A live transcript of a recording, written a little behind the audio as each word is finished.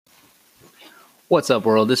What's up,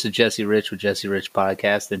 world? This is Ghez Rich with Ghez Rich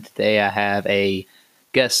Podcast, and today I have a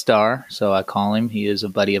guest star, so I call him. He is a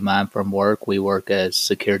buddy of mine from work. We work as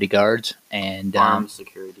security guards and armed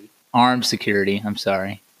security. Armed security. I'm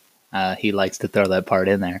sorry. He likes to throw that part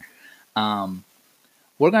in there.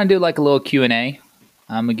 We're gonna do like a little Q&A.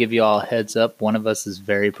 I'm gonna give you all a heads up. One of us is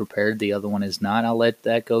very prepared. The other one is not. I'll let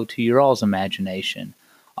that go to your all's imagination.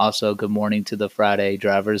 Also, good morning to the Friday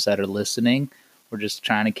drivers that are listening. We're just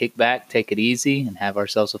trying to kick back, take it easy, and have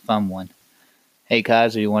ourselves a fun one. Hey,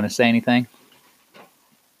 Kaiser, you want to say anything?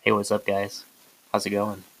 Hey, what's up, guys? How's it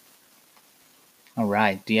going? All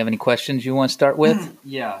right. Do you have any questions you want to start with?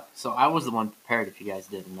 Yeah. So I was the one prepared, if you guys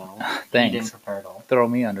didn't know. Thanks. You didn't prepare at all. Throw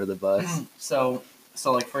me under the bus. So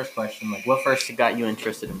first question, what first got you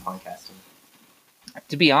interested in podcasting?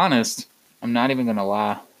 To be honest, I'm not even going to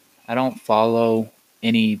lie. I don't follow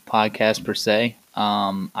any podcast per se.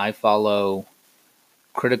 I follow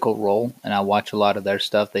Critical Role, and I watch a lot of their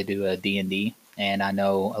stuff. They do a D&D, and I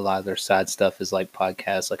know a lot of their side stuff is like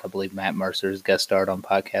podcasts. Like I believe Matt Mercer's guest starred on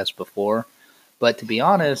podcasts before. But to be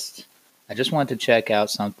honest, I just wanted to check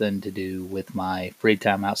out something to do with my free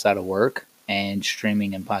time outside of work, and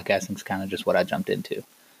streaming and podcasting is kind of just what I jumped into.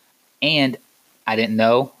 And I didn't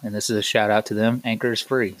know, and this is a shout out to them, Anchor is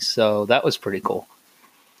free. So that was pretty cool.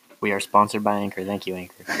 We are sponsored by Anchor. Thank you,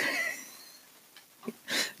 Anchor.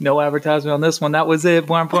 No advertisement on this one. That was it.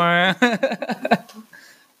 Okay.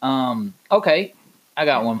 I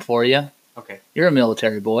got one for you. Okay. You're a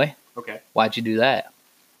military boy. Okay. Why'd you do that?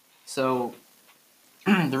 So,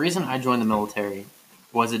 the reason I joined the military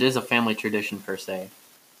was it is a family tradition per se.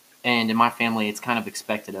 And in my family, it's kind of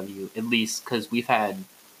expected of you, at least because we've had,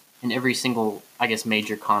 in every single,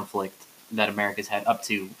 major conflict that America's had up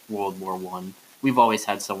to World War I, we've always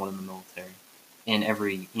had someone in the military in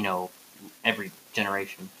every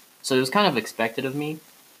generation. So it was kind of expected of me,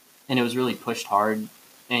 and it was really pushed hard,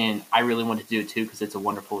 and I really wanted to do it too because it's a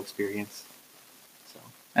wonderful experience. So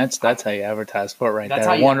that's how you advertise for it right that's there.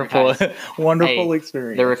 How you wonderful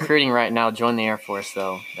experience. They're recruiting right now. Join the Air Force,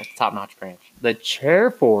 though. That's a top-notch branch. The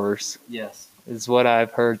Chair Force? Yes. Is what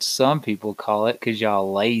I've heard some people call it because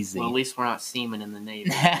y'all lazy. Well, at least we're not seamen in the Navy.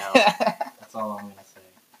 That's all I'm going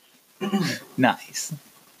to say. Nice.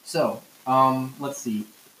 So, let's see.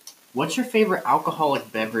 What's your favorite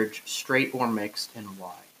alcoholic beverage, straight or mixed, and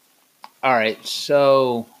why? All right,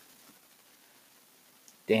 so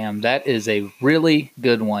damn, that is a really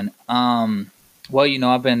good one. Well,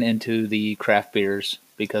 I've been into the craft beers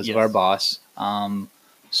because of our boss.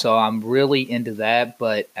 So I'm really into that.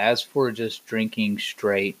 But as for just drinking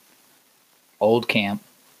straight, Old Camp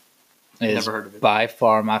is by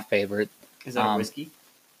far my favorite. Is that a whiskey?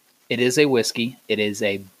 It is a whiskey. It is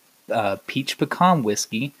a peach pecan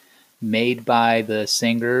whiskey made by the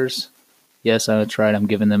singers. Yes, that's right. I'm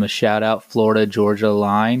giving them a shout out. Florida Georgia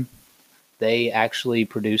Line. They actually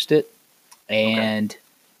produced it, and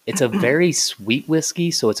it's a very sweet whiskey,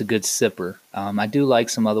 so it's a good sipper. I do like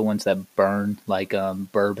some other ones that burn, like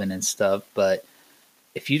bourbon and stuff. But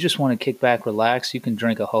if you just want to kick back, relax, you can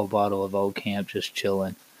drink a whole bottle of Old Camp just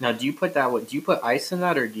chilling. Now, do you put ice in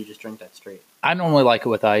that, or do you just drink that straight? I normally like it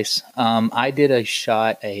with ice. I did a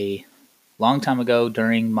shot a long time ago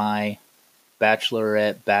during my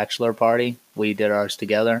bachelor party. We did ours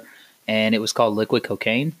together, and it was called Liquid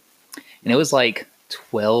Cocaine, and it was like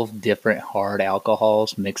 12 different hard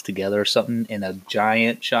alcohols mixed together or something in a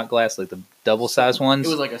giant shot glass, like the double-sized ones. It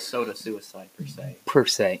was like a soda suicide per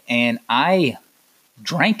se. And I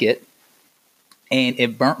drank it, and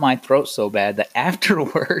it burnt my throat so bad that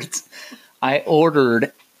afterwards I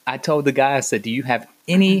told the guy, I said, do you have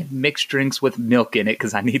any mixed drinks with milk in it?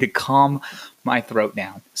 Because I need to calm my throat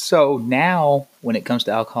down. So now when it comes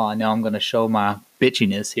to alcohol, I know I'm going to show my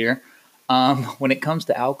bitchiness here. When it comes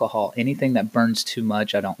to alcohol, anything that burns too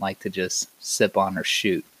much, I don't like to just sip on or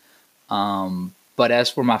shoot. But as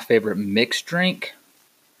for my favorite mixed drink,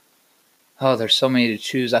 there's so many to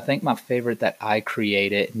choose. I think my favorite that I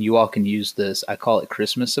created, and you all can use this, I call it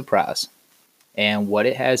Christmas Surprise. And what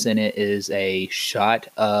it has in it is a shot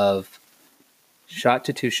to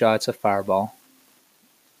 2 shots of Fireball.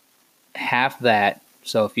 Half that.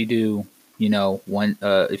 So if you do,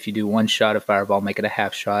 if you do 1 shot of Fireball, make it a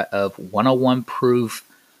half shot of 101 proof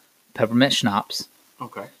peppermint schnapps.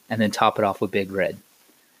 Okay. And then top it off with Big Red.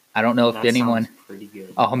 I don't know if anyone. Sounds pretty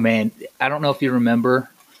good. Oh man, I don't know if you remember,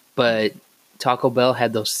 but Taco Bell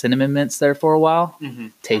had those cinnamon mints there for a while. Mm-hmm.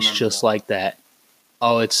 Tastes just like that.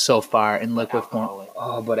 Oh, it's so fire in liquid form.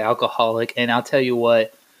 Oh, but alcoholic. And I'll tell you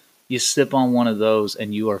what, you sip on one of those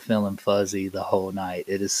and you are feeling fuzzy the whole night.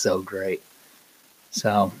 It is so great.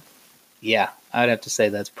 So, yeah, I'd have to say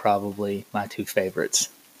that's probably my 2 favorites.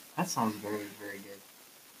 That sounds very, very good.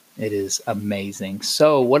 It is amazing.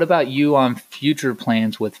 So, what about you on future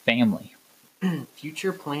plans with family?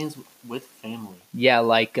 Future plans with family. Yeah,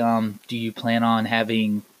 like, do you plan on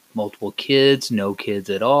having multiple kids, no kids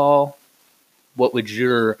at all? What would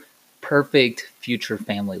your perfect future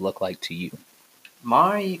family look like to you?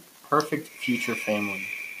 My perfect future family.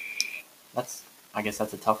 That's, I guess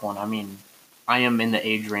that's a tough one. I mean, I am in the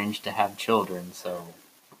age range to have children, so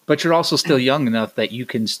But you're also still young enough that you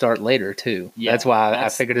can start later too. yeah. That's why I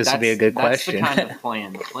figured this would be a good That's the question. kind of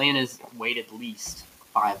plan. The plan is wait at least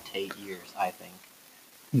 5 to 8 years, I think.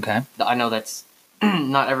 Okay. I know that's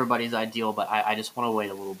not everybody's ideal, but I just want to wait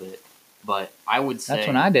a little bit. But I would say That's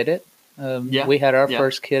when I did it. yeah, We had our yeah.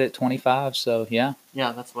 first kid at 25, so yeah,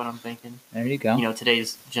 yeah, that's what I'm thinking. there you go.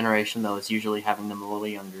 Today's generation though is usually having them a little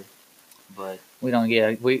younger, but We don't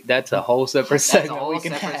get that's a whole separate that's segment a whole we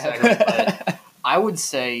can separate have. segment. But I would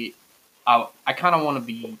say I kind of want to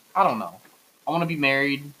be. I don't know. I want to be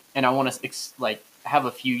married, and I want to like have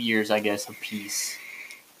a few years, I guess, of peace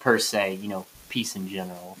per se. Peace in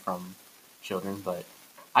general from children. But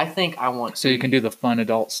I think I want. So you can do the fun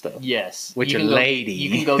adult stuff. Yes, with you your can lady. You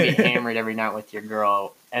can go get hammered every night with your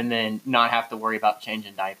girl, and then not have to worry about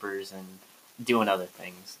changing diapers and doing other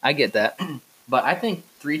things. I get that. But I think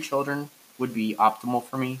 3 children would be optimal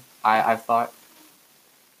for me. I've thought.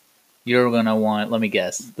 You're gonna want, let me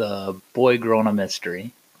guess, the boy girl in a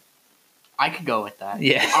mystery. I could go with that.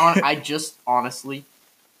 Yeah. I just honestly,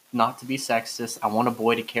 not to be sexist, I want a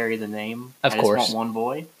boy to carry the name. Of course. I just want one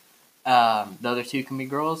boy. The other 2 can be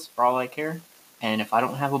girls for all I care. And if I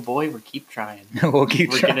don't have a boy, we'll keep trying. We'll keep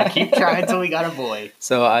We're trying. gonna keep trying until we got a boy.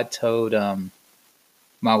 So I told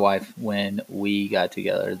my wife when we got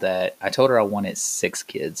together that I told her I wanted 6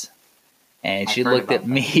 kids. And she looked at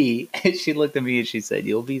me. She looked at me and she said,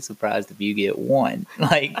 "You'll be surprised if you get 1."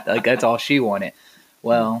 Like that's all she wanted.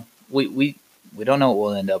 Well, we don't know what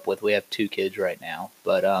we'll end up with. We have 2 kids right now,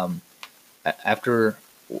 but after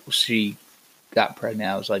she got pregnant,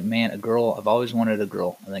 I was like, "Man, a girl! I've always wanted a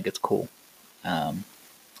girl. I think it's cool."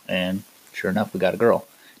 And sure enough, we got a girl.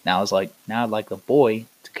 Now I was like, now I'd like a boy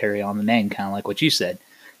to carry on the name, kind of like what you said,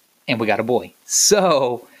 and we got a boy.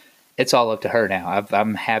 So it's all up to her now.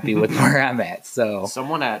 I'm happy with where I'm at. So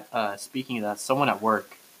someone speaking of that, someone at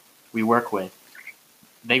work we work with,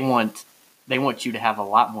 they want you to have a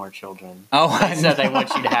lot more children. Oh, they said they want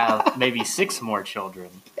you to have maybe 6 more children.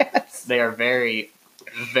 Yes. They are very,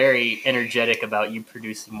 very energetic about you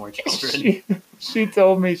producing more children. She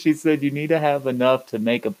told me, she said, you need to have enough to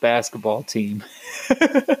make a basketball team.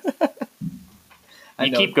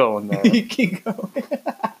 You keep going there. You keep going.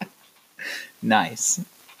 Nice.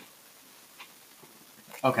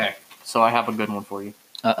 Okay, so I have a good one for you.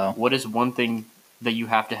 Uh-oh. What is one thing that you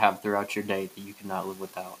have to have throughout your day that you cannot live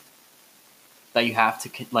without? That you have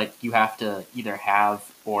to either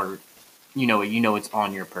have or it's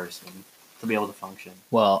on your person to be able to function.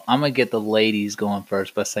 Well, I'm going to get the ladies going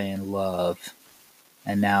first by saying love.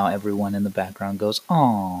 And now everyone in the background goes,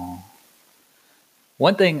 "Aw."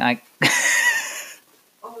 One thing I...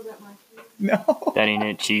 Oh, is that my key? No. That ain't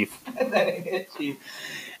it, Chief. That ain't it, Chief.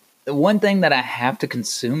 The one thing that I have to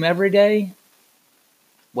consume every day,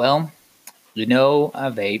 well, I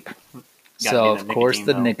vape. So, of course,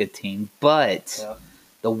 the nicotine. But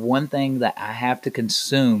the one thing that I have to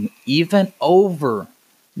consume, even over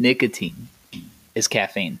nicotine, is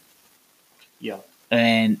caffeine. Yeah.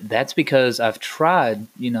 And that's because I've tried,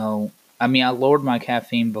 I lowered my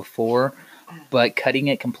caffeine before, but cutting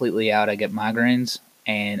it completely out, I get migraines,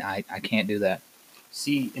 and I can't do that.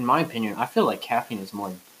 See, in my opinion, I feel like caffeine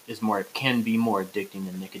can be more addicting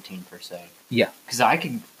than nicotine per se. Yeah. Because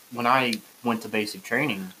when I went to basic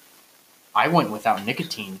training, I went without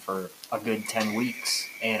nicotine for a good 10 weeks,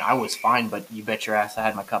 and I was fine, but you bet your ass I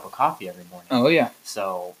had my cup of coffee every morning. Oh, yeah.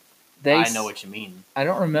 So I know what you mean. I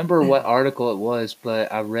don't remember what article it was,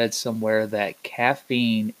 but I read somewhere that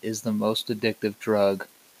caffeine is the most addictive drug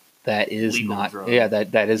that is legal not... drug. Yeah,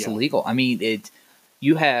 that is illegal. I mean,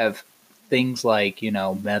 you have things like,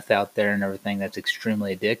 meth out there and everything that's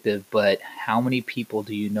extremely addictive, but how many people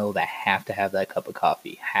do you know that have to have that cup of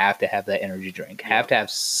coffee, have to have that energy drink, have to have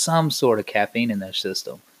some sort of caffeine in their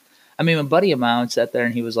system? I mean, a buddy of mine sat there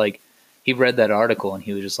and he was like, he read that article and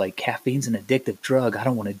he was just like, caffeine's an addictive drug. I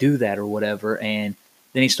don't want to do that or whatever. And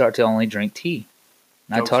then he started to only drink tea.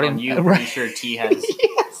 And Jokes I told on him, you, I'm pretty sure tea has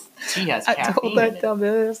tea has I caffeine told that in it.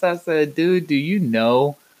 dumbass, I said, dude, do you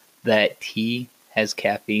know that tea has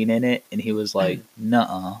caffeine in it? And he was like,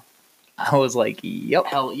 nuh-uh. I was like, yep.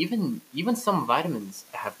 Hell, even some vitamins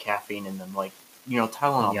have caffeine in them. Like,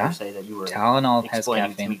 Tylenol per se that you were Tylenol has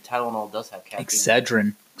explaining caffeine. to me. Tylenol does have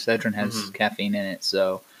caffeine. Excedrin has caffeine in it.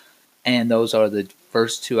 So And those are the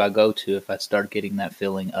first two I go to if I start getting that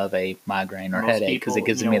feeling of a migraine or Most headache, because it people,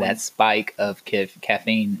 gives you know, me when- that spike of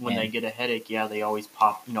caffeine. When and they get a headache, yeah, they always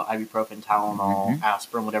pop, ibuprofen, Tylenol,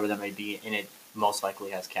 aspirin, whatever that may be, and it most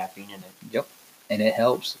likely has caffeine in it. Yep. And it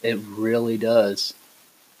helps. It really does.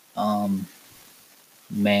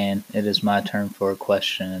 Man, it is my turn for a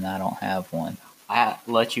question, and I don't have one. I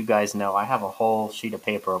let you guys know I have a whole sheet of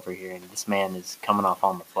paper over here, and this man is coming off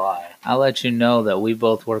on the fly. I'll let you know that we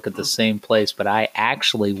both work at the same place, but I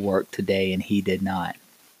actually worked today, and he did not.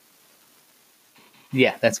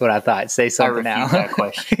 Yeah, that's what I thought. Say something now. refute that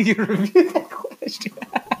question. You refute that question.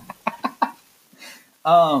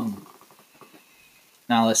 Now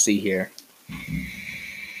let's see here.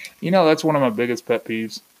 You know, that's one of my biggest pet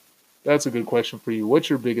peeves. That's a good question for you. What's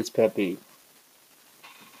your biggest pet peeve?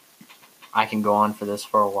 I can go on for this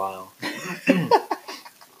for a while.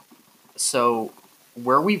 So,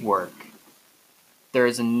 where we work, there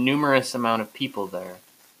is a numerous amount of people there.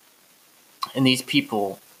 And these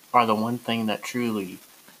people are the one thing that truly,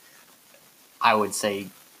 I would say,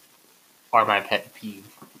 are my pet peeve.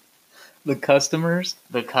 The customers?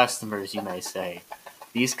 The customers, you may say.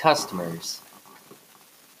 These customers.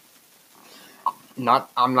 I'm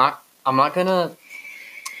not gonna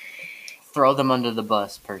throw them under the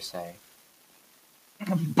bus per se.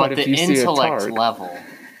 But if the you see a intellect Targ- level,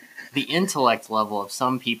 the intellect level of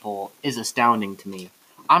some people is astounding to me.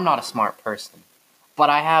 I'm not a smart person, but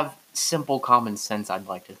I have simple common sense, I'd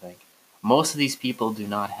like to think. Most of these people do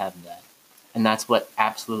not have that. And that's what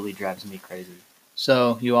absolutely drives me crazy.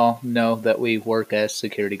 So, you all know that we work as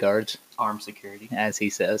security guards, Armed security. as he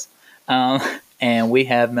says. And we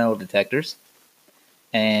have metal detectors.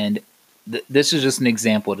 And this is just an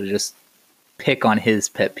example to just pick on his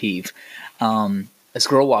pet peeve. This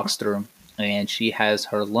girl walks through, and she has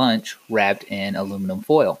her lunch wrapped in aluminum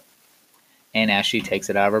foil. And as she takes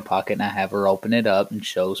it out of her pocket, and I have her open it up and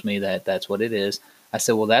shows me that that's what it is, I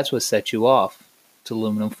said, well, that's what set you off. It's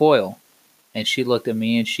aluminum foil. And she looked at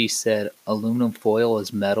me and she said, aluminum foil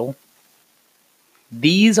is metal?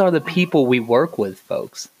 These are the people we work with,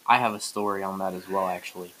 folks. I have a story on that as well,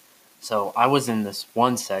 actually. So I was in this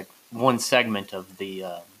one segment of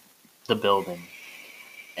the building,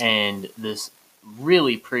 and this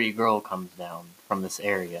really pretty girl comes down from this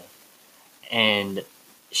area, and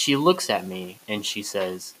she looks at me and she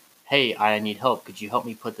says, "Hey, I need help. Could you help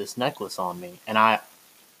me put this necklace on me?" And I,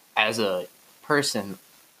 as a person,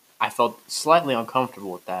 I felt slightly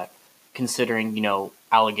uncomfortable with that, considering,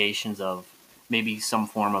 allegations of maybe some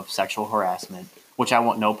form of sexual harassment, which I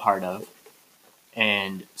want no part of.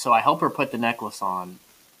 And so I help her put the necklace on.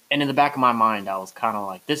 And in the back of my mind, I was kind of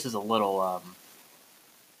like, this is a little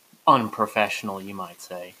unprofessional, you might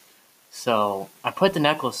say. So I put the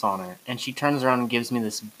necklace on her, and she turns around and gives me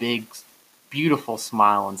this big, beautiful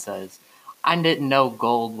smile and says, "I didn't know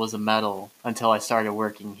gold was a metal until I started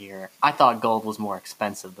working here. I thought gold was more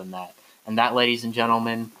expensive than that." And that, ladies and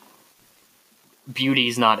gentlemen,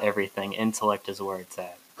 beauty's not everything. Intellect is where it's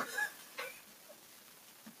at.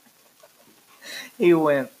 He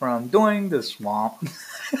went from doing the swamp.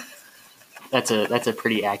 That's a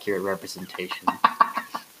pretty accurate representation.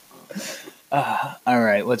 All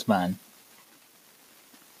right, what's mine?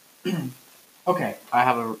 Okay, I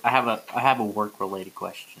have a work related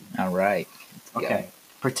question. All right. Okay,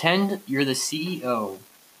 pretend you're the CEO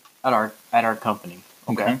at our company.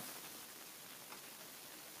 Okay.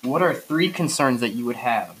 What are 3 concerns that you would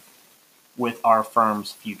have with our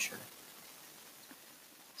firm's future?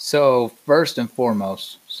 So, first and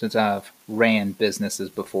foremost, since I've ran businesses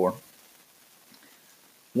before,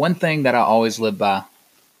 one thing that I always live by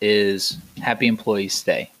is happy employees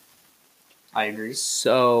stay. I agree.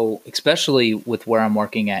 So, especially with where I'm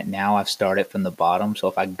working at now, I've started from the bottom. So,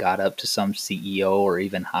 if I got up to some CEO or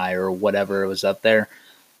even higher or whatever it was up there,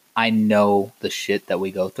 I know the shit that we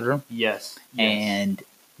go through. Yes. And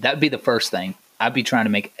that'd be the first thing. I'd be trying to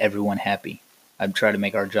make everyone happy. I'd try to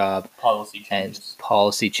make our job Policy as changes.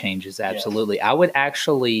 policy changes. Absolutely. Yes. I would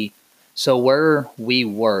actually, so where we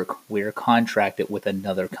work, we're contracted with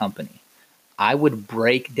another company. I would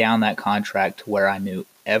break down that contract to where I knew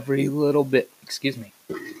every little bit. Excuse me.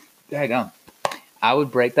 There you go. I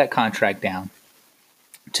would break that contract down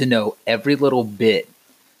to know every little bit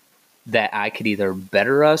that I could either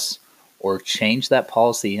better us or change that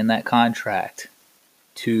policy in that contract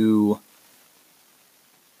to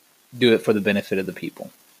do it for the benefit of the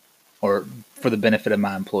people or for the benefit of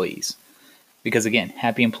my employees. Because again,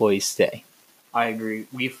 happy employees stay. I agree.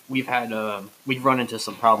 We've run into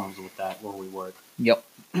some problems with that where we work. Yep.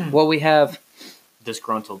 Well, we have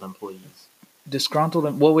disgruntled employees.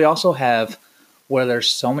 Well, we also have where there's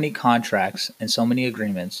so many contracts and so many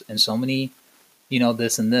agreements and so many,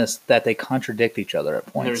 this and this that they contradict each other at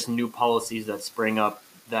And points. there's new policies that spring up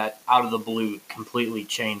that out of the blue completely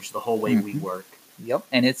change the whole way we work. Yep.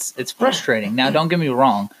 And it's frustrating. Now, don't get me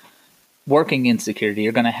wrong. Working in security,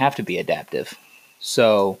 you're going to have to be adaptive.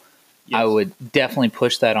 So I Yes. would definitely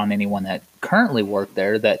push that on anyone that currently work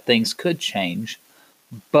there, that things could change,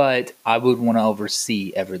 but I would want to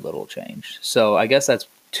oversee every little change. So I guess that's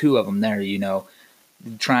two of them there,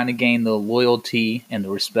 trying to gain the loyalty and the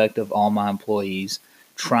respect of all my employees,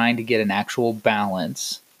 trying to get an actual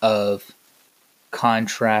balance of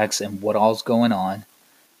contracts and what all's going on.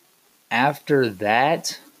 After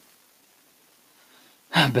that,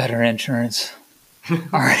 better insurance.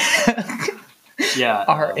 Our, Yeah.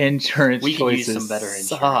 our insurance we could use choices some better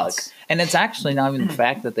suck. insurance. And it's actually not even the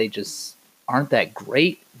fact that they just aren't that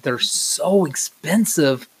great. They're so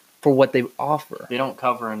expensive for what they offer. They don't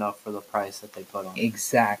cover enough for the price that they put on it.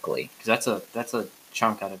 Exactly. Because that's a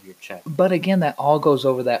chunk out of your check. But again, that all goes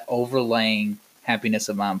over that overlaying happiness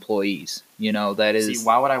of my employees. That is. See,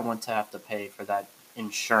 why would I want to have to pay for that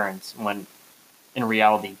insurance when, in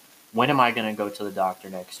reality, when am I going to go to the doctor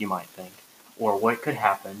next, you might think? Or what could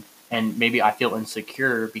happen? And maybe I feel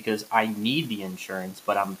insecure because I need the insurance,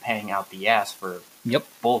 but I'm paying out the ass for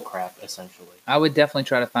bull crap, essentially. I would definitely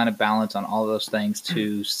try to find a balance on all those things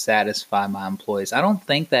to satisfy my employees. I don't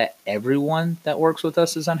think that everyone that works with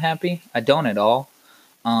us is unhappy. I don't at all.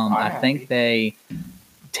 I think they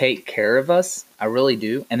take care of us. I really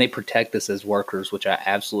do. And they protect us as workers, which I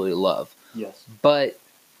absolutely love. Yes. But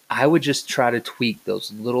I would just try to tweak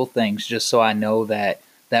those little things just so I know that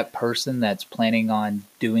that person that's planning on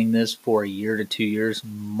doing this for a year to 2 years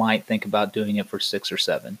might think about doing it for 6 or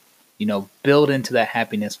 7. Build into that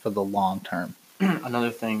happiness for the long term. Another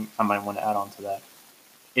thing I might want to add on to that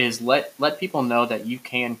is let people know that you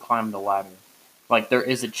can climb the ladder. Like, there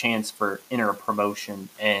is a chance for inner promotion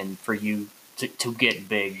and for you to get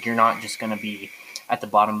big. You're not just going to be at the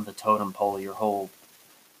bottom of the totem pole your whole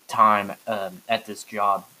time at this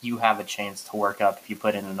job. You have a chance to work up if you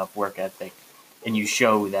put in enough work ethic and you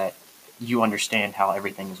show that you understand how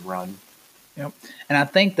everything is run. Yep. And I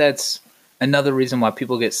think that's another reason why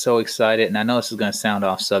people get so excited, and I know this is going to sound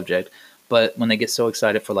off subject, but when they get so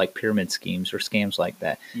excited for like pyramid schemes or scams like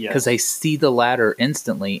that, because they see the ladder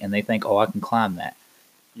instantly and they think, oh, I can climb that.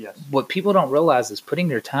 Yes. What people don't realize is putting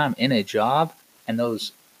their time in a job and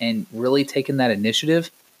really taking that initiative,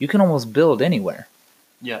 you can almost build anywhere.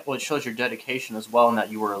 Yeah, well, it shows your dedication as well and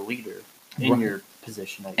that you were a leader in your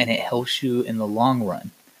position. And it helps you in the long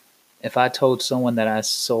run. If I told someone that I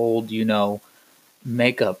sold,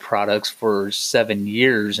 makeup products for 7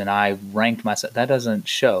 years and I ranked myself, that doesn't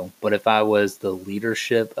show. But if I was the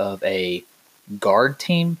leadership of a guard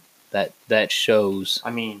team, that shows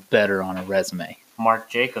better on a resume.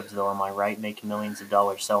 Marc Jacobs, though, am I right? Making millions of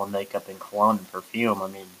dollars selling makeup and cologne and perfume.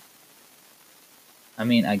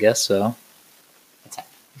 I guess so.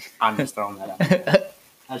 I'm just throwing that out there.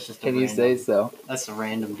 That's just Can you say so? That's a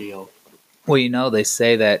random deal. Well, they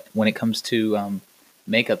say that when it comes to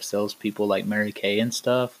makeup salespeople like Mary Kay and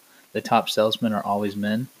stuff, the top salesmen are always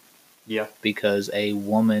men. Yeah. Because a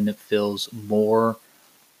woman feels more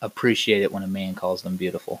appreciated when a man calls them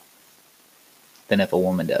beautiful than if a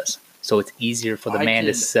woman does. So it's easier for the man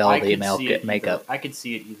to sell the male makeup. I could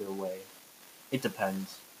see it either way. It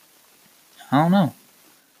depends. I don't know.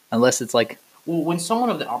 Unless it's like... Well, when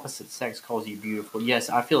someone of the opposite sex calls you beautiful,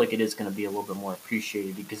 yes, I feel like it is going to be a little bit more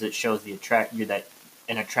appreciated because it shows an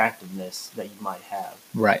attractiveness that you might have.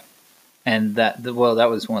 Right. And that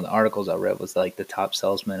was one of the articles I read was like the top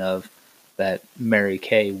salesman of that Mary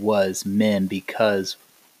Kay was men because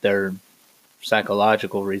their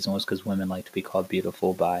psychological reason was because women like to be called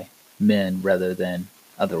beautiful by men rather than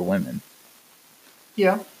other women.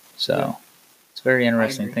 Yeah. So it's very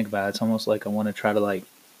interesting to think about. It's almost like I want to try to like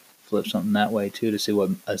flip something that way too to see what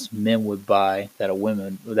us men would buy that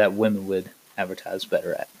women would advertise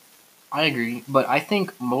better at. I agree, but I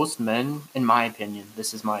think most men, in my opinion,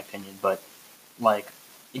 this is my opinion, but like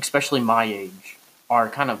especially my age, are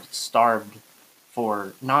kind of starved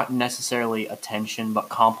for not necessarily attention but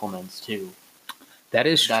compliments too. That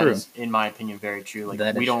is true. That is, in my opinion, very true. Like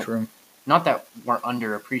that is true. Not that we're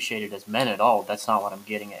underappreciated as men at all. That's not what I'm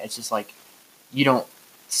getting at. It's just like you don't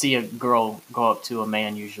see a girl go up to a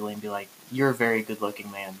man usually and be like, "You're a very good-looking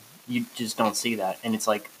man." You just don't see that, and it's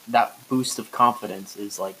like that boost of confidence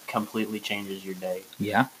is like completely changes your day.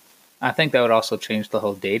 Yeah, I think that would also change the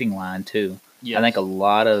whole dating line too. Yes. I think a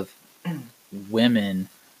lot of women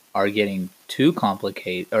are getting too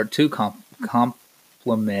complicated or too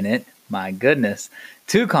complimented. My goodness,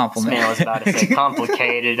 To compliment. Man, I was about to say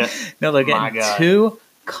complicated. No, they're My getting God. to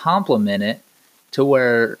compliment it to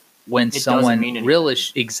where when It doesn't someone mean anything. really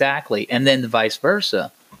exactly, and then the vice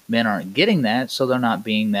versa, men aren't getting that, so they're not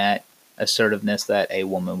being that assertiveness that a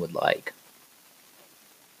woman would like.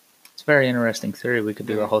 It's a very interesting theory. We could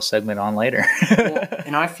do a whole segment on later. Well,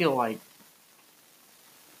 and I feel like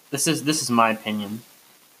this is my opinion.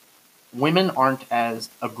 Women aren't as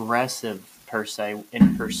aggressive per se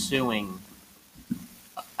in pursuing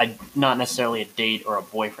not necessarily a date or a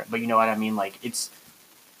boyfriend, but you know what I mean. Like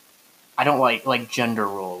I don't like gender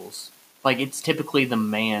roles. Like it's typically the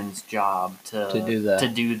man's job to do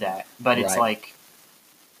that. But it's Right. like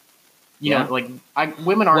you Yeah. know, like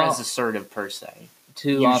women aren't Well, as assertive per se.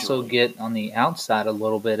 To also Usually. get on the outside a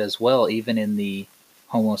little bit as well, even in the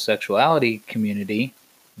homosexuality community,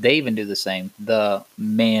 they even do the same. The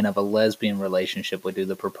man of a lesbian relationship would do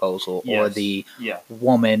the proposal, or Yes. the Yeah.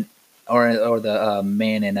 woman, or the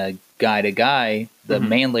man in a guy to guy. The Mhm.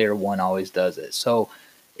 manlier one always does it. So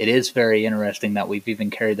it is very interesting that we've even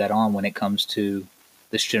carried that on when it comes to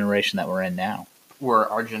this generation that we're in now. Where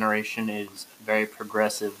our generation is very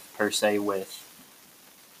progressive per se with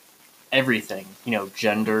everything, you know,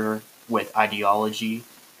 gender, with ideology.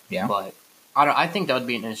 Yeah. But I think that would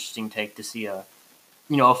be an interesting take to see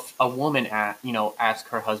if a woman ask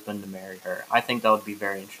her husband to marry her. I think that would be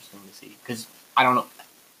very interesting to see because I don't know.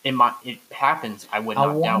 It happens. I would I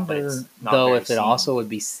not doubt, but it's wonder not though very if it seen. also would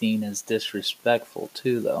be seen as disrespectful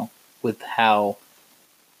too, though, with how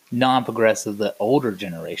non-progressive the older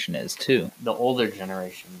generation is too. The older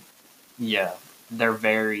generation, yeah, they're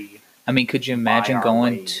very. I mean, could you imagine our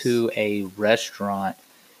going ways. to a restaurant,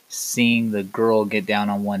 seeing the girl get down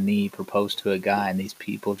on one knee, propose to a guy, and these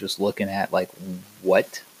people just looking at like,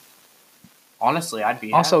 what? Honestly, I'd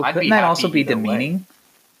be Also, I'd couldn't be that happy also be either way. demeaning?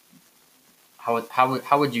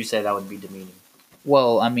 How would you say that would be demeaning?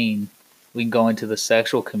 Well, I mean, we can go into the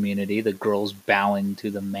sexual community, the girl's bowing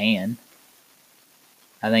to the man.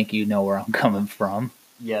 I think you know where I'm coming from.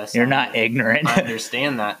 Yes, You're not ignorant. I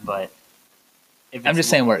understand that, but if I'm it's just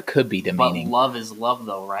saying where it could be But demeaning. love is love,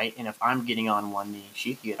 though, right? And if I'm getting on one knee,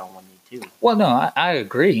 she could get on one knee too. Well, no, I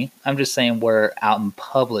agree. I'm just saying where out in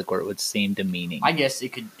public where it would seem demeaning. I guess it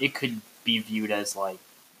could be viewed as like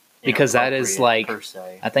Because that is inappropriate, like, per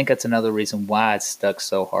se. I think that's another reason why it's stuck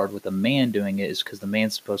so hard with a man doing it, is because the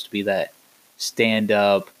man's supposed to be that stand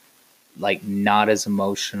up, like not as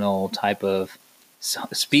emotional type of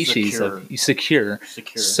species of secure.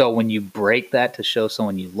 So when you break that to show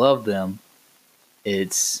someone you love them,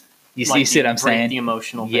 it's you Like see what I'm break saying? the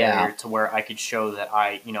emotional barrier to where I could show that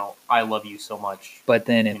I love you so much. But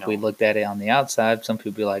then if we looked at it on the outside, some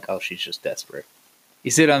people be like, "Oh, she's just desperate."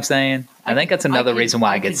 You see what I'm saying? I think that's another reason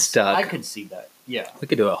why I get stuck. I could see that. Yeah. We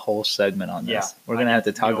could do a whole segment on this. Yeah, We're gonna have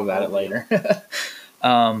to talk about it later.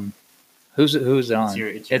 Who's it on?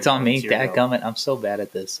 It's on me. Dadgummit. I'm so bad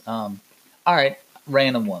at this. All right,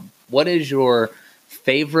 random one. What is your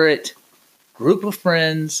favorite group of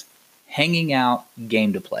friends hanging out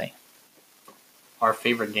game to play? Our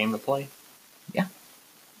favorite game to play? Yeah.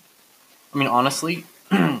 I mean, honestly,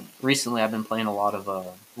 recently I've been playing a lot of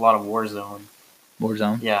Warzone.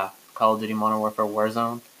 Warzone? Yeah, Call of Duty Modern Warfare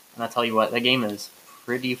Warzone. And I tell you what, that game is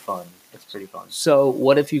pretty fun. It's pretty fun. So,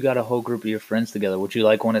 what if you got a whole group of your friends together? Would you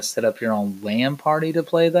want to set up your own LAN party to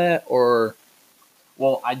play that, or?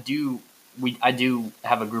 Well, I do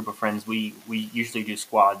have a group of friends. We usually do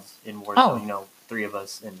squads in Warzone. Oh. 3 of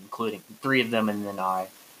us, including 3 of them, and then I.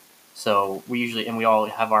 So we all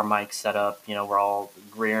have our mics set up. We're all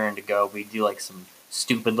rearing to go. We do some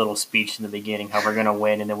stupid little speech in the beginning, how we're gonna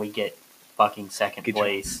win, and then we get fucking second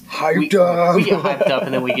place. Hyped up. We get hyped up,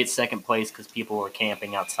 and then we get second place because people are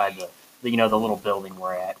camping outside the little building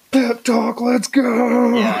we're at. Pep talk, let's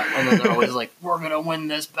go. Yeah, and then they're always like, "We're gonna win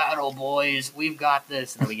this battle, boys. We've got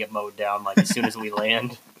this," and then we get mowed down as soon as we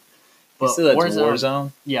land. But that's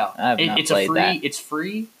Warzone. Yeah, I have not played that. It's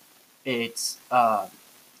free. It's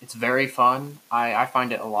very fun. I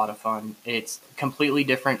find it a lot of fun. It's completely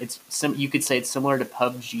different. You could say it's similar to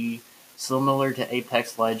PUBG, similar to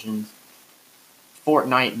Apex Legends.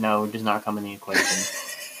 Fortnite, no, does not come in the equation.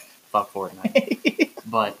 Fuck Fortnite.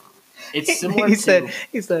 But it's similar He said,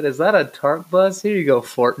 "Is that a TARP bus? Here you go,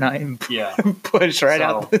 Fortnite." Yeah. Push right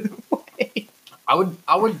out the way.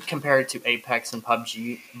 I would compare it to Apex and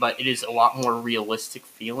PUBG, but it is a lot more realistic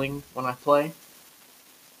feeling when I play.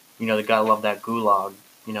 The guy love that gulag.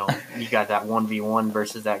 You got that 1v1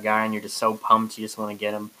 versus that guy, and you're just so pumped you just want to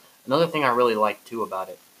get him. Another thing I really like, too, about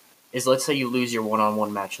it is, let's say you lose your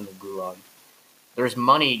one-on-one match in the gulag. There's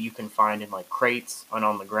money you can find in, crates and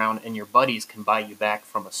on the ground, and your buddies can buy you back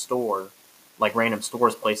from a store like random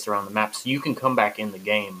stores placed around the map, so you can come back in the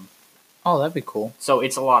game. Oh, that'd be cool. So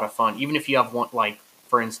it's a lot of fun. Even if you have one, like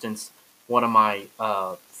for instance, one of my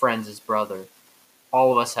friends' brother,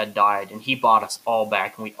 all of us had died, and he bought us all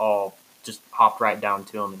back, and we all just hopped right down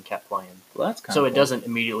to him and kept playing. Well, that's kind So of it cool. doesn't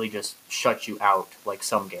immediately just shut you out like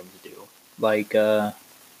some games do. Like, I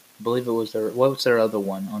believe it was what was their other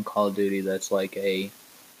one on Call of Duty that's like a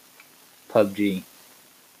PUBG?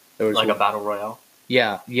 There was Like a battle royale.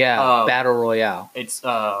 Yeah, Battle Royale. It's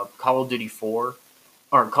Call of Duty 4,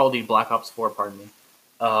 or Call of Duty Black Ops 4, pardon me.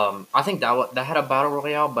 I think that had a battle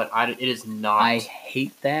royale, but it is not. I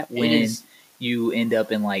hate that when you end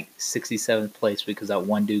up in like 67th place because that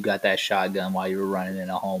one dude got that shotgun while you were running in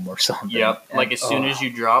a home or something. Yep, like as soon as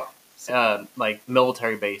you drop, like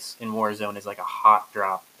military base in Warzone is like a hot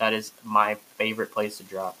drop. That is my favorite place to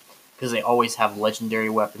drop because they always have legendary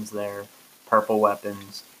weapons there, purple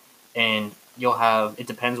weapons, and you'll have, it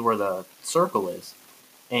depends where the circle is,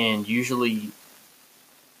 and usually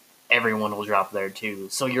everyone will drop there too.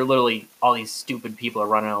 So you're literally, all these stupid people are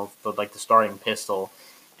running out with like the starting pistol,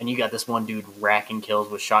 and you got this one dude racking kills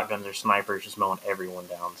with shotguns or snipers, just mowing everyone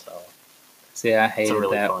down. So see, I hated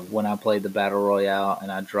really that fun. when I played the Battle Royale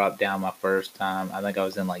and I dropped down my first time. I think I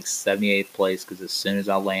was in like 78th place because as soon as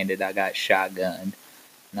I landed, I got shotgunned.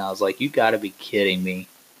 And I was like, you gotta be kidding me.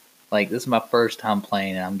 Like, this is my first time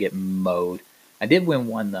playing and I'm getting mowed. I did win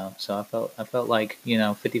one though, so I felt like,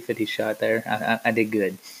 50-50 shot there. I did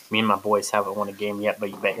good. Me and my boys haven't won a game yet, but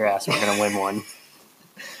you bet your ass we're gonna win one.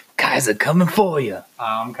 Kaiser coming for you.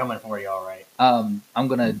 I'm coming for you, all right. I'm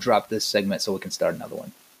gonna drop this segment so we can start another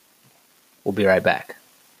one. We'll be right back.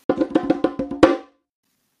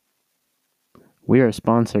 We are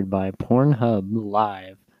sponsored by Pornhub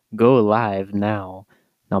Live. Go live now.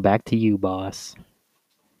 Now back to you, boss.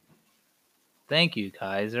 Thank you,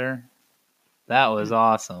 Kaiser. That was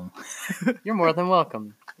awesome. You're more than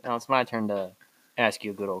welcome. Now it's my turn to ask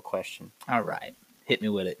you a good old question. All right, hit me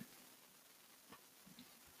with it.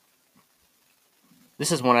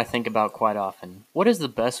 This is one I think about quite often. What is the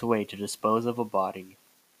best way to dispose of a body?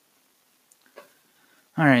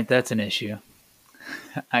 All right, that's an issue.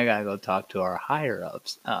 I gotta go talk to our higher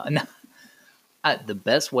ups. The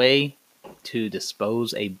best way to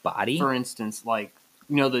dispose a body. For instance, like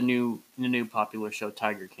the new popular show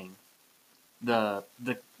Tiger King. The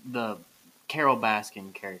Carol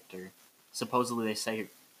Baskin character. Supposedly they say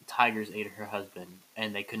tigers ate her husband,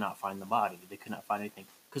 and they could not find the body. They could not find anything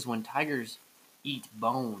because when tigers eat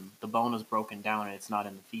bone, the bone is broken down and it's not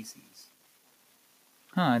in the feces.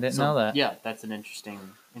 Huh, I didn't know that. Yeah, that's an interesting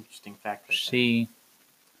fact. Right See,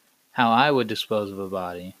 how I would dispose of a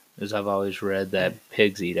body is I've always read that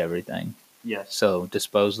pigs eat everything. Yes. So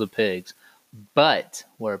dispose the pigs. But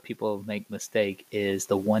where people make mistake is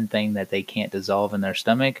the one thing that they can't dissolve in their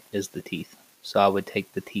stomach is the teeth. So I would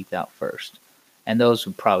take the teeth out first. And those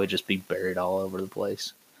would probably just be buried all over the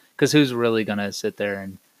place. Because who's really going to sit there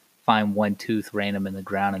and find one tooth random in the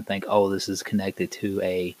ground and think, oh, this is connected to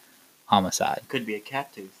a homicide? Could be a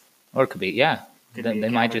cat tooth. Or it could be, yeah. They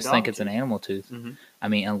might just think it's an tooth. animal tooth. Mm-hmm. I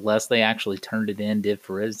mean, unless they actually turned it in, did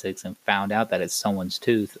forensics, and found out that it's someone's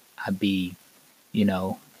tooth, I'd be,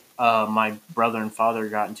 my brother and father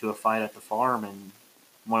got into a fight at the farm, and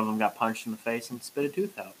one of them got punched in the face and spit a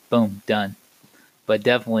tooth out. Boom, done. But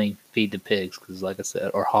definitely feed the pigs, because like I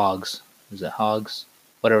said, or hogs. Is it hogs?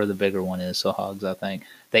 Whatever the bigger one is, so hogs, I think.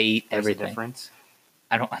 They eat everything. There's a difference?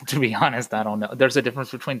 To be honest, I don't know. There's a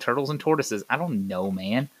difference between turtles and tortoises. I don't know,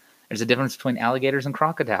 man. There's a difference between alligators and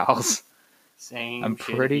crocodiles. I'm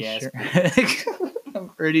pretty sure. I'm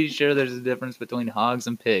pretty sure there's a difference between hogs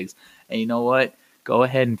and pigs. And you know what? Go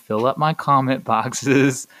ahead and fill up my comment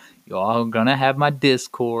boxes. You all are gonna have my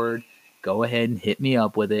Discord. Go ahead and hit me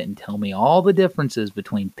up with it and tell me all the differences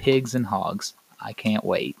between pigs and hogs. I can't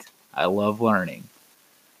wait. I love learning.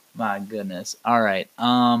 My goodness. All right.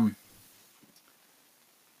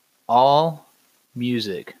 All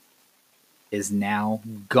music is now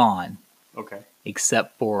gone. Okay.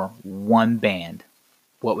 Except for one band.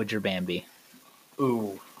 What would your band be?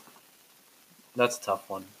 Ooh. That's a tough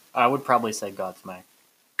one. I would probably say Godsmack.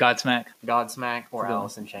 Godsmack? Godsmack or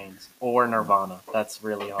Alice in Chains. Or Nirvana. That's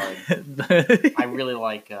really hard. I really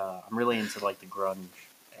like, I'm really into like the grunge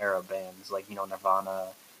era bands. Like, Nirvana,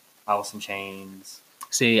 Alice in Chains.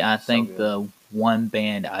 See, I think the one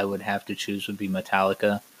band I would have to choose would be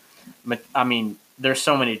Metallica. I mean, there's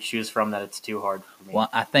so many to choose from that it's too hard for me. Well,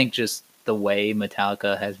 I think just the way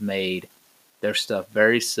Metallica has made their stuff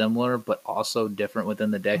very similar, but also different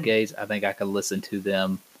within the decades. I think I could listen to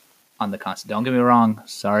them on the constant. Don't get me wrong.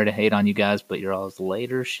 Sorry to hate on you guys, but your all's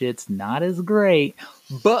later shit's not as great.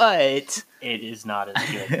 But It is not as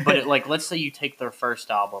good. But like, let's say you take their first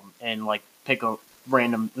album and like pick a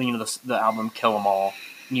random, the album Kill 'Em All,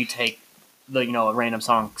 and you take a random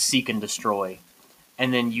song Seek and Destroy,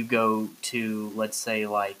 and then you go to, let's say,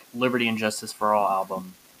 like Liberty and Justice for All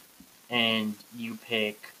album, and you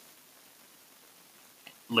pick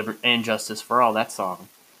Liberty and Justice for All, that song.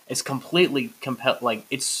 It's completely like,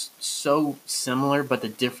 it's so similar, but the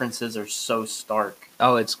differences are so stark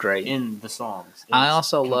oh, it's great. in the songs. I It's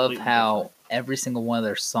also love completely how different. every single one of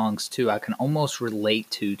their songs too, I can almost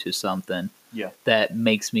relate to something Yeah. that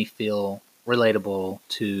makes me feel relatable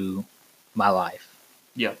to my life.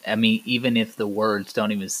 Yeah. I mean, even if the words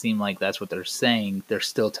don't even seem like that's what they're saying, they're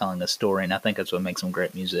still telling a story, and I think that's what makes them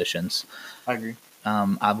great musicians. I agree.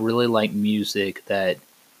 I really like music that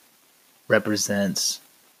represents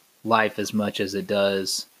life as much as it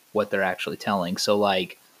does what they're actually telling. So,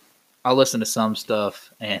 like, I'll listen to some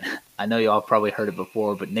stuff, and I know y'all probably heard it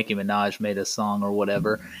before, but Nicki Minaj made a song or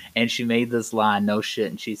whatever, and she made this line, no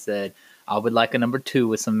shit, and she said, I would like a number 2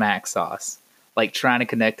 with some mac sauce. Like, trying to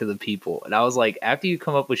connect to the people. And I was like, after you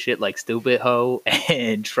come up with shit like Stupid Hoe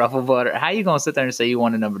and Truffle Butter, how you going to sit there and say you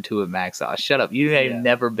want a number 2 with mac sauce? Shut up. You have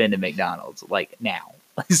never been to McDonald's, like, now.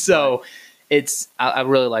 So, I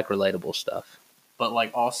really like relatable stuff. But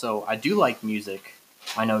like, also, I do like music.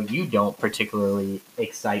 I know you don't particularly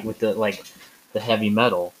excite with the heavy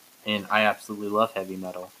metal, and I absolutely love heavy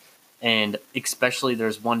metal. And especially,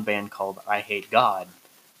 there's one band called I Hate God,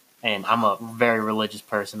 and I'm a very religious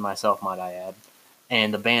person myself, might I add.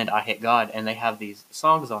 And the band I Hate God, and they have these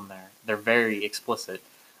songs on there. They're very explicit,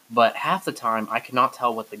 but half the time I cannot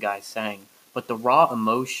tell what the guy's saying. But the raw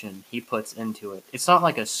emotion he puts into it, it's not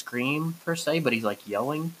like a scream per se, but he's like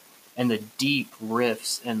yelling. And the deep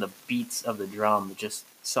riffs and the beats of the drum just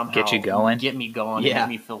somehow Get you going? get me going, Yeah. and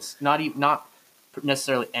make me feel not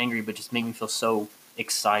necessarily angry, but just make me feel so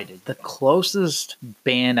excited. The closest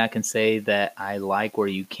band I can say that I like where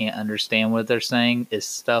you can't understand what they're saying is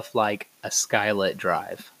stuff like a Skylit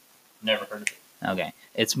Drive. Never heard of it. Okay.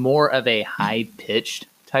 It's more of a high-pitched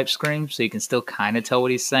type scream, so you can still kind of tell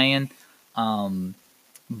what he's saying.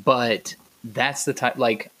 But that's the type,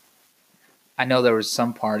 like, I know there was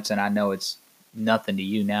some parts, and I know it's nothing to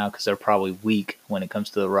you now because they're probably weak when it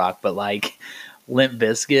comes to the rock, but like Limp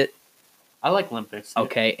Bizkit, I like Limp Bizkit.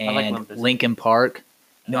 okay, I like and Limp Bizkit. Linkin Park.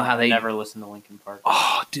 You know how they never listen to Linkin Park.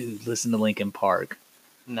 Oh, dude, listen to Linkin Park.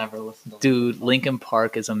 Never listen to Dude, Linkin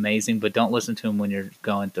Park is amazing, but don't listen to them when you're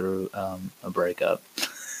going through a breakup.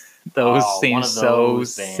 Those seem so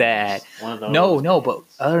sad. No, but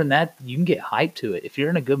other than that, you can get hyped to it. If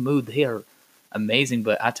you're in a good mood, they are amazing.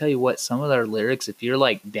 But I tell you what, some of their lyrics, if you're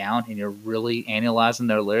like down and you're really analyzing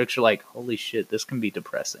their lyrics, you're like, holy shit, this can be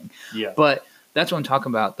depressing. Yeah. But that's what I'm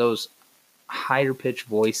talking about. Those higher pitched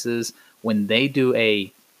voices, when they do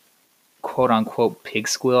a quote unquote pig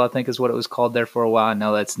squeal, I think is what it was called there for a while. I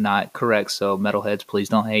know that's not correct, so metalheads, please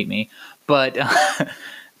don't hate me. But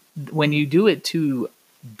when you do it too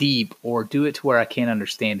deep or do it to where I can't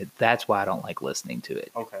understand it, that's why I don't like listening to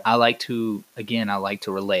it. Okay. I like to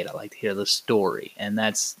relate. I like to hear the story, and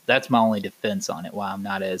that's my only defense on it. Why I'm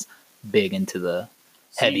not as big into the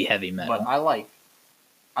heavy metal. But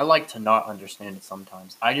I like to not understand it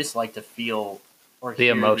sometimes. I just like to feel or The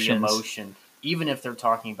hear emotions. the emotion, even if they're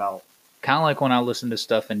talking about. Kind of like when I listen to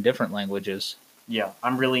stuff in different languages. Yeah,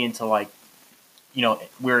 I'm really into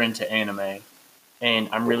we're into anime, and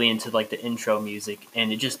I'm really into like the intro music,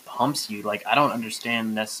 and it just pumps you. Like, I don't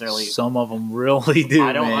understand necessarily. Some of them really do.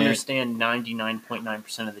 I don't man. understand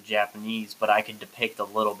 99.9% of the Japanese, but I could depict a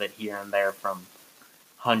little bit here and there from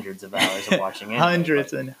hundreds of hours of watching anime.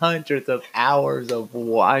 Hundreds and hundreds of hours of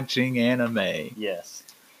watching anime. Yes.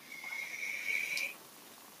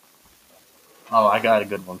 Oh, I got a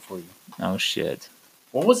good one for you. Oh shit.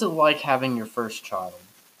 What was it like having your first child?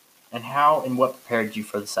 And how and what prepared you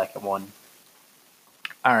for the second one?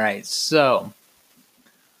 All right, so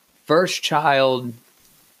first child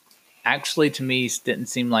actually to me didn't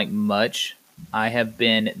seem like much. I have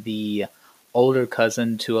been the older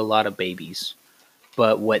cousin to a lot of babies.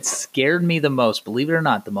 But what scared me the most, believe it or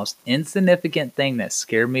not, the most insignificant thing that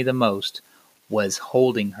scared me the most was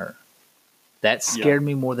holding her. That scared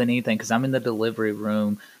me more than anything because I'm in the delivery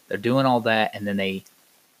room. They're doing all that, and then they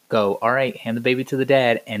go, all right, hand the baby to the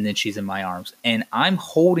dad, and then she's in my arms. And I'm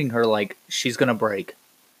holding her like she's going to break.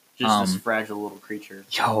 Just this fragile little creature.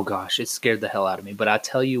 Oh, gosh, it scared the hell out of me. But I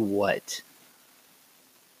tell you what,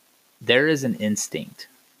 there is an instinct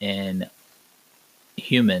in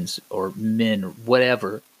humans or men or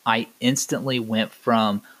whatever. I instantly went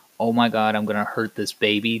from, oh my God, I'm going to hurt this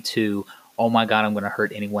baby to, oh my God, I'm going to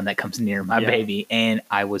hurt anyone that comes near my baby. And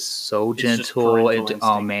I was so It's just gentle. parental Oh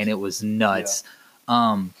instinct. man, it was nuts.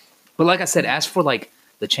 But like I said, as for like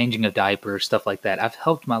the changing of diapers, stuff like that, I've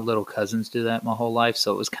helped my little cousins do that my whole life.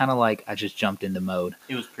 So it was kind of like I just jumped into mode.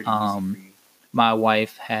 It was pretty easy for you. My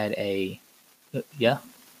wife had a, yeah,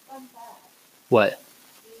 Fun fact. what?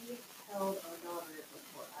 We held our daughter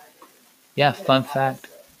before I did. Yeah, Because fun I was fact. sick.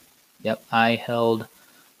 Yep, I held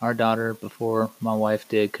our daughter before my wife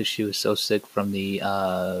did because she was so sick from the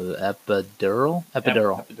epidural.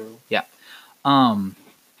 Epidural. Yeah. Um,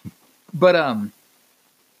 but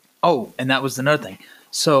oh, and that was another thing.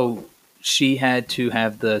 So she had to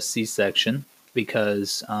have the C-section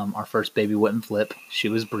because our first baby wouldn't flip. She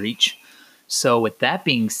was breech. So with that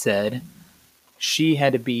being said, she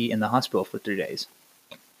had to be in the hospital for 3 days.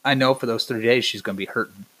 I know for those 3 days she's going to be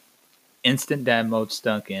hurting. Instant dad mode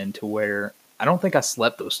stunk in to where I don't think I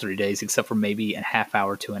slept those 3 days except for maybe a half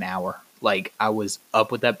hour to an hour. Like I was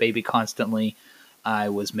up with that baby constantly. I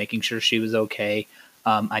was making sure she was okay.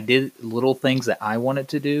 I did little things that I wanted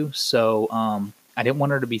to do. So I didn't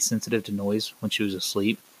want her to be sensitive to noise when she was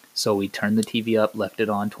asleep. So we turned the TV up, left it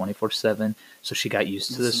on 24/7. So she got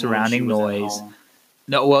used to the This is when surrounding she was at noise. home.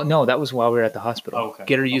 No, that was while we were at the hospital. Oh, okay.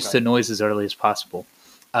 Get her used to noise as early as possible.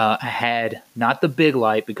 I had not the big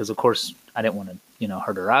light because, of course, I didn't want to,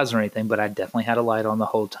 hurt her eyes or anything. But I definitely had a light on the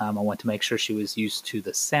whole time. I wanted to make sure she was used to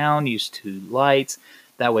the sound, used to lights.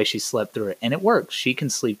 That way, she slept through it, and it works. She can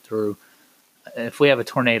sleep through. If we have a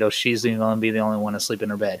tornado, she's going to be the only one to sleep in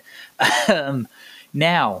her bed.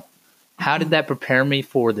 Now, how did that prepare me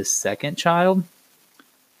for the second child?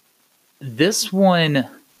 This one,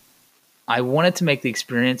 I wanted to make the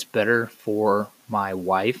experience better for my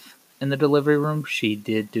wife in the delivery room. She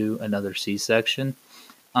did do another C-section.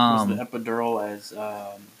 Was the epidural as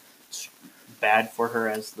bad for her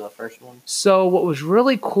as the first one? So what was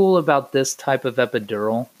really cool about this type of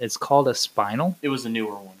epidural, it's called a spinal. It was a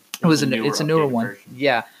newer one. It's a newer updated one. version.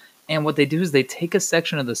 Yeah. And what they do is they take a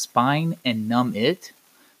section of the spine and numb it.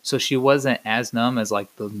 So she wasn't as numb as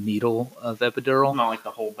like the needle of epidural. Not like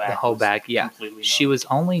the whole back. The whole was back, yeah. completely She numb. was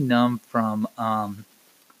only numb from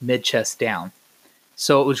mid-chest down.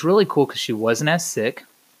 So it was really cool because she wasn't as sick.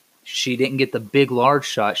 She didn't get the big, large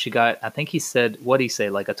shot. She got, I think he said, what'd he say,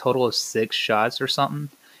 like a total of 6 shots or something?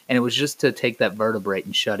 And it was just to take that vertebrae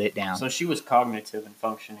and shut it down. So she was cognitive and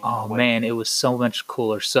functioning. Oh, man, it was so much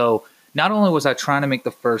cooler. So not only was I trying to make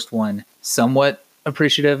the first one somewhat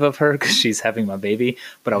appreciative of her because she's having my baby,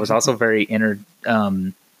 but I was also very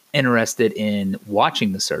interested in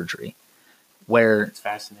watching the surgery. Where It's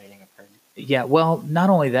fascinating. I've heard. yeah, well, not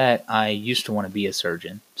only that, I used to want to be a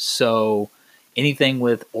surgeon. So anything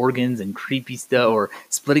with organs and creepy stuff or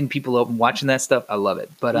splitting people open, watching that stuff, I love it.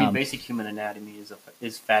 But basic human anatomy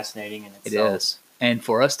is fascinating in it itself. is. And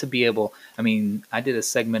for us to be able, I mean, I did a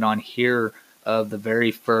segment on here of the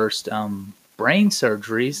very first brain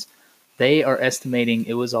surgeries. They are estimating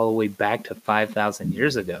it was all the way back to 5,000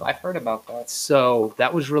 years ago. I've heard about that. So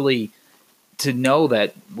that was really, to know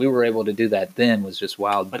that we were able to do that then was just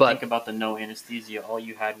wild. But think about the no anesthesia. All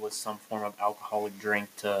you had was some form of alcoholic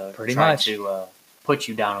drink to Pretty try much. to put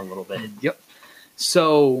you down a little bit. Yep.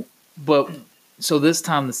 So this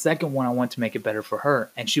time, the second one, I want to make it better for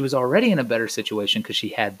her. And she was already in a better situation because she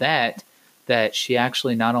had that she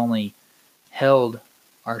actually not only held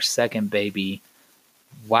our second baby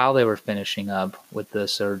while they were finishing up with the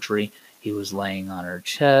surgery, he was laying on her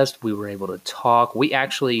chest. We were able to talk. We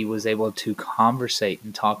actually was able to conversate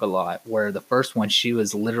and talk a lot, where the first one, she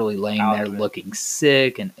was literally laying Out there of it. looking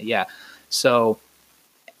sick. And yeah, so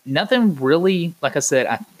nothing really, like I said,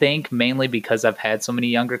 I think mainly because I've had so many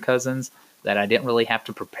younger cousins that I didn't really have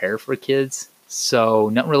to prepare for kids. So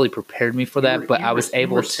nothing really prepared me for that, but I was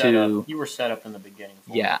able to. You were set up in the beginning.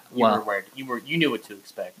 Yeah, You were aware. You knew what to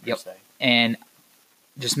expect. Yep. Per se. And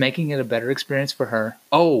just making it a better experience for her.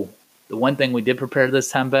 Oh, the one thing we did prepare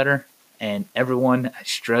this time better, and everyone, I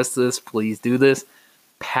stress this, please do this,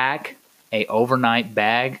 pack a overnight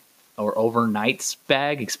bag or overnights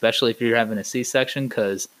bag, especially if you're having a C-section,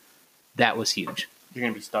 because that was huge. You're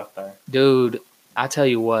going to be stuck there. Dude, I tell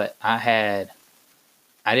you what, I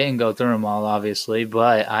didn't go through them all, obviously,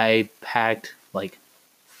 but I packed like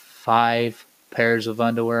 5 pairs of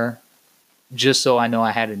underwear just so I know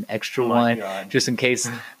I had an extra Oh my one, God. just in case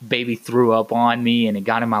baby threw up on me and it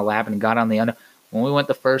got in my lap and it got on the under. When we went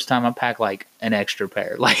the first time, I packed like an extra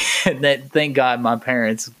pair. Like that. Thank God my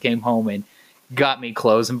parents came home and got me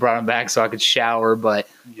clothes and brought them back so I could shower. But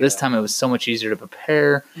this time it was so much easier to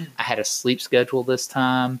prepare. I had a sleep schedule this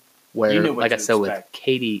time where, You knew what like I to said, with expect.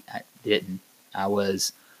 Katie, I didn't. I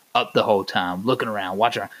was up the whole time, looking around,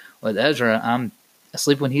 watching her. With Ezra, I'm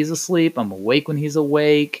asleep when he's asleep. I'm awake when he's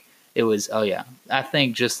awake. It was, oh yeah. I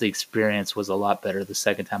think just the experience was a lot better the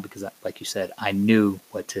second time because, like you said, I knew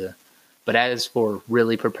what to. But as for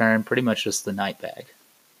really preparing, pretty much just the night bag.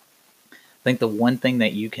 I think the one thing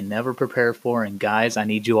that you can never prepare for, and guys, I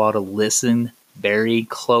need you all to listen very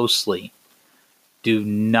closely. Do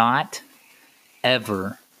not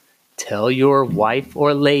ever tell your wife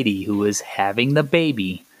or lady who is having the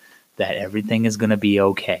baby that everything is going to be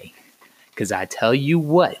okay. Because I tell you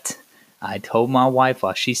what, I told my wife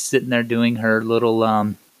while she's sitting there doing her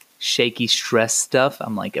little shaky stress stuff,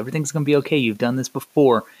 I'm like, everything's going to be okay. You've done this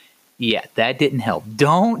before. Yeah, that didn't help.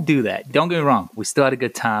 Don't do that. Don't get me wrong. We still had a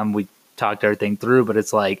good time. We talked everything through, but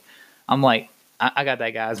it's like, I'm like, I got that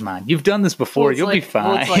guy's mind. You've done this before. Well, You'll be fine.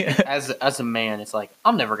 Well, it's like as a man, it's like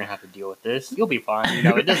I'm never gonna have to deal with this. You'll be fine. You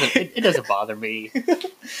know, it doesn't bother me.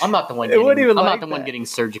 I'm not the one. Getting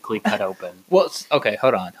surgically cut open. Well, okay,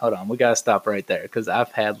 hold on. We gotta stop right there because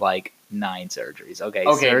I've had like 9 surgeries. Okay,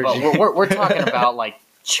 but we're talking about like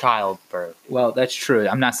childbirth. Well, that's true.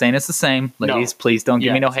 I'm not saying it's the same, ladies. No. Please don't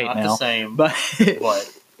give me no hate mail. The same, but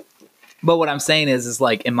what I'm saying is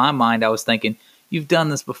like in my mind, I was thinking. You've done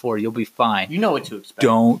this before. You'll be fine. You know what to expect.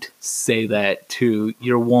 Don't say that to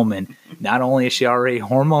your woman. Not only is she already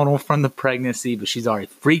hormonal from the pregnancy, but she's already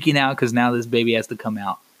freaking out because now this baby has to come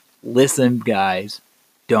out. Listen, guys,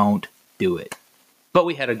 don't do it. But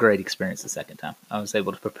we had a great experience the second time. I was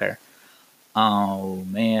able to prepare. Oh,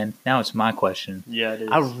 man. Now it's my question. Yeah, it is.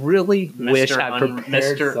 I really wish I prepared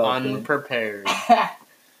Mr. Unprepared.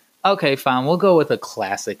 Okay, fine. We'll go with a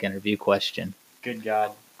classic interview question. Good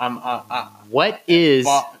God. What is...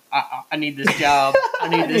 I need this job. I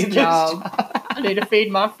need this job. I need to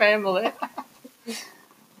feed my family.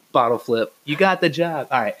 Bottle flip. You got the job.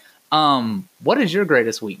 All right. What is your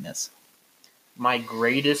greatest weakness? My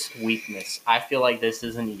greatest weakness. I feel like this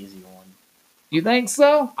is an easy one. You think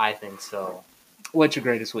so? I think so. What's your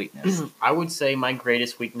greatest weakness? I would say my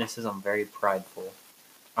greatest weakness is I'm very prideful.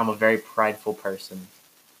 I'm a very prideful person.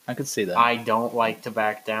 I could see that. I don't like to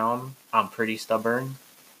back down. I'm pretty stubborn.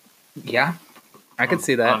 Yeah, I could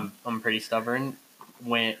see that. I'm pretty stubborn.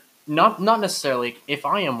 When not necessarily if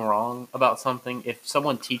I am wrong about something, if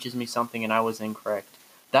someone teaches me something and I was incorrect,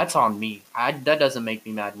 that's on me. That doesn't make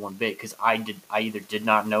me mad one bit because I either did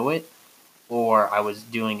not know it or I was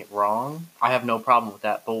doing it wrong. I have no problem with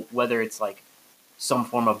that. But whether it's like some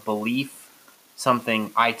form of belief,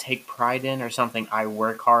 something I take pride in, or something I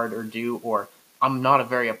work hard or do, or I'm not a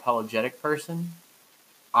very apologetic person.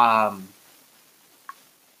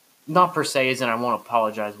 Not per se as in I won't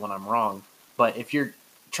apologize when I'm wrong, but if you're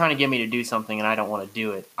trying to get me to do something and I don't want to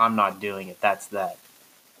do it, I'm not doing it. That's that.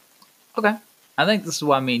 Okay. I think this is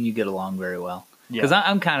why me and you get along very well. Because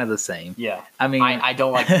I'm kind of the same. Yeah. I mean, I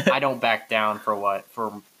don't I don't back down for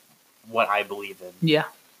what I believe in. Yeah.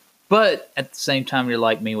 But at the same time, you're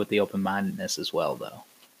like me with the open-mindedness as well, though.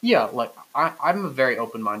 Yeah, like I'm a very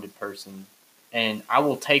open-minded person, and I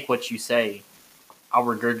will take what you say.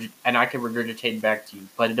 And I can regurgitate it back to you,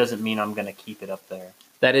 but it doesn't mean I'm going to keep it up there.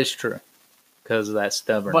 That is true, because of that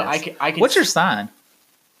stubbornness. But I can. What's your sign?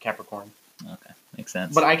 Capricorn. Okay, makes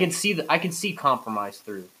sense. But I can see compromise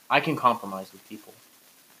through. I can compromise with people.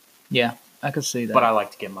 Yeah, I can see that. But I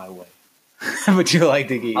like to get my way. But you like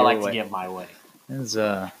to get your way. I like to get my way. This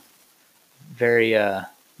is very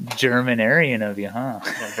German-Aryan of you, huh?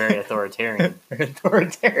 Yeah, very authoritarian. Very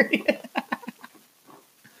authoritarian.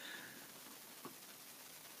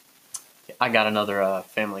 I got another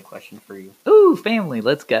family question for you. Ooh, family,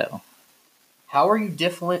 let's go. How are you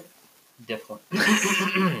different?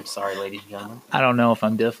 Sorry, ladies and gentlemen. I don't know if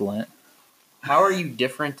I'm different. How are you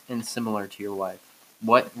different and similar to your wife?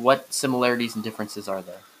 What similarities and differences are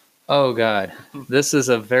there? Oh, God. This is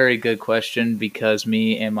a very good question because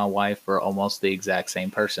me and my wife are almost the exact same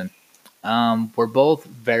person. We're both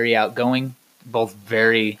very outgoing, both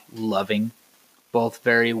very loving, both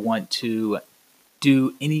very want to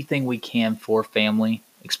do anything we can for family,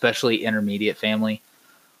 especially intermediate family.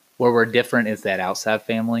 Where we're different is that outside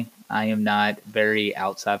family. I am not very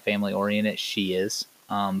outside family oriented. She is.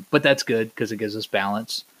 But that's good because it gives us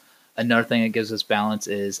balance. Another thing that gives us balance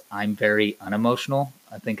is I'm very unemotional.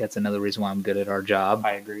 I think that's another reason why I'm good at our job.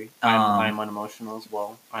 I agree. I'm unemotional as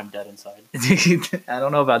well. I'm dead inside. I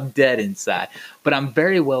don't know about dead inside, but I'm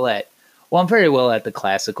very well at the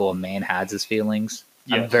classical man hides his feelings.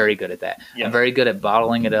 Yes. I'm very good at that. Yes. I'm very good at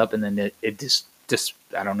bottling it up, and then it just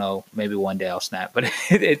I don't know, maybe one day I'll snap. But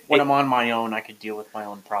when I'm on my own, I could deal with my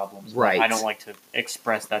own problems. Right. I don't like to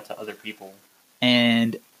express that to other people.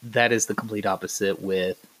 And that is the complete opposite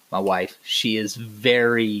with my wife. She is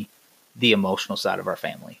very the emotional side of our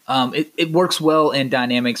family. It works well in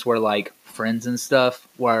dynamics where like friends and stuff,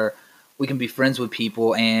 where we can be friends with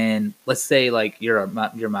people, and let's say like you're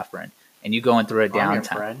my friend, and you going through a I'm your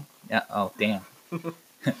downtime. friend. Yeah. Oh damn.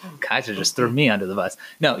 Kaiser just threw me under the bus.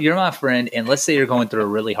 No, you're my friend, and let's say you're going through a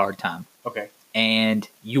really hard time, Okay. and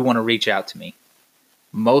you want to reach out to me.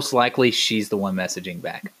 Most likely, she's the one messaging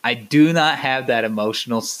back. I do not have that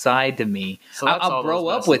emotional side to me. So that's I'll all grow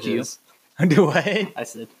those up with you. messages. Do what? I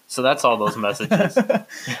said. So that's all those messages.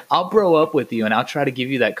 I'll grow up with you, and I'll try to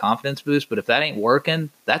give you that confidence boost. But if that ain't working,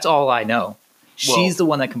 that's all I know. She's the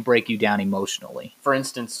one that can break you down emotionally. For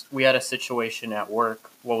instance, we had a situation at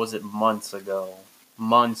work. What was it? Months ago.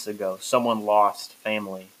 Someone lost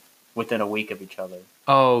family within a week of each other.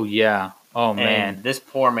 Oh yeah. Oh man. And this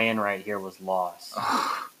poor man right here was lost.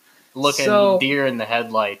 Looking deer in the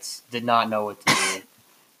headlights, did not know what to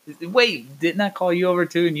do. Wait, didn't I call you over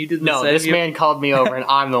too, and you did the No, same? this man called me over, and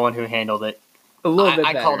I'm the one who handled it. A little bit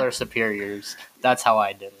I better. called our superiors. That's how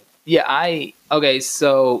I did it. Yeah,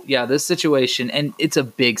 so this situation, and it's a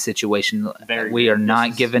big situation. Very we big. are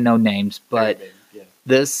not giving no names, but Very big, yeah.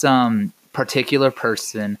 this particular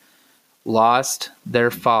person lost their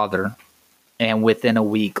father, and within a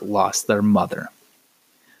week lost their mother.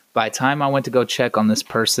 By the time I went to go check on this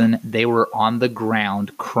person, they were on the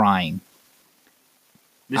ground crying.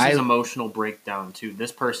 This is emotional breakdown too.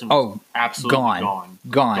 This person was absolutely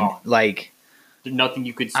gone. Like, there's nothing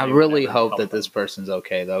you could say. I really hope that this person's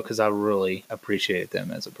okay though, because I really appreciate them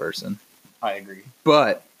as a person. I agree.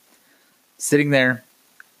 But sitting there,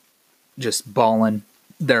 just bawling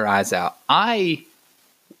their eyes out.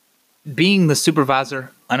 Being the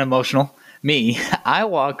supervisor, unemotional, me, I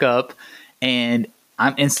walk up and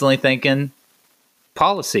I'm instantly thinking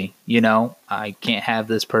policy. I can't have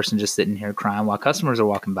this person just sitting here crying while customers are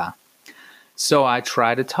walking by. So I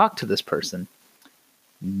try to talk to this person.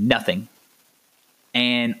 Nothing.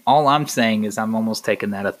 And all I'm saying is I'm almost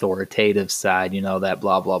taking that authoritative side, that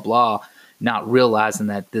blah, blah, blah, not realizing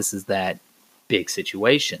that this is that big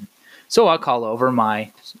situation. So I call over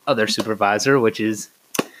my other supervisor, which is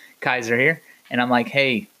Kaiser here. And I'm like,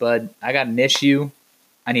 hey, bud, I got an issue.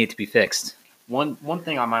 I need it to be fixed. One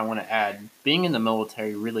thing I might want to add, being in the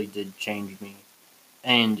military really did change me.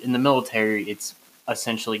 And in the military, it's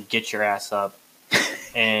essentially get your ass up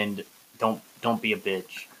and don't be a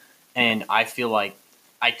bitch. And I feel like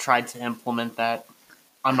I tried to implement that.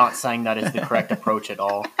 I'm not saying that is the correct approach at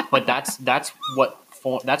all, but that's what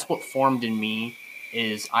formed in me.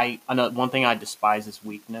 Is one thing I despise is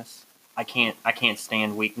weakness. I can't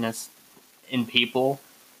stand weakness in people.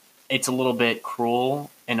 It's a little bit cruel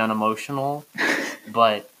and unemotional,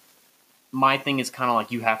 but my thing is kind of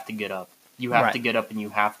like you have to get up. You have to get up and you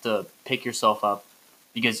have to pick yourself up,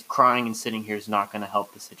 because crying and sitting here is not going to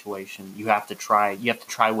help the situation. You have to try. You have to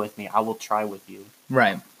try with me. I will try with you.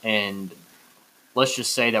 Right. And let's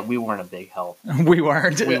just say that we weren't a big help. We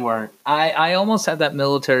weren't. We weren't. I almost had that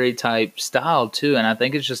military type style too, and I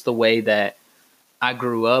think it's just the way that I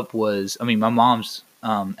grew up was. I mean, my mom's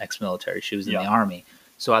ex-military. She was in the Army.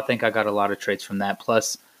 So I think I got a lot of traits from that.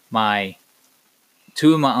 Plus,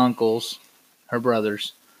 two of my uncles, her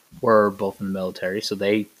brothers, were both in the military, so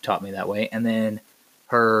they taught me that way. And then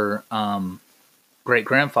her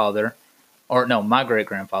great-grandfather, my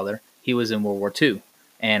great-grandfather, he was in World War II,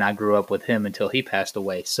 and I grew up with him until he passed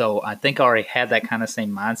away. So I think I already had that kind of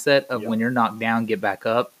same mindset of when you're knocked down, get back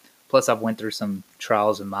up. Plus, I've went through some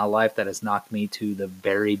trials in my life that has knocked me to the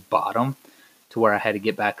very bottom to where I had to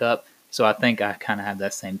get back up. So I think I kind of have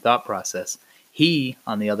that same thought process. He,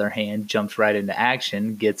 on the other hand, jumps right into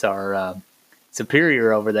action, gets our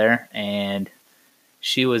superior over there, and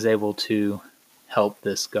she was able to help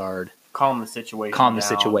this guard calm the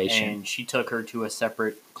situation down, and she took her to a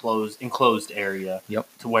separate enclosed area. Yep.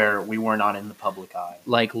 To where we were not in the public eye.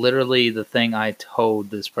 Like, literally, the thing I told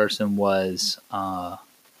this person was, I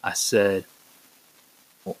said,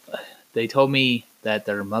 they told me that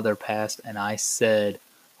their mother passed, and I said,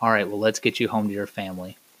 all right, well, let's get you home to your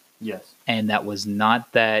family. Yes. And that was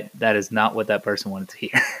not that is not what that person wanted to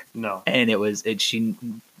hear. No. And she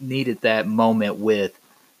needed that moment with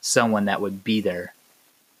someone that would be there.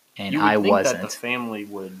 And I wasn't. That the family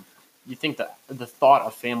would, you think that the thought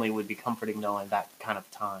of family would be comforting knowing that kind of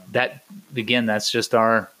time. That's just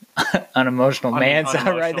our unemotional man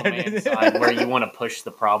side right there. Man side, where you want to push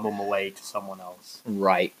the problem away to someone else.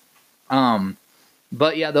 Right.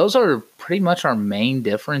 But yeah, those are pretty much our main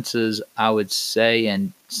differences, I would say,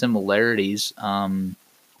 and similarities.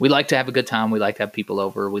 We like to have a good time. We like to have people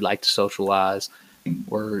over. We like to socialize.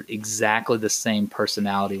 We're exactly the same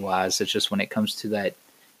personality-wise. It's just when it comes to that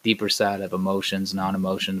deeper side of emotions,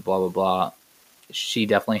 non-emotions, blah, blah, blah, she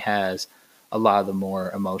definitely has a lot of the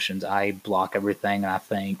more emotions. I block everything, and I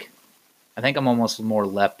think I'm almost more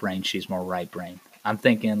left brain. She's more right brain. I'm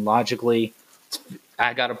thinking logically,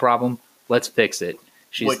 I got a problem. Let's fix it.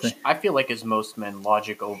 Which I feel like is most men,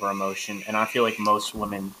 logic over emotion, and I feel like most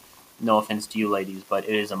women, no offense to you ladies, but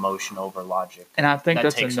it is emotion over logic. and I think that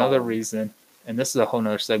that's takes another hold. reason. And this is a whole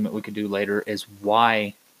nother segment we could do later. Is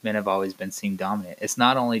why men have always been seen dominant. It's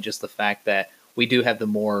not only just the fact that we do have the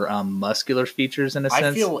more muscular features in a sense.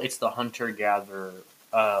 I feel it's the hunter-gatherer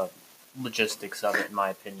logistics of it, in my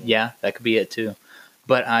opinion. Yeah, that could be it too.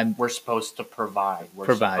 But We're supposed to provide. We're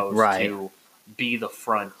Provide, supposed right. to be the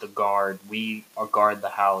front, the guard. We are guard the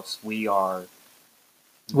house. We are.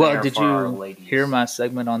 Well, there did for our you ladies. hear my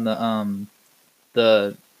segment on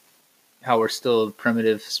the how we're still a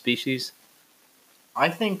primitive species? I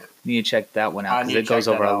think, You need to check that one out I because need it to goes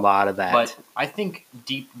check over that a out. lot of that. but I think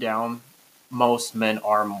deep down, most men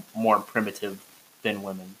are more primitive than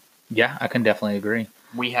women. Yeah, I can definitely agree.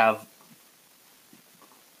 We have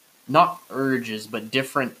not urges, but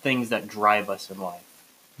different things that drive us in life.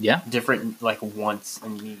 Yeah. Different like wants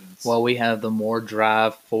and needs. Well, we have the more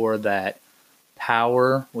drive for that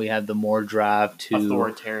power. We have the more drive to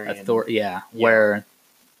authoritarian. Yeah, where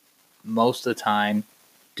most of the time,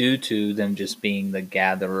 due to them just being the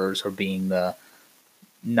gatherers or being the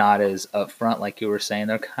not as upfront, like you were saying,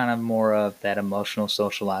 they're kind of more of that emotional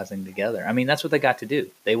socializing together. I mean, that's what they got to do.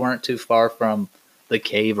 They weren't too far from the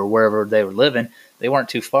cave or wherever they were living. They weren't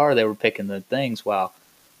too far. They were picking the things while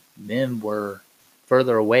men were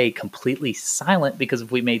further away, completely silent, because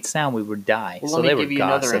if we made sound, we would die. Well, so let me they were give you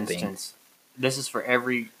another gossiping. instance. This is for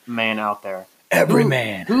every man out there. Every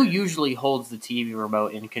man. Who usually holds the TV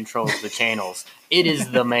remote and controls the channels? It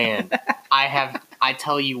is the man. I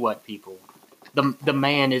tell you what, people. The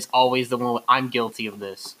man is always the one. I'm guilty of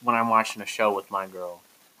this when I'm watching a show with my girl.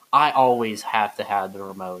 I always have to have the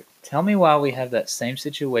remote. Tell me why we have that same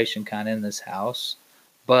situation kind of in this house,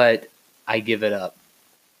 but I give it up.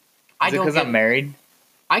 Is it because I'm married?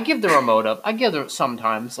 I give the remote up. I give her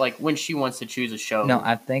sometimes, like when she wants to choose a show. No,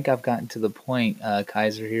 I think I've gotten to the point,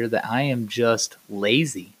 Kaiser, here that I am just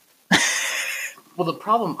lazy. Well, the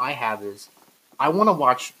problem I have is I want to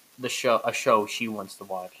watch a show she wants to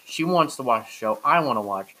watch. She wants to watch a show I want to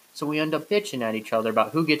watch. So we end up bitching at each other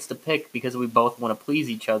about who gets to pick because we both want to please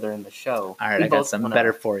each other in the show. All right, I got something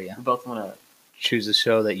better for you. We both want to choose a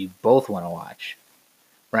show that you both want to watch.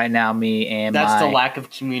 Right now, me and That's the lack of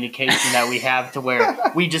communication that we have to where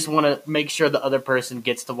we just want to make sure the other person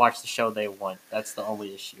gets to watch the show they want. That's the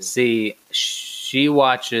only issue. See, she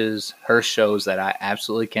watches her shows that I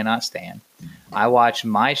absolutely cannot stand. I watch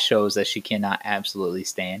my shows that she cannot absolutely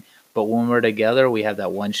stand. But when we're together, we have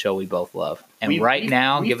that one show we both love. And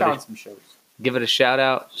now, give it a shout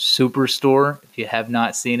out, Superstore. If you have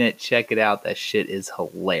not seen it, check it out. That shit is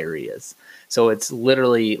hilarious. So it's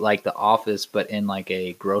literally like The Office, but in like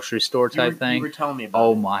a grocery store type thing. You were telling me about it.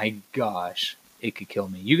 Oh my gosh. It could kill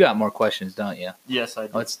me. You got more questions, don't you? Yes, I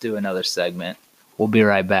do. Let's do another segment. We'll be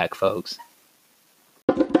right back, folks.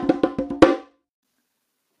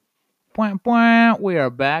 We are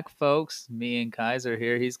back, folks. Me and Kaiser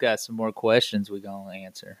here. He's got some more questions we're going to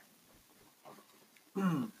answer.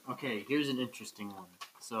 Okay, here's an interesting one.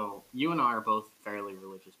 So, you and I are both fairly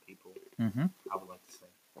religious people, Mm-hmm. I would like to say.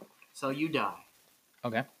 So, you die.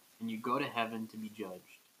 Okay. And you go to heaven to be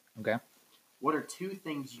judged. Okay. What are 2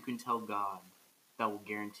 things you can tell God that will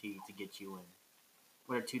guarantee to get you in?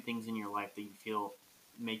 What are 2 things in your life that you feel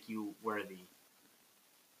make you worthy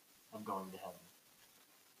of going to heaven?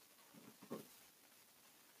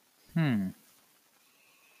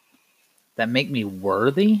 That make me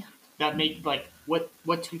worthy? That make, like, what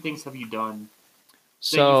 2 things have you done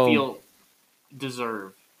So, that you feel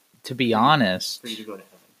deserve to be honest, for you to go to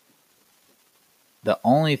heaven? the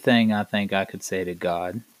only thing I think I could say to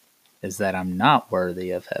God is that I'm not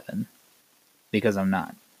worthy of heaven. Because I'm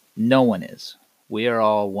not. No one is. We are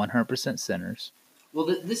all 100% sinners. Well,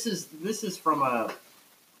 this is from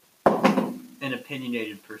an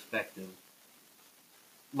opinionated perspective.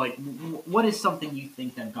 Like, what is something you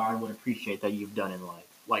think that God would appreciate that you've done in life?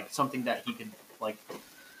 Like, something that he could, like,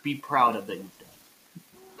 be proud of that you've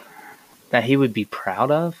done. That he would be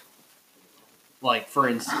proud of? Like, for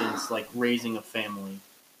instance, like, raising a family.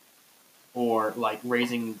 Or, like,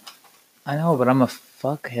 raising... I know, but I'm a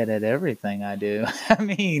fuckhead at everything I do. I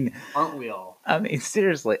mean... Aren't we all? I mean,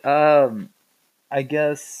 seriously. I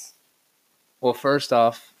guess... Well, first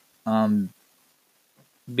off,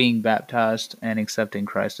 being baptized and accepting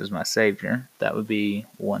Christ as my Savior. That would be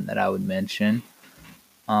one that I would mention.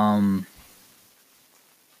 I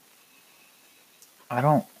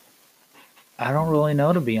I don't really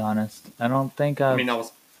know, to be honest. I don't think I I've. mean, that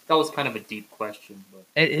was kind of a deep question, but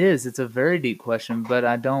It is. It's a very deep question, but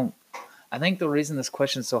I don't. I think the reason this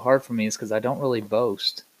question is so hard for me is because I don't really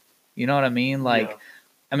boast. You know what I mean? Like, yeah.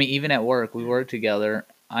 I mean, even at work, we work together.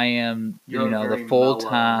 I am, You're the very full mellow.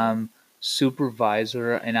 time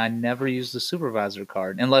supervisor, and I never use the supervisor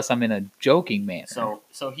card unless I'm in a joking manner.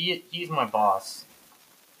 So he's my boss.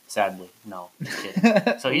 Sadly, no, just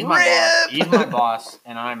kidding. So he's my boss. He's my boss,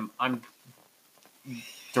 and I'm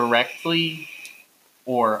directly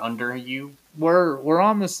or under you. We're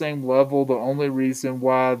on the same level. The only reason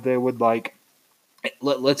why they would like,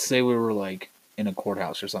 let's say we were like in a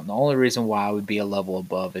courthouse or something. The only reason why I would be a level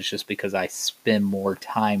above is just because I spend more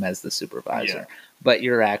time as the supervisor. Yeah. But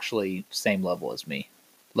you're actually same level as me,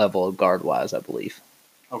 level of guard wise, I believe.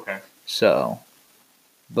 Okay. So,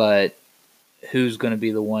 but who's going to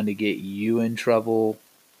be the one to get you in trouble?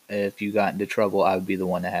 If you got into trouble, I would be the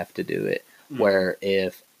one to have to do it. Where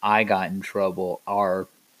if I got in trouble, our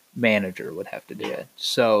manager would have to do it.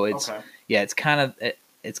 So it's Okay. yeah, it's kind of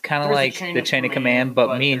There's a like chain the of chain of command, command, but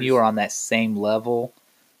but me and you there's- are on that same level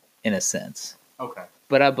in a sense. Okay.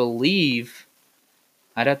 But I believe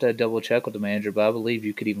I'd have to double check with the manager, but I believe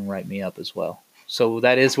you could even write me up as well. So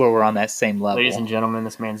that is where we're on that same level. Ladies and gentlemen,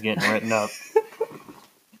 this man's getting written up.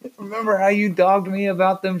 Remember how you dogged me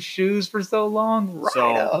about them shoes for so long? Right So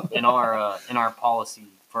up. in our policy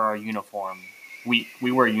for our uniform, we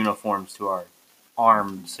wear uniforms to our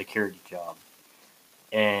armed security job,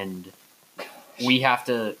 and we have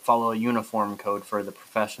to follow a uniform code for the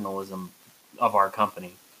professionalism of our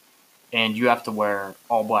company, and you have to wear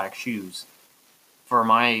all black shoes. For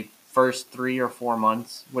my first 3 or 4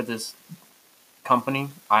 months with this company,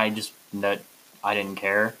 I didn't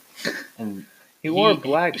care, and He wore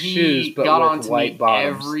black shoes, but got with on to white me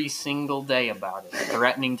bottoms. every single day about it,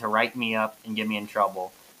 threatening to write me up and get me in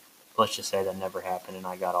trouble. Let's just say that never happened, and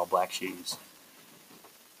I got all black shoes.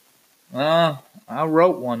 I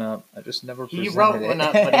wrote one up. I just never He presented wrote it. one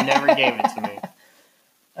up, but he never gave it to me.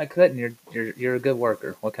 I couldn't. You're a good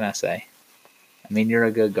worker. What can I say? I mean, you're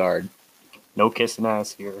a good guard. No kissing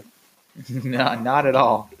ass here. No, not at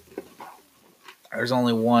all. There's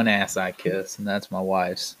only one ass I kiss, and that's my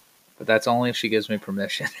wife's. But that's only if she gives me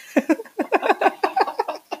permission.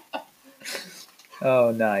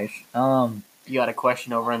 Oh, nice. You got a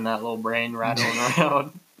question over in that little brain rattling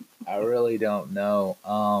around? I really don't know.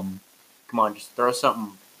 Come on, just throw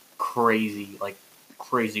something crazy, like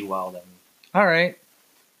crazy wild at me. All right.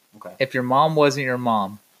 Okay. If your mom wasn't your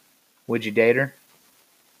mom, would you date her?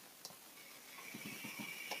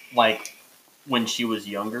 Like when she was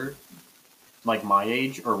younger, like my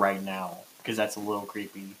age, or right now? Because that's a little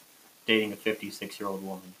creepy. Dating a 56-year-old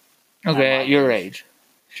woman. Okay, At at your my age.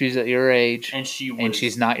 She's at your age, And she was, and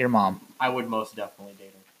she's not your mom. I would most definitely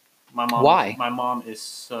date her. My mom. Why? My mom is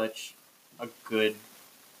such a good,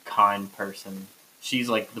 kind person. She's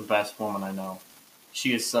like the best woman I know.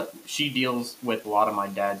 She deals with a lot of my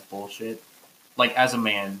dad's bullshit. Like as a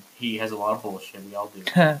man, he has a lot of bullshit. We all do.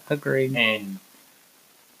 Agreed. And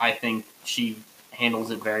I think she handles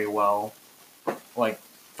it very well. Like,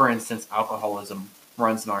 for instance, alcoholism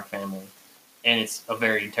runs in our family, and it's a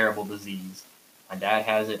very terrible disease. My dad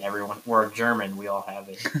has it. We're German. We all have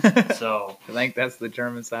it. So I think that's the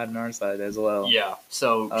German side and our side as well. yeah.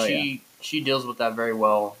 So Oh, she deals with that very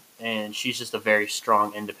well, and she's just a very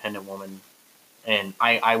strong, independent woman. And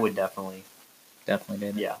I would definitely, Definitely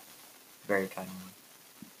did. yeah, very kind woman.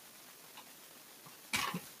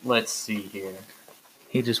 Let's see here.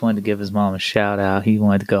 He just wanted to give his mom a shout out. He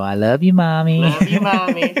wanted to go, "I love you, mommy." Love you,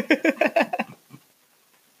 mommy.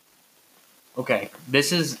 Okay,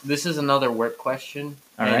 this is another work question,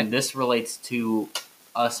 All and right. this relates to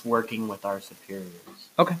us working with our superiors.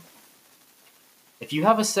 Okay. If you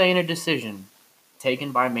have a say in a decision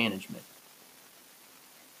taken by management,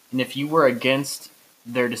 and if you were against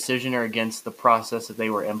their decision or against the process that they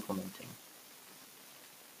were implementing,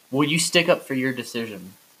 will you stick up for your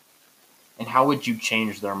decision? And how would you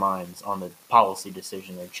change their minds on the policy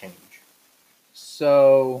decision or change?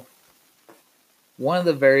 So, one of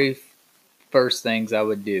the very first things I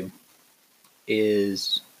would do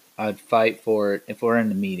is I'd fight for it. If we're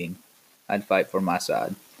in a meeting, I'd fight for my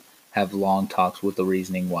side. Have long talks with the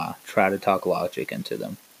reasoning why. Try to talk logic into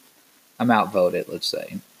them. I'm outvoted, let's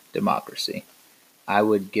say. Democracy. I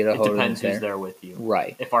would get a It hold depends of who's there. there with you.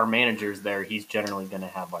 Right. If our manager's there, he's generally going to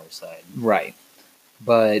have our side. Right.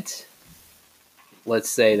 But let's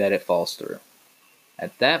say that it falls through.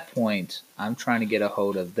 At that point, I'm trying to get a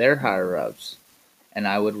hold of their higher ups, and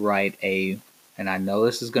I would write and I know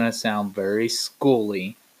this is going to sound very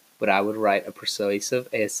schooly, but I would write a persuasive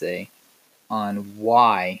essay on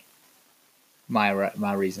why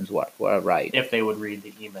my reasons were right. If they would read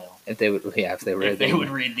the email. If they would read If they would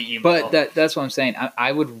read the email. But that's what I'm saying.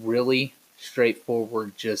 I would really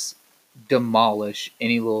straightforward just demolish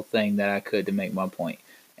any little thing that I could to make my point.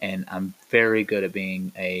 And I'm very good at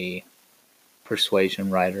being a persuasion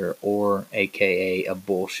writer, or AKA a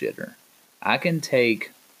bullshitter. I can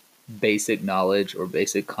take basic knowledge or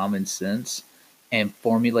basic common sense and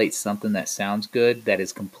formulate something that sounds good that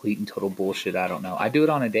is complete and total bullshit. I don't know. I do it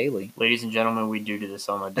on a daily. Ladies and gentlemen, we do this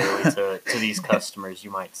on a daily to these customers,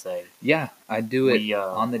 you might say. Yeah, I do it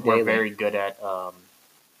on the daily. We're very good at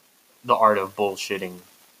the art of bullshitting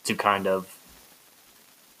to kind of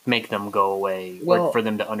make them go away, or for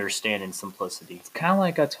them to understand in simplicity. It's kind of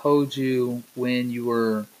like I told you when you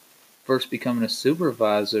were first becoming a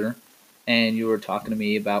supervisor and you were talking to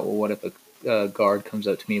me about, well, what if a guard comes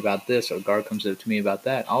up to me about this or a guard comes up to me about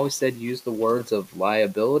that? I always said use the words of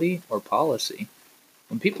liability or policy.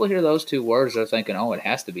 When people hear those two words, they're thinking, oh, it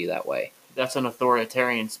has to be that way. That's an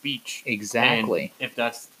authoritarian speech. Exactly. And if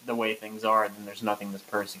that's the way things are, then there's nothing this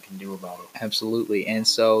person can do about it. Absolutely. And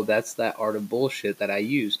so that's that art of bullshit that I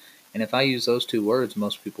use. And if I use those two words,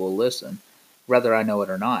 most people will listen, whether I know it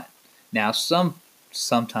or not. Now,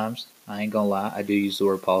 sometimes, I ain't gonna lie, I do use the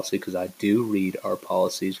word policy because I do read our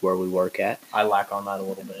policies where we work at. I lack on that a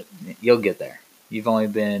little bit. You'll get there. You've only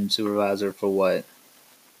been supervisor for what?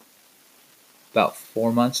 About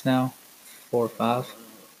 4 months now? 4 or 5?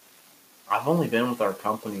 I've only been with our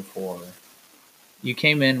company for... You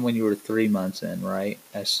came in when you were 3 months in, right?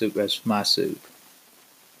 As my soup.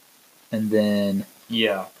 And then...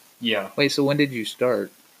 Yeah. Wait, so when did you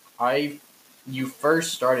start? You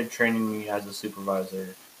first started training me as a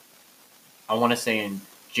supervisor, I want to say in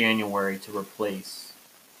January to replace.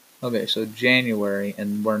 Okay, so January,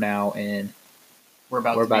 and we're now in... We're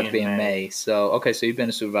about to be in May. So you've been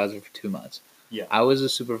a supervisor for 2 months. Yeah. I was a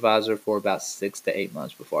supervisor for about 6 to 8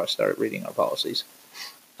 months before I started reading our policies.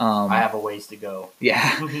 I have a ways to go.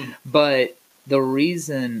 Yeah. But the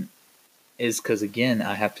reason is because, again,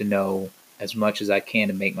 I have to know as much as I can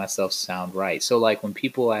to make myself sound right. So, like, when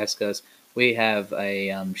people ask us, we have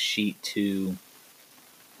a sheet to...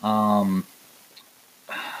 I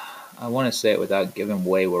want to say it without giving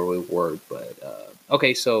away where we work, but...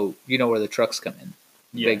 okay, so you know where the trucks come in.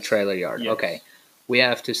 Yes. Big trailer yard. Yes. Okay. We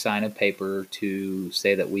have to sign a paper to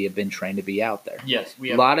say that we have been trained to be out there. Yes,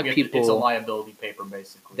 a lot of people. It's a liability paper,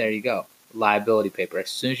 basically. There you go, liability paper. As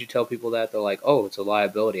soon as you tell people that, they're like, "Oh, it's a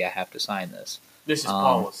liability. I have to sign this." This is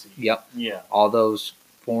policy. Yep. Yeah. All those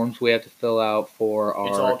forms we have to fill out for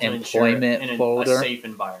our employment folder. A safe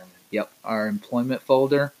environment. Yep, our employment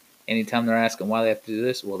folder. Anytime they're asking why they have to do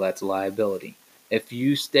this, well, that's a liability. If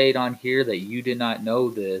you state on here that you did not know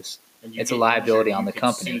this, it's a liability on the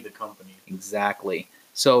company. Sue the company. Exactly.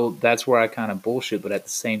 So that's where I kind of bullshit, but at the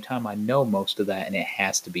same time, I know most of that, and it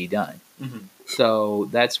has to be done. Mm-hmm. So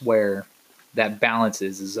that's where that balance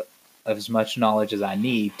is of as much knowledge as I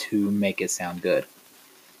need to make it sound good.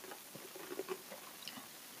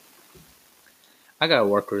 I got a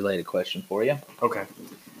work-related question for you. Okay.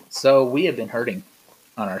 So we have been hurting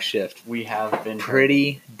on our shift. We have been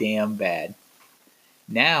pretty damn bad.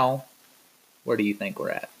 Now, where do you think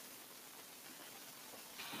we're at?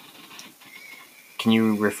 Can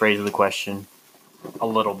you rephrase the question a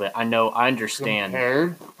little bit? I understand.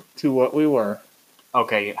 Compared to what we were.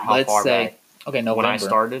 Okay, how far back? Okay, November. When I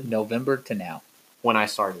started? November to now. When I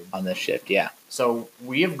started. On this shift, yeah. So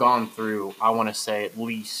we have gone through, I want to say, at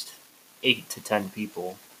least 8 to 10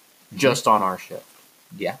 people just on our shift.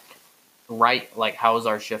 Yeah. Right? Like, how is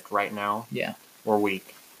our shift right now? Yeah. We're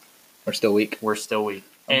weak. We're still weak? We're still weak.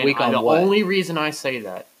 And weak on what? The only reason I say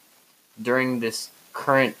that, during this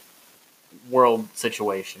current world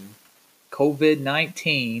situation,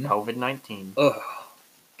 COVID-19. Ugh.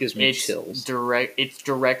 Gives me chills. It's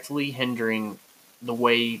directly hindering the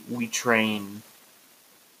way we train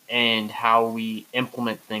and how we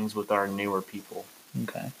implement things with our newer people.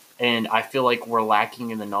 Okay. And I feel like we're lacking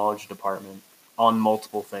in the knowledge department on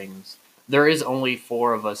multiple things. There is only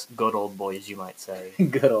 4 of us good old boys, you might say.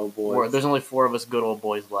 Good old boys. There's only 4 of us good old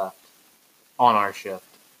boys left on our shift.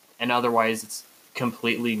 And otherwise, it's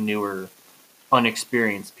completely newer,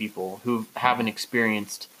 unexperienced people who haven't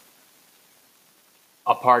experienced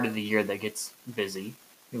a part of the year that gets busy.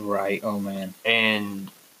 Right. Oh, man. And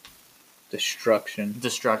destruction.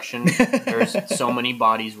 There's so many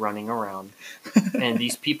bodies running around. And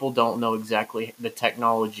these people don't know exactly the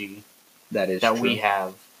technology that we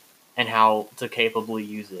have and how to capably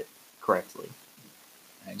use it correctly.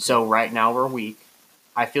 So right now we're weak.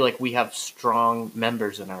 I feel like we have strong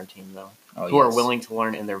members in our team, though, who are willing to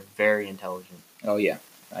learn, and they're very intelligent. Oh, yeah.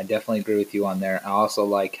 I definitely agree with you on there. I also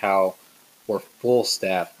like how we're full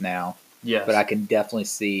staff now, Yes. but I can definitely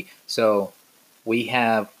see. So we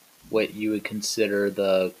have what you would consider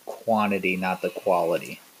the quantity, not the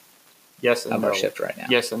quality yes and of no. our shift right now.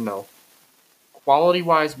 Yes and no. Quality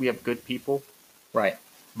wise, we have good people, Right.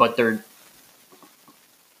 but they're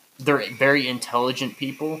very intelligent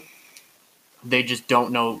people. They just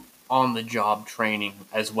don't know on the job training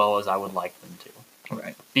as well as I would like them to,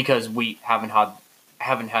 Right. because we haven't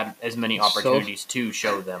had as many opportunities to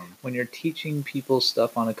show them. When you're teaching people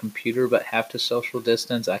stuff on a computer but have to social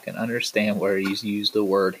distance, I can understand where you use the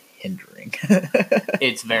word hindering.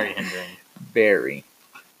 It's very hindering. Very.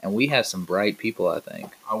 And we have some bright people, I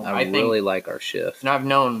think. I think, really like our shift. and I've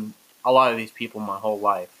known a lot of these people my whole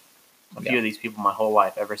life. A few Yeah. of these people my whole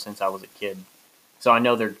life, ever since I was a kid. So I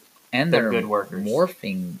know they're They're good workers.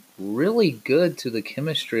 morphing really good to the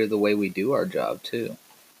chemistry of the way we do our job, too.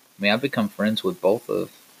 I mean, I've become friends with both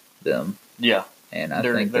of them, yeah. and I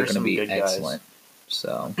They're- think they're they're going to some be good guys. excellent.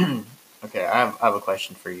 So, Okay, I have a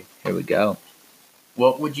question for you. here we go.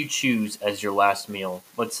 What would you choose as your last meal?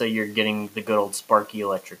 Let's say you're getting the good old Sparky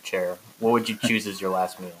electric chair. What would you choose as your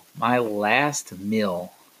last meal? My last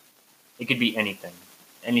meal. It could be anything.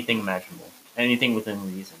 Anything imaginable. Anything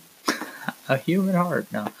within reason. A human heart.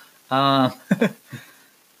 No.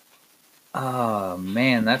 Oh,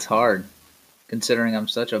 man, that's hard. Considering I'm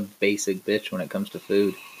such a basic bitch when it comes to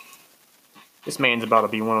food. This man's about to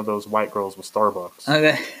be one of those white girls with Starbucks.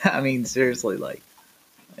 I mean, seriously, like,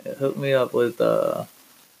 hook me up with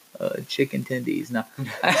chicken tendies. No.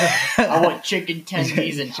 I want chicken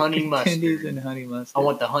tendies and honey mustard. Tendies and honey mustard. I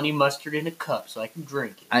want the honey mustard in a cup so I can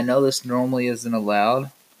drink it. I know this normally isn't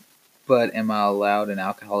allowed, but am I allowed an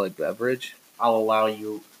alcoholic beverage? I'll allow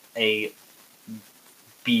you a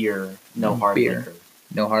beer, no hard Beer. liquor.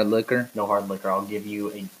 No hard liquor? No hard liquor. I'll give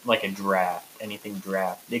you a draft. Anything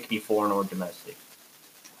draft. It could be foreign or domestic.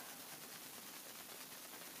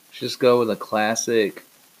 Just go with a classic.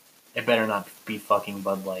 It better not be fucking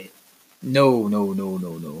Bud Light. No.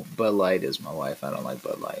 Bud Light is my wife. I don't like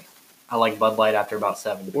Bud Light. I like Bud Light after about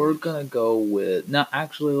 7. We're gonna go with no.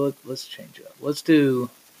 Actually, let's change it up. Let's do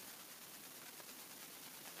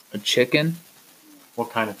a chicken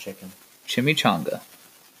What kind of chicken? chimichanga.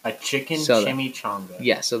 A chicken So that- chimichanga.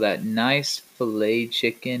 Yeah, so that nice filet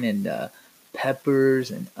chicken and peppers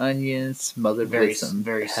and onions smothered Very, with some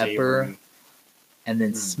very pepper, savory. and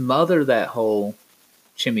then Mm. smother that whole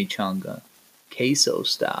chimichanga queso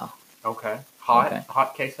style. Okay. Okay.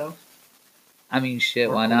 Hot queso? I mean, shit,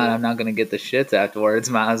 Or why not? cool. I'm not gonna get the shits afterwards.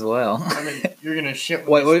 Might as well. I mean, you're going to shit with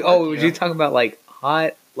Wait, this oh, Sparky, was you talking about like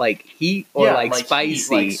hot, like heat, or Yeah, like heat,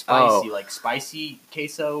 spicy? like spicy, Oh, like spicy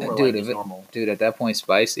queso, or Dude, like if just it- normal. dude, at that point,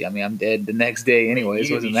 spicy. I mean, I'm dead the next day, anyways.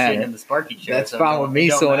 You could Doesn't be shitting in matter. the Sparky chair. That's so fine it with me.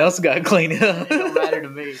 don't Someone matter. else got to clean it up. It don't matter to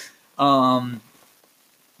me.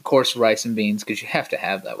 Of course, rice and beans, because you have to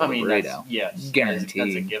have that with I mean, a that's, burrito. yes, that's a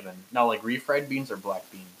Guaranteed. given. Now, like refried beans or black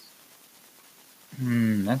beans?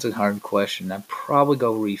 That's a hard question. I'd probably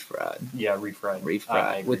go refried. Yeah, refried. I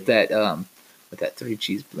Refried agree. with that 3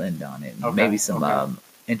 cheese blend on it, and Okay, maybe some okay.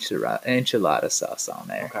 enchilada sauce on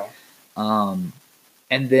there. Okay.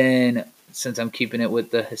 And then since I'm keeping it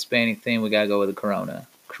with the Hispanic theme, we gotta go with a Corona.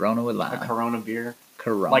 Corona with A lime. Corona beer,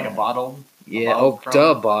 Corona. like a bottled. Yeah. bottled Oh,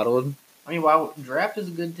 Corona? duh, bottled. I mean, wow, draft is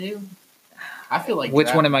good too. I feel like Which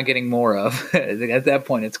draft, one am I getting more of? At that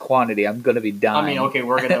point, it's quantity. I'm gonna be dying. I mean, okay,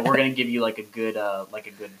 we're gonna give you like a good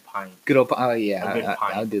pint. Good old. Oh yeah, A good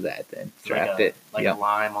pint. I'll do that then. Like Draft a, it. Like Yep. a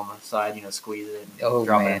lime on the side, squeeze it and Oh,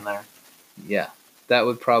 drop man. it in there. Yeah, that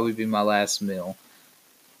would probably be my last meal.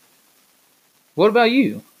 What about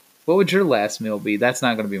you? What would your last meal be? That's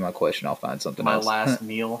not going to be my question. I'll find something My else. last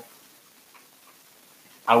meal,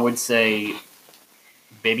 I would say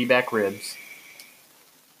baby back ribs.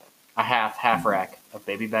 A half rack of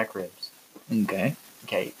baby back ribs. Okay.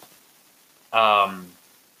 Okay.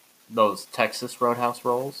 Those Texas Roadhouse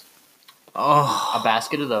rolls. Oh. A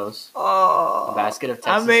basket of those. Oh. A basket of I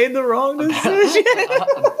Texas. made the wrong a decision.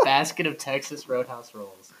 basket of Texas Roadhouse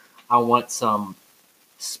rolls. I want some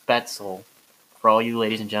Spätzle. For all you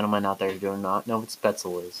ladies and gentlemen out there who do not know what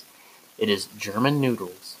Spätzle is, it is German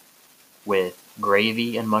noodles with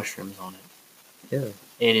gravy and mushrooms on it. Yeah.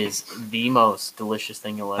 It is the most delicious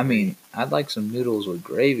thing you'll ever I mean, eat. I'd like some noodles with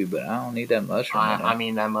gravy, but I don't need that mushroom. in it. I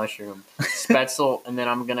mean that mushroom. Spätzle, and then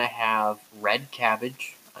I'm going to have red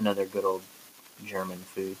cabbage, another good old German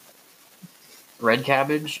food. Red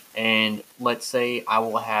cabbage, and let's say I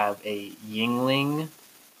will have a Yingling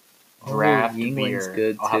draft Yingling's beer.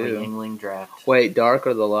 good I'll have a too. Yingling draft. Wait, dark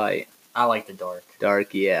or the light? I like the dark.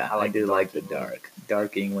 Dark, yeah. I like do the like dark the Yingling. dark.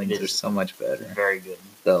 Dark Yinglings It are is so much better. Very good.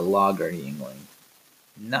 The lager Yingling.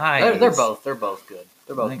 Nice. They're both good.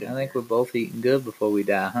 They're both I good. think we're both eating good before we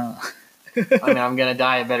die, huh? I mean, I'm gonna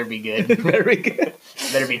die. It better be good. Very good.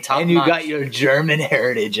 Better be top And you notch. got your German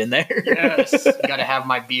heritage in there. Yes, gotta have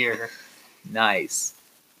my beer. Nice.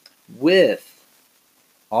 With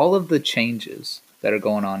all of the changes that are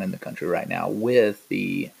going on in the country right now with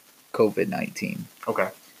the COVID-19, Okay.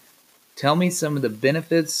 tell me some of the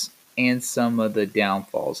benefits and some of the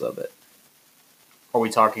downfalls of it. Are we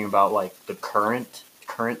talking about like the current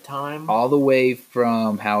time? All the way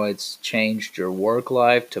from how it's changed your work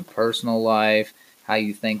life to personal life, how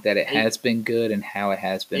you think that it has been good and how it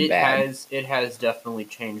has been bad. It has definitely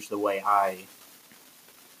changed the way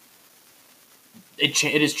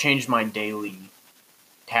it has changed my daily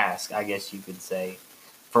task, I guess you could say.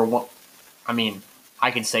 For what I mean,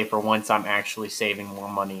 I can say for once I'm actually saving more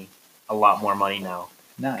money, a lot more money now.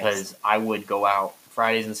 Nice. Because I would go out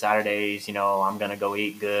Fridays and Saturdays, I'm going to go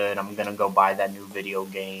eat good. I'm going to go buy that new video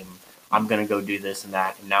game. I'm going to go do this and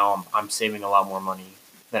that. And now I'm saving a lot more money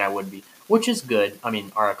than I would be, which is good. I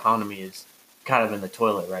mean, our economy is kind of in the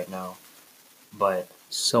toilet right now, but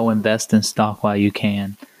So invest in stock while you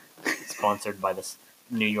can. sponsored by the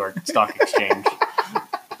New York Stock Exchange.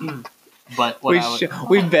 But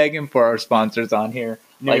We begging for our sponsors on here.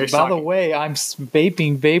 New York By Stock- the way, I'm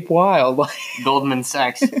vaping Vape Wild. Goldman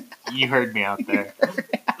Sachs, you heard me out there.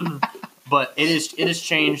 But it has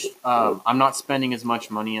changed. I'm not spending as much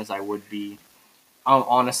money as I would be.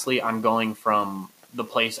 Honestly, I'm going from the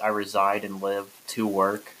place I reside and live to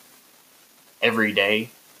work every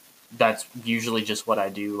day. That's usually just what I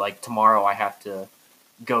do. Like tomorrow, I have to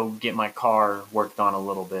go get my car worked on a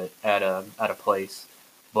little bit at a place.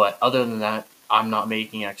 But other than that, I'm not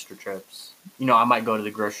making extra trips. I might go to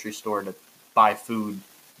the grocery store to buy food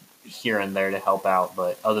here and there to help out,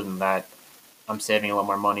 but other than that, I'm saving a lot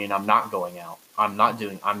more money and I'm not going out.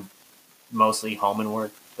 I'm mostly home and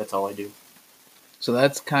work. That's all I do. So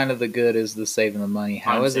that's kind of the good, is the saving the money.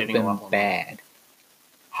 How I'm has it saving a been lot more bad?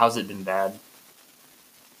 How's it been bad?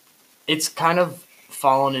 It's kind of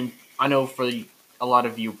fallen in. I know for a lot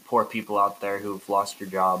of you poor people out there who've lost your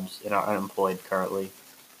jobs and are unemployed currently,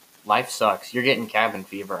 life sucks. You're getting cabin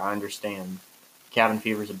fever. I understand. Cabin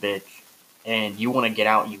fever's a bitch. And you want to get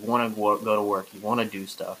out. You want to go to work. You want to do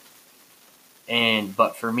stuff.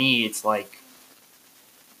 But for me, it's like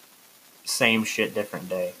same shit, different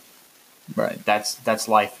day. Right. That's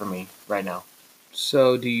life for me right now.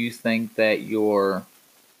 So do you think that your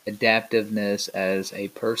adaptiveness as a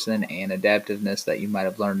person and adaptiveness that you might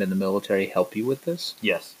have learned in the military help you with this?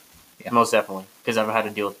 Yes. Yeah. Most definitely. Because I've had to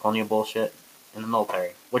deal with plenty of bullshit in the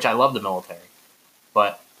military, which I love the military.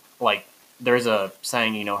 But, like, there's a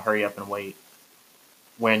saying, hurry up and wait.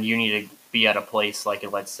 When you need to be at a place like,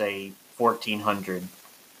 let's say, 1400,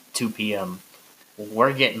 2 p.m.,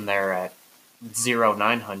 we're getting there at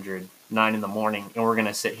 0900, 9 in the morning, and we're going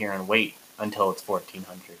to sit here and wait until it's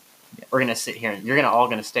 1400. Yeah. We're going to sit here, and you're all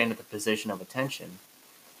going to stand at the position of attention,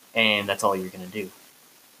 and that's all you're going to do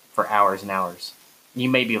for hours and hours. You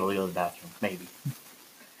may be able to go to the bathroom, maybe.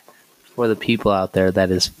 For the people out there,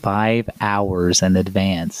 that is 5 hours in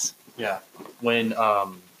advance. Yeah. When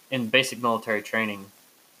in basic military training,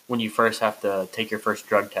 when you first have to take your first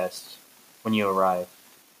drug test when you arrive,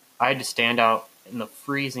 I had to stand out in the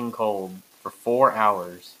freezing cold for 4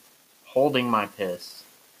 hours holding my piss,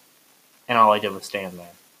 and all I did was stand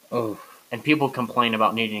there. Oh. And people complain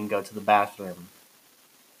about needing to go to the bathroom.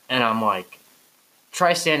 And I'm like,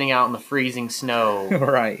 try standing out in the freezing snow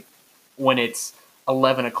Right. when it's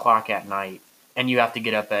 11 o'clock at night and you have to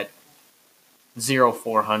get up at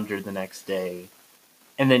 0400 the next day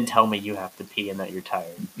and then tell me you have to pee and that you're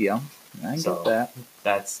tired. Yeah, I So, get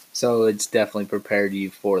that. So it's definitely prepared you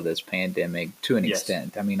for this pandemic to an Yes.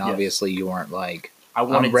 extent. I mean, Yes. obviously you weren't like, I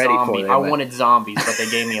wanted ready for zombies. it, I but- wanted zombies, but they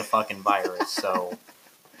gave me a fucking virus. So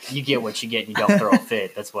you get what you get. And you don't throw a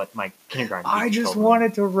fit. That's what my kindergarten. I teacher just told me.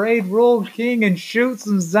 wanted to raid Roll King and shoot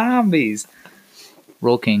some zombies.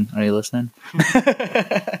 Roll King, are you listening?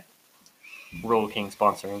 Roll King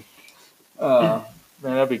sponsoring. Man,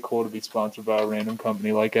 that'd be cool to be sponsored by a random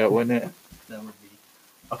company like that, wouldn't it? That would be.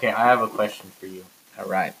 Okay, I have a question for you. All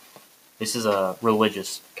right, This is a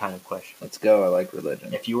religious kind of question. let's go. I like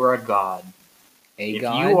religion. If you were a god, if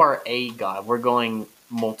God? you are a god, we're going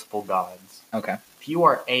multiple gods. Okay. If you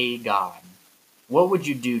are a god, what would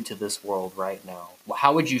you do to this world right now?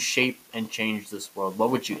 How would you shape and change this world? What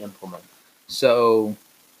would you implement? So,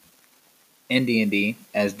 in D&D,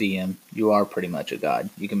 as DM, you are pretty much a god.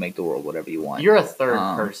 You can make the world whatever you want. You're a third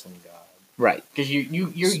person god. Right. Because you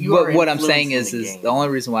But are what I'm saying influencing is game. the only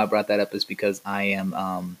reason why I brought that up is because I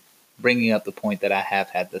am bringing up the point that I have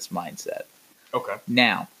had this mindset. Okay.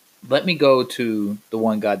 Now, Let me go to the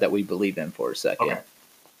one God that we believe in for a second. Okay.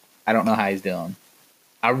 I don't know how he's doing.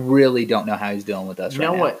 I really don't know how he's doing with us You right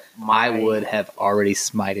know now. what? I would have already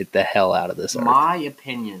smited the hell out of this earth. My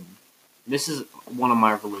opinion, this is one of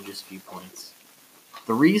my religious viewpoints.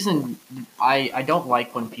 The reason I don't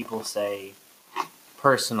like when people say,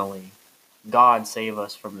 personally, God save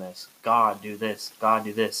us from this, God do this, God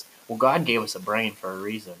do this. Well, God gave us a brain for a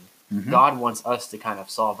reason. Mhm. God wants us to kind of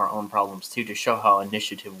solve our own problems too, to show how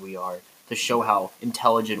initiative we are, to show how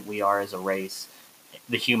intelligent we are as a race,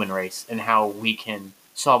 the human race, and how we can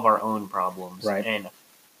solve our own problems. Right. And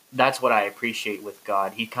that's what I appreciate with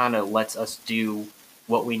God. He kind of lets us do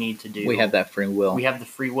what we need to do. We have that free will. We have the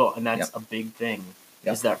free will, and that's Yep. a big thing.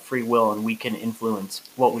 Yep. Is that free will, and we can influence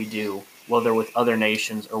what we do, whether with other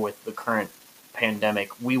nations or with the current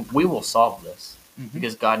pandemic. We will solve this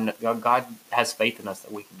because God has faith in us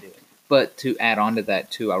that we can do it. But to add on to that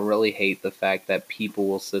too, I really hate the fact that people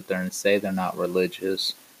will sit there and say they're not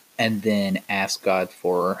religious and then ask God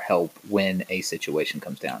for help when a situation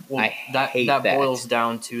comes down. Well, I hate that. boils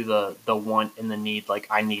down to the want and the need. Like,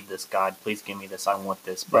 I need this, God. Please give me this. I want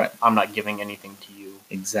this, but Right. I'm not giving anything to you.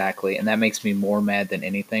 Exactly, and that makes me more mad than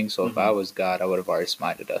anything. So if I was God, I would have already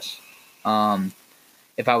smited us.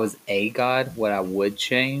 If I was a God, what I would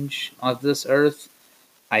change on this earth,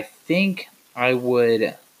 I think I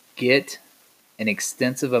would get an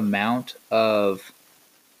extensive amount of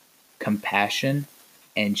compassion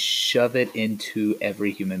and shove it into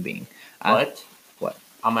every human being. What? What?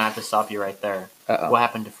 I'm gonna have to stop you right there. Uh-oh. What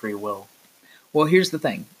happened to free will? Well, here's the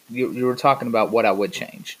thing. You were talking about what I would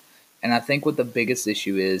change. And I think what the biggest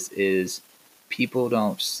issue is people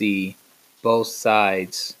don't see both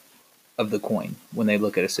sides of the coin when they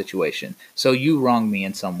look at a situation. So you wronged me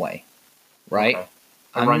in some way, right? Okay.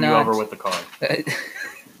 I run you over with the car.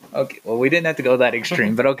 Okay, well, we didn't have to go that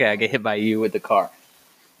extreme, but okay, I get hit by you with the car.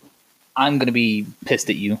 I'm going to be pissed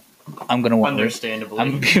at you. I'm going to want Understandably. I'm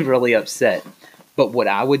going to be really upset. But what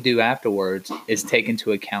I would do afterwards is take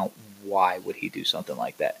into account why would he do something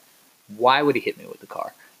like that? Why would he hit me with the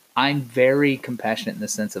car? I'm very compassionate in the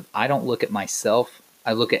sense of I don't look at myself.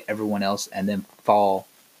 I look at everyone else and then fall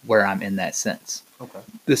where I'm in that sense. Okay.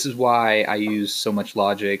 This is why I use so much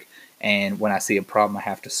logic. And when I see a problem, I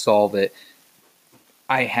have to solve it.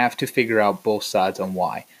 I have to figure out both sides on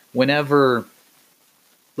why. Whenever,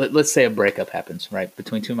 let's say a breakup happens, right?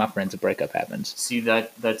 Between two of my friends, a breakup happens. See,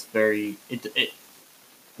 that's very... It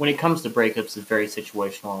when it comes to breakups, it's very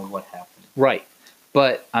situational on what happened. Right.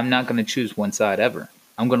 But I'm not going to choose one side ever.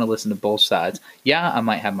 I'm going to listen to both sides. Yeah, I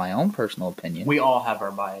might have my own personal opinion. We all have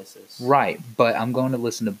our biases. Right. But I'm going to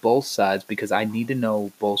listen to both sides because I need to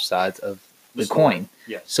know both sides of the story. coin.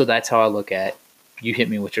 Yes. So that's how I look at, you hit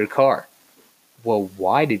me with your car. Well,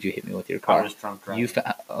 why did you hit me with your car? I was drunk driving.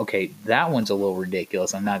 Okay, that one's a little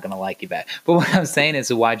ridiculous. I'm not going to like you back. But what I'm saying is,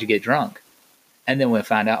 so why'd you get drunk? And then we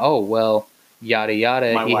found out, oh, well, yada,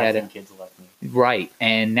 yada. My he wife had and kids left me. Right.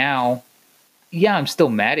 And now, yeah, I'm still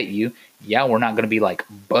mad at you. Yeah, we're not going to be like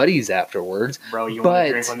buddies afterwards. Bro, you want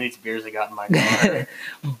to drink one of these beers I got in my car?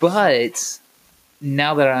 But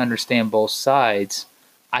now that I understand both sides,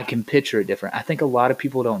 I can picture it different. I think a lot of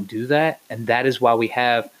people don't do that. And that is why we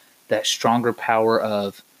have that stronger power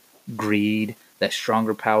of greed, that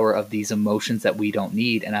stronger power of these emotions that we don't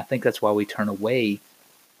need. And I think that's why we turn away.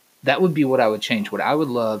 That would be what I would change. What I would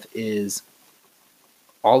love is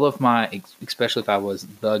all of my, especially if I was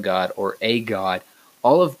the God or a God,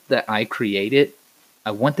 all of that I created,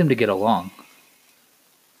 I want them to get along.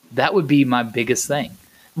 That would be my biggest thing.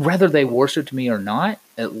 Whether they worship me or not,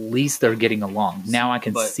 at least they're getting along. Now I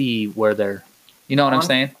can see where they're, you know what I'm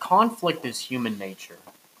saying? Conflict is human nature.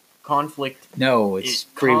 Conflict. No, it's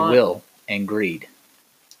free will and greed.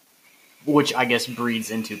 Which I guess breeds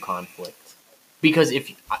into conflict. Because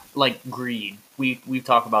if, like, greed, we've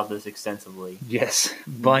talked about this extensively. Yes,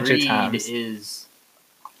 bunch of times. Greed is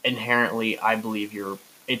inherently, I believe,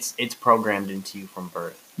 it's programmed into you from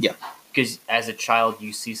birth. Yeah. Because as a child,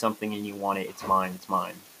 you see something and you want it, it's mine.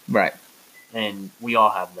 Right. And we all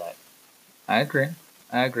have that. I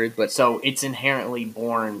agree, but... So it's inherently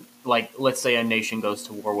born, like, let's say a nation goes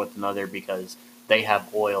to war with another because they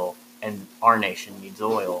have oil and our nation needs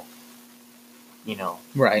oil. You know.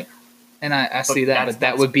 Right. And I see that, but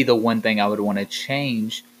that would be the one thing I would want to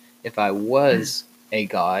change if I was a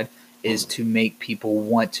god, is to make people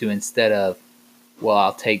want to, instead of, well,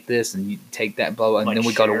 I'll take this and you take that, blah, blah, and then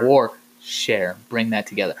we go to war, share, bring that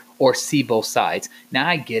together, or see both sides. Now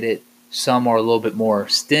I get it, some are a little bit more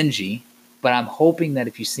stingy, but I'm hoping that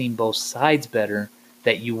if you've seen both sides better,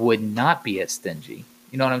 that you would not be as stingy.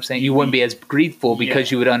 You know what I'm saying? You wouldn't be as greedful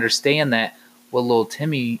because you would understand that, well, little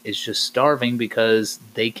Timmy is just starving because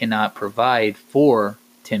they cannot provide for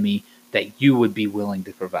Timmy that you would be willing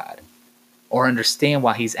to provide. Or understand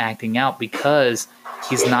why he's acting out because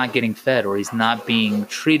he's not getting fed or he's not being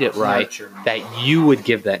treated right, Nurture. that you would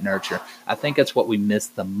give that nurture. I think that's what we miss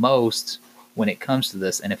the most when it comes to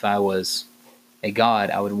this. And if I was a God,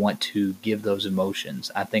 I would want to give those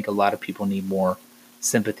emotions. I think a lot of people need more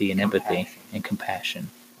sympathy and empathy and compassion.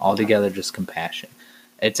 Altogether, just compassion.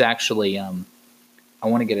 It's actually, I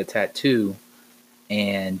want to get a tattoo,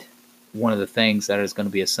 and one of the things that is going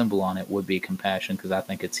to be a symbol on it would be compassion, because I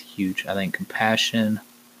think it's huge. I think compassion,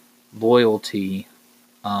 loyalty,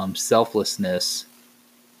 selflessness,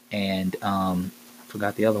 and I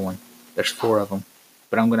forgot the other one. There's 4 of them,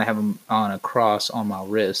 but I'm going to have them on a cross on my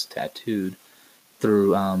wrist, tattooed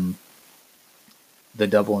through the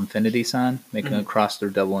double infinity sign, making a cross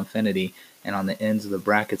through double infinity, and on the ends of the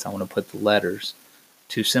brackets, I want to put the letters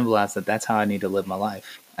to symbolize that that's how I need to live my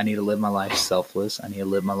life. I need to live my life selfless. I need to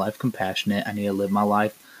live my life compassionate. I need to live my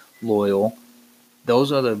life loyal.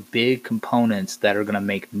 Those are the big components that are going to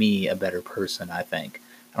make me a better person, I think.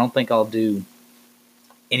 I don't think I'll do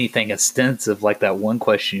anything extensive like that one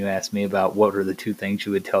question you asked me about what are the 2 things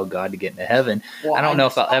you would tell God to get into heaven. Well, I don't know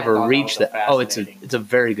if I'll ever reach that. Oh, it's fascinating- a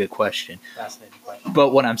very good question. fascinating question. But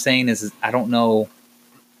what I'm saying is I don't know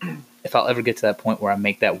if I'll ever get to that point where I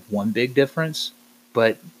make that one big difference,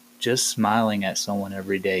 but just smiling at someone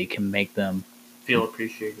every day can make them Feel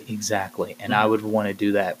appreciated. exactly. And I would want to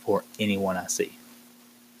do that for anyone I see.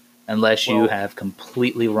 Unless you have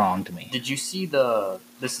completely wronged me. Did you see this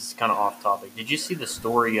is kind of off topic. Did you see the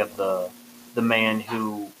story of the man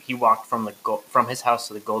who he walked from his house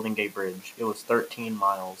to the Golden Gate Bridge? It was 13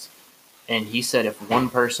 miles. And he said if one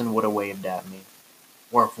person would have waved at me,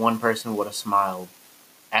 or if one person would have smiled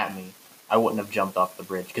at me, I wouldn't have jumped off the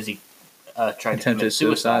bridge, because he tried to commit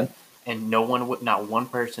suicide. And not one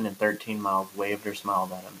person in 13 miles waved or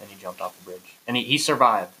smiled at him, and he jumped off the bridge. And he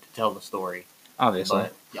survived to tell the story. Obviously.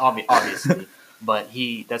 But, obviously. But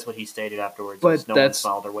that's what he stated afterwards. But no one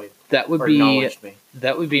smiled or waved. That would or be acknowledged me.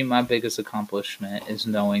 That would be my biggest accomplishment, is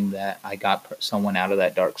knowing that I got someone out of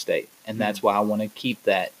that dark state. And that's why I want to keep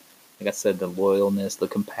that. Like I said, the loyalness, the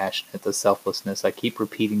compassionate, the selflessness. I keep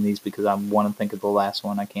repeating these because I want to think of the last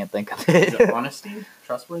one. I can't think of it. Is it honesty?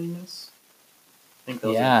 Trustworthiness? I think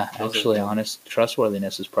those actually, honest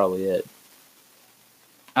trustworthiness is probably it.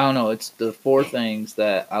 I don't know. It's the 4 things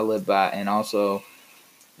that I live by, and also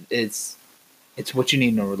it's what you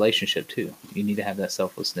need in a relationship too. You need to have that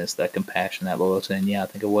selflessness, that compassion, that loyalty, and I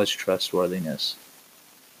think it was trustworthiness.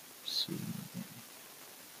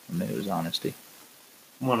 Maybe it was honesty.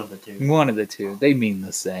 One of the 2. One of the 2. They mean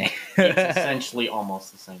the same. It's essentially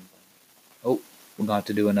almost the same thing. Oh, we're going to have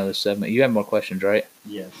to do another segment. You have more questions, right?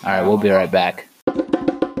 Yes. All right, we'll be right back.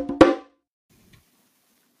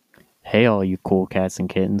 Hey, all you cool cats and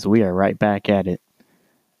kittens. We are right back at it.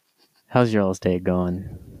 How's your all's day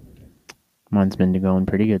going? Mine's been going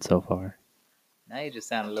pretty good so far. Now you just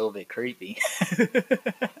sound a little bit creepy.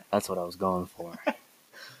 That's what I was going for.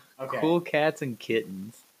 Okay. Cool cats and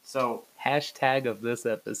kittens. So, hashtag of this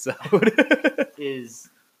episode. is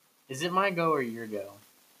it my go or your go?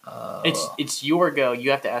 It's your go.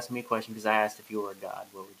 You have to ask me a question because I asked if you were a god.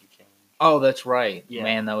 What would you change? Oh, that's right. Yeah.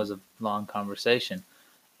 Man, that was a long conversation.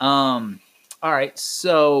 All right,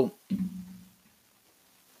 so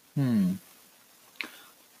all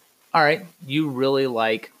right, you really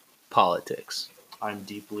like politics. I'm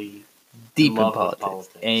deep in love with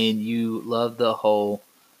politics. And you love the whole,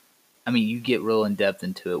 you get real in depth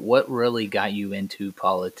into it. What really got you into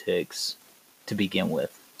politics to begin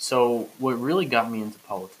with? So what really got me into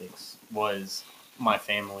politics was my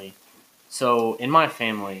family. So in my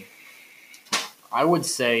family, I would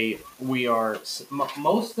say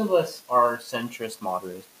most of us are centrist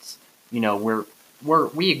moderates.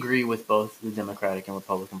 We agree with both the Democratic and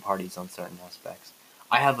Republican parties on certain aspects.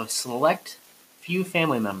 I have a select few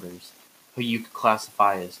family members who you could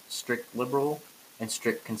classify as strict liberal and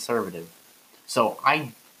strict conservative. So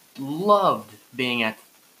I loved being at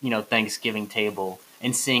Thanksgiving table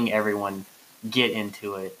and seeing everyone get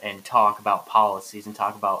into it and talk about policies and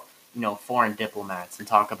talk about foreign diplomats and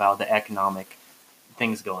talk about the economic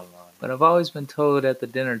things going on. But I've always been told at the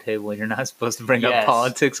dinner table you're not supposed to bring up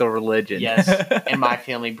politics or religion. Yes, and my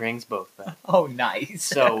family brings both then. Oh, nice.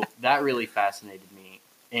 So that really fascinated me.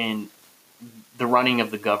 And the running of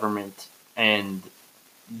the government and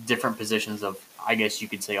different positions of, I guess you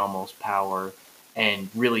could say, almost power, and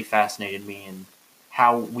really fascinated me in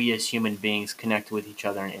how we as human beings connect with each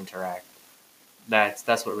other and interact.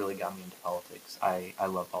 That's what really got me into politics. I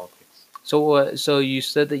love politics. So you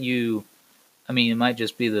said that you I mean, it might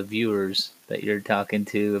just be the viewers that you're talking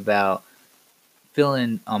to about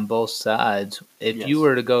feeling on both sides. If you Yes.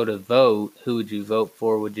 were to go to vote, who would you vote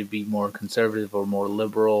for? Would you be more conservative or more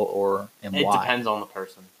liberal, or and It why? depends on the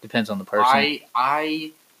person. Depends on the person.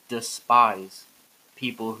 I despise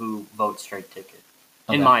people who vote straight ticket.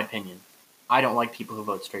 In Okay. my opinion, I don't like people who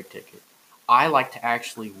vote straight ticket. I like to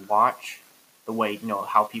actually watch the way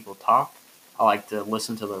how people talk. I like to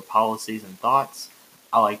listen to their policies and thoughts.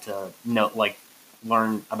 I like to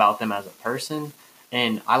learn about them as a person,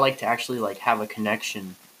 and I like to actually have a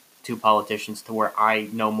connection to politicians to where I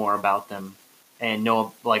know more about them and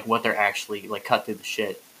know what they're actually cut through the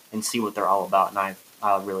shit and see what they're all about. And I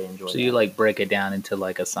really enjoy. So that. you break it down into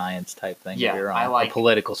a science type thing. Yeah, of your own, I like a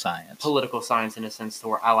political science. Political science in a sense to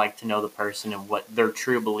where I like to know the person and what their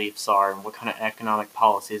true beliefs are and what kind of economic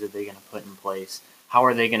policies are they going to put in place. How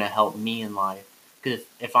are they going to help me in life? Because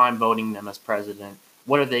if I'm voting them as president,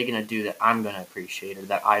 what are they going to do that I'm going to appreciate or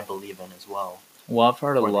that I believe in as well? Well, I've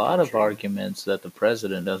heard a for the lot of country. arguments that the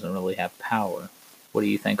president doesn't really have power. What do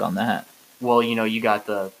you think on that? Well, you got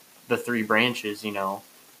the three branches,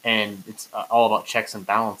 and it's all about checks and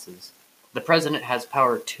balances. The president has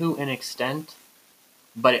power to an extent,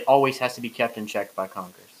 but it always has to be kept in check by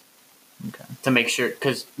Congress. Okay. To make sure,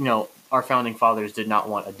 because our founding fathers did not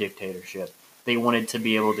want a dictatorship. They wanted to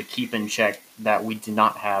be able to keep in check that we did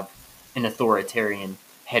not have an authoritarian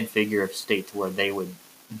head figure of state to where they would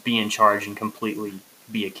be in charge and completely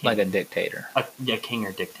be a king, Like a dictator. a king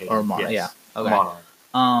or dictator, Or a monarch, yes. yeah. Okay.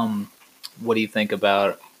 Monarch. What do you think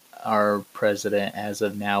about our president as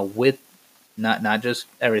of now, with not just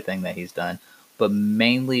everything that he's done, but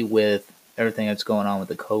mainly with everything that's going on with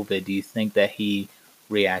the COVID? Do you think that he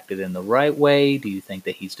reacted in the right way? Do you think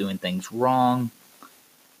that he's doing things wrong?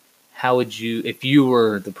 How would you, if you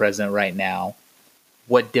were the president right now,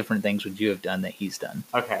 what different things would you have done that he's done?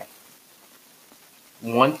 Okay.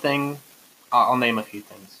 One thing, I'll name a few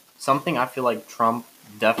things. Something I feel like Trump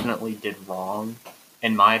definitely did wrong,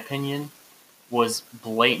 in my opinion, was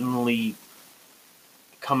blatantly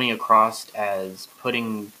coming across as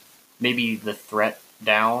putting maybe the threat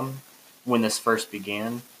down when this first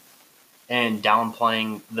began and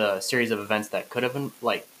downplaying the series of events that could have been,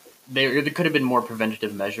 there could have been more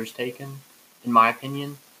preventative measures taken, in my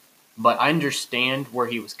opinion. But I understand where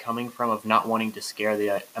he was coming from of not wanting to scare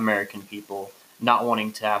the American people, not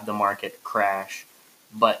wanting to have the market crash.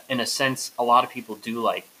 But in a sense, a lot of people do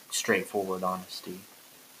like straightforward honesty.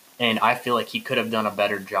 And I feel like he could have done a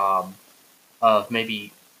better job of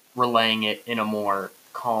maybe relaying it in a more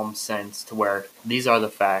calm sense to where these are the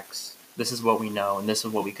facts, this is what we know, and this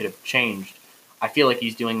is what we could have changed. I feel like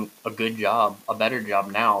he's doing a good job, a better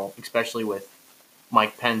job now, especially with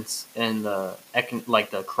Mike Pence and the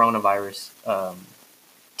coronavirus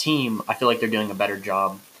team. I feel like they're doing a better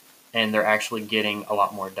job, and they're actually getting a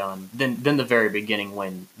lot more done than the very beginning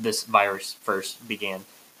when this virus first began.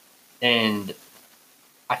 And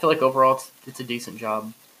I feel like overall it's a decent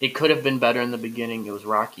job. It could have been better in the beginning. It was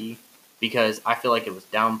rocky because I feel like it was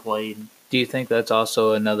downplayed. Do you think that's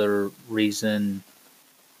also another reason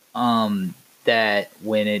that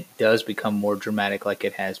when it does become more dramatic like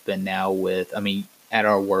it has been now with, I mean, at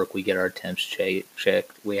our work we get our temps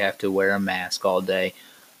checked. We have to wear a mask all day.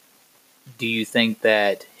 Do you think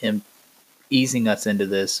that him easing us into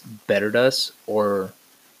this bettered us, or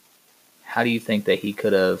how do you think that he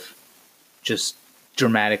could have just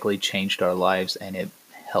dramatically changed our lives and it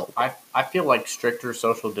helped? I feel like stricter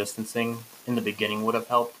social distancing in the beginning would have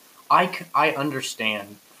helped. I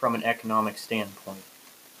understand from an economic standpoint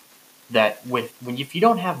that if you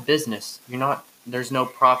don't have business, there's no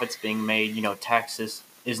profits being made. Taxes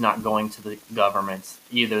is not going to the governments,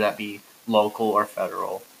 either that be local or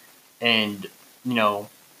federal, and we're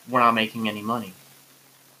not making any money.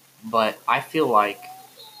 But I feel like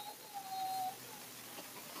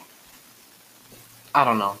I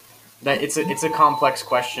don't know that it's a complex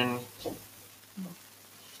question.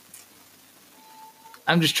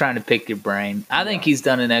 I'm just trying to pick your brain. I think he's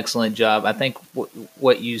done an excellent job. I think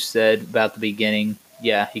what you said about the beginning,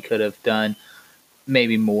 yeah, he could have done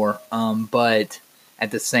maybe more. But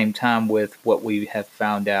at the same time, with what we have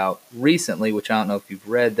found out recently, which I don't know if you've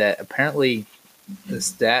read, that apparently the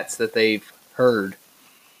stats that they've heard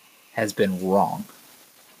has been wrong.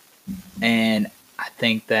 And I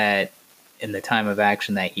think that in the time of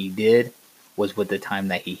action that he did was with the time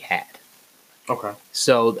that he had. Okay.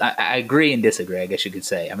 So I agree and disagree, I guess you could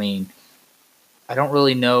say. I mean, I don't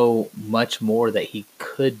really know much more that he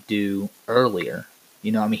could do earlier.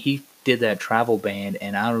 I mean, he did that travel ban,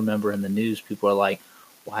 and I remember in the news people are like,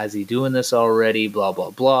 why is he doing this already? Blah,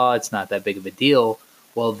 blah, blah. It's not that big of a deal.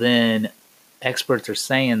 Well, then experts are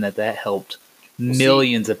saying that helped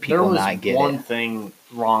millions of people there was not get one it. thing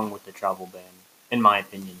wrong with the travel ban, in my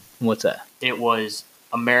opinion. What's that? It was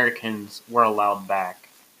Americans were allowed back,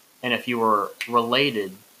 and if you were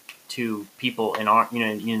related to people in our,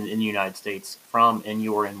 in the United States and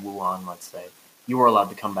you were in Wuhan, let's say, you were allowed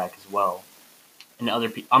to come back as well. And other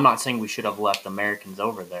people, I'm not saying we should have left Americans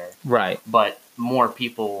over there, Right. but more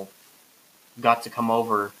people got to come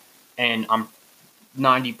over, and I'm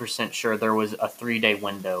 90% sure there was a 3-day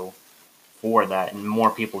window for that, and more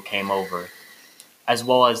people came over. As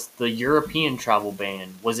well as the European travel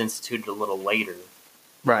ban was instituted a little later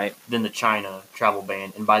Right. than the China travel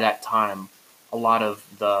ban, and by that time, a lot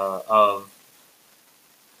of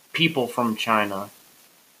people from China,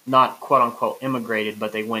 not quote unquote immigrated,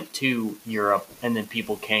 but they went to Europe, and then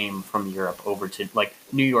people came from Europe over to like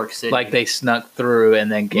New York City. Like they snuck through and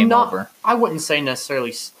then came over. I wouldn't say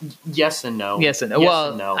necessarily yes and no. Yes and no.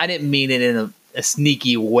 Well, no. I didn't mean it in a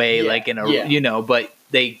sneaky way, like in a but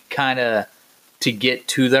they kind of, to get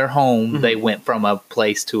to their home, they went from a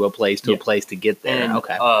place to a place to a place to get there. And,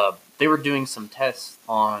 okay. They were doing some tests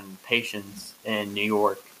on patients in New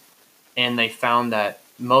York, and they found that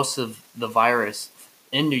most of the virus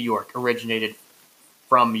in New York originated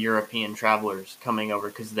from European travelers coming over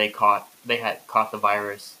because they had caught the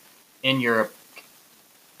virus in Europe,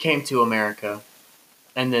 came to America,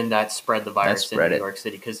 and then that spread the virus in New York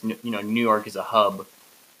City because New York is a hub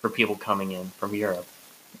for people coming in from Europe.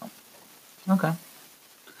 Okay.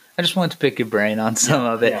 I just wanted to pick your brain on some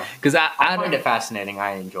of it because I find it fascinating.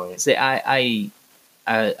 I enjoy it. See, I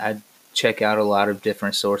check out a lot of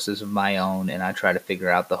different sources of my own, and I try to figure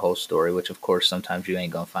out the whole story. Which, of course, sometimes you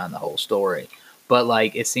ain't gonna find the whole story. But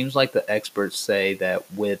like, it seems like the experts say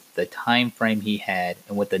that with the time frame he had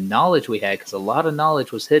and with the knowledge we had, because a lot of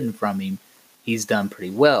knowledge was hidden from him, he's done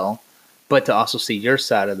pretty well. But to also see your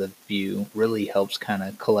side of the view really helps kind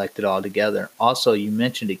of collect it all together. Also, you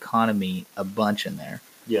mentioned economy a bunch in there.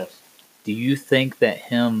 Yes. Do you think that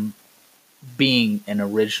him being an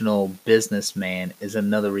original businessman is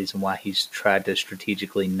another reason why he's tried to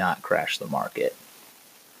strategically not crash the market?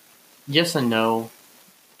 Yes and no.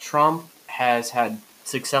 Trump has had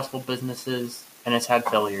successful businesses and has had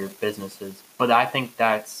failure businesses, but I think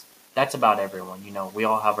that's about everyone. We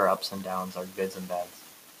all have our ups and downs, our goods and bads.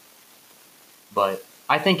 But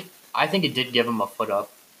I think it did give him a foot up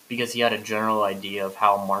because he had a general idea of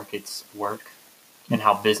how markets work and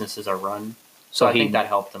how businesses are run. So I think that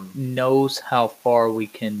helped him. Knows how far we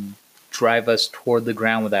can drive us toward the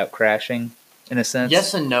ground without crashing, in a sense?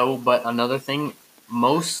 Yes and no, but another thing,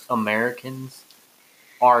 most Americans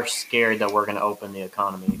are scared that we're going to open the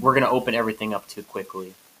economy. We're going to open everything up too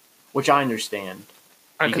quickly, which I understand.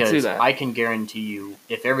 I can see that. I can guarantee you,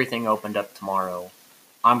 if everything opened up tomorrow,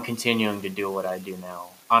 I'm continuing to do what I do now.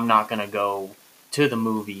 I'm not going to go to the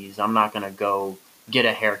movies. I'm not going to go get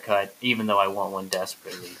a haircut, even though I want one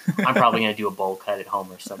desperately. I'm probably going to do a bowl cut at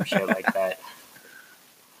home or some shit like that.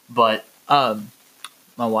 But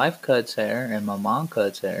my wife cuts hair and my mom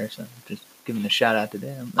cuts hair, so just giving a shout out to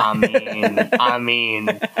them. I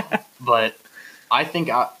mean, but I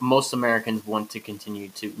think most Americans want to continue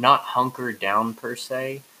to not hunker down per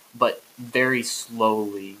se, but very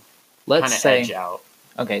slowly kind of edge out.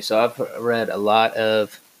 Okay, so I've read a lot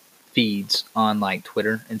of feeds on like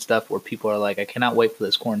Twitter and stuff where people are like, I cannot wait for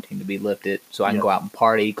this quarantine to be lifted so I can go out and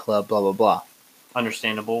party, club, blah, blah, blah.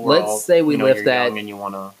 Understandable. Let's say we lift that.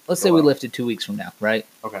 Let's say we lift it 2 weeks from now, right?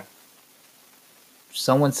 Okay.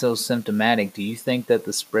 Someone so symptomatic, do you think that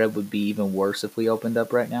the spread would be even worse if we opened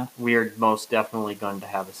up right now? We're most definitely going to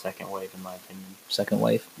have a second wave, in my opinion. Second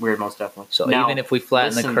wave? We're most definitely. So now, even if we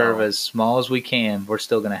flatten the curve as small as we can, we're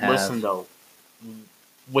still going to have... Listen, though.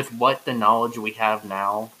 With what the knowledge we have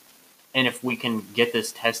now, and if we can get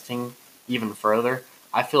this testing even further,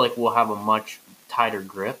 I feel like we'll have a much tighter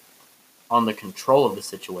grip on the control of the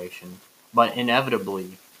situation. But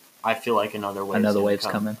inevitably, I feel like another wave's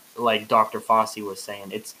coming. Like Dr. Fossey was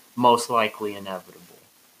saying, it's most likely inevitable.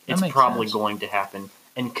 It's probably going to happen.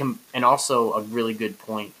 And also a really good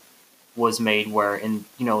point was made where,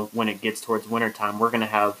 when it gets towards wintertime, we're going to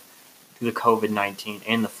have the COVID-19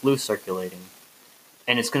 and the flu circulating.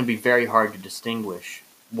 And it's going to be very hard to distinguish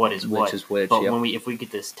what is what. Which is which, but if we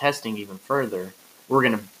get this testing even further, we're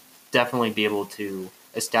going to definitely be able to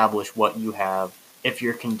establish what you have, if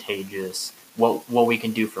you're contagious, what we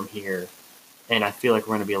can do from here. And I feel like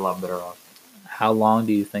we're going to be a lot better off. How long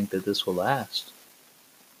do you think that this will last?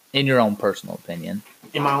 In your own personal opinion.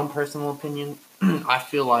 In my own personal opinion, I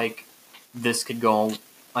feel like this could go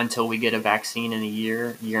until we get a vaccine in a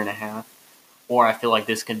year and a half. Or I feel like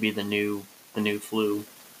this could be the new flu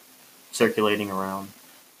circulating around.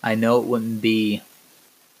 I know it wouldn't be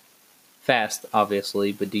fast,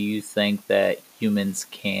 obviously, but do you think that humans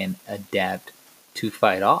can adapt to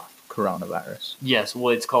fight off coronavirus? Yes,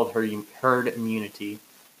 well, it's called herd immunity.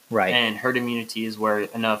 Right. And herd immunity is where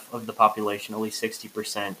enough of the population, at least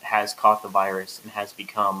 60%, has caught the virus and has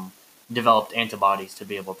developed antibodies to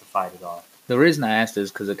be able to fight it off. The reason I asked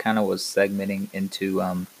is because it kind of was segmenting into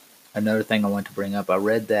another thing I want to bring up. I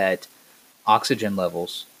read that oxygen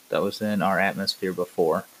levels that was in our atmosphere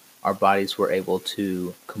before, our bodies were able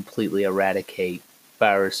to completely eradicate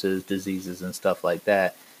viruses, diseases, and stuff like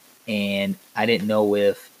that. And I didn't know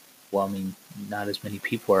if, well, I mean, not as many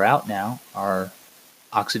people are out now. Our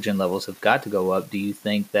oxygen levels have got to go up. Do you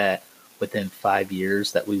think that within 5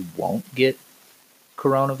 years that we won't get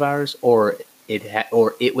coronavirus, or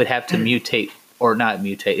it would have to mutate, or not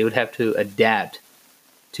mutate? It would have to adapt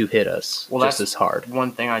to hit us just as hard.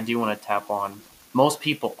 One thing I do want to tap on. Most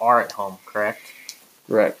people are at home, correct?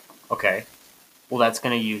 Right. Okay. Well, that's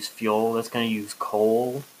going to use fuel. That's going to use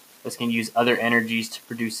coal. That's going to use other energies to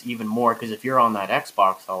produce even more. Because if you're on that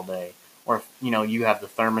Xbox all day, or if, you have the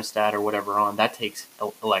thermostat or whatever on, that takes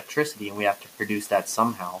electricity, and we have to produce that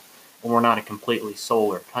somehow. And we're not a completely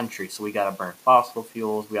solar country, so we got to burn fossil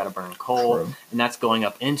fuels. We got to burn coal, and that's going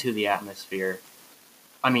up into the atmosphere.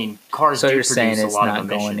 I mean, cars. So do you're produce saying a it's lot not of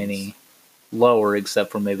emissions. going any lower,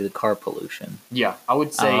 except for maybe the car pollution. Yeah, I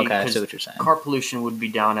would say. Okay, I see what you're saying. Car pollution would be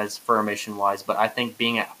down as for emission wise, but I think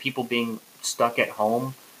people being stuck at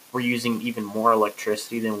home, we're using even more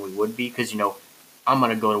electricity than we would be because I'm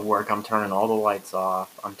gonna go to work. I'm turning all the lights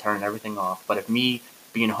off. I'm turning everything off. But if me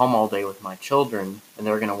being home all day with my children and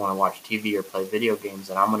they're gonna want to watch TV or play video games,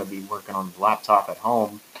 and I'm gonna be working on the laptop at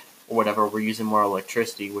home or whatever, we're using more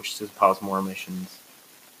electricity, which should cause more emissions.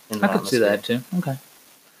 I could see that too. Okay.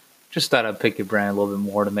 Just thought I'd pick your brain a little bit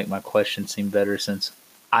more to make my question seem better since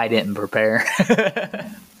I didn't prepare.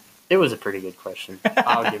 It was a pretty good question.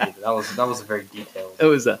 I'll give you that. That was a very detailed. It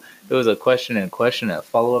was a question and a question and a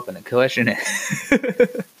follow up and a question.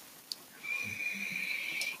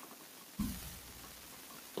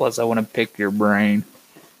 Plus, I want to pick your brain.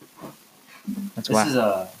 That's why. This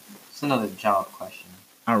is another job question.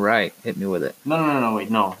 All right, hit me with it. No, wait,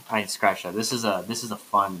 no. I scratched that. This is a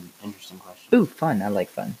fun, interesting question. Ooh, fun. I like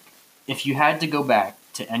fun. If you had to go back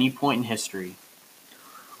to any point in history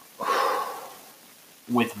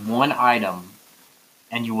with one item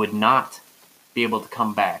and you would not be able to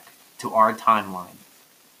come back to our timeline,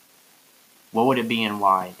 what would it be and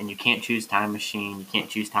why? And you can't choose time machine, you can't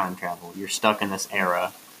choose time travel. You're stuck in this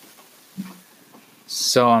era.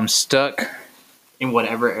 So I'm stuck in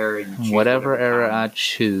whatever era you choose. Whatever era I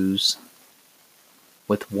choose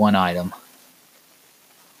with one item.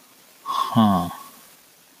 Huh.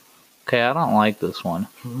 Okay, I don't like this one.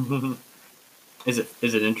 Is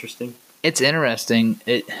it interesting? It's interesting.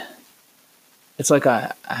 It's like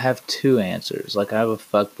I have two answers. Like I have a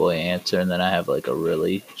fuckboy answer, and then I have like a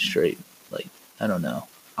really straight, like, I don't know.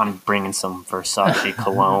 I'm bringing some Versace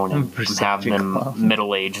cologne and having them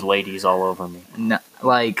middle-aged ladies all over me. No,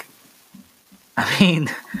 like, I mean,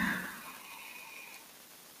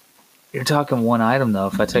 you're talking one item though.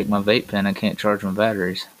 If I take my vape pen, I can't charge my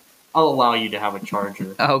batteries. I'll allow you to have a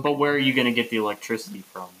charger. Oh, but where are you going to get the electricity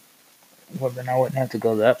from? Well, then I wouldn't have to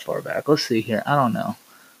go that far back. Let's see here. I don't know.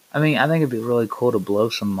 I mean, I think it'd be really cool to blow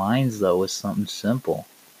some minds, though, with something simple.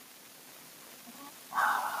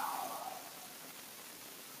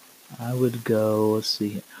 I would go, let's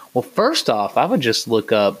see. Well, first off, I would just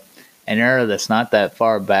look up an era that's not that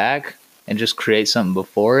far back and just create something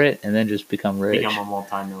before it and then just become rich. Become a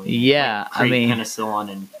multi-millionaire. Yeah, I mean, penicillin,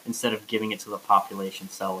 and instead of giving it to the population,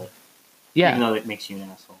 sell it. Yeah. Even though it makes you an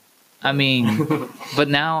asshole. I mean, but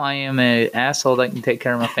now I am an asshole that can take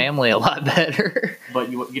care of my family a lot better. But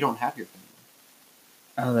you don't have your family.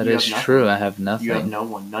 Oh, that is true. I have nothing. You have no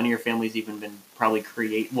one. None of your family's even been probably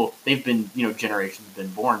Well, they've been, generations have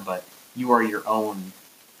been born, but you are your own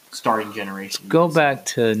starting generation. Go back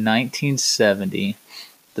to 1970,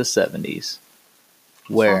 the 70s.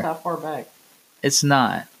 Where? It's not that far back. It's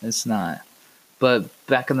not. It's not. But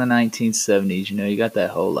back in the 1970s, you got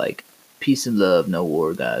that whole, like, peace and love, no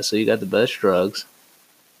war, guys. So you got the best drugs.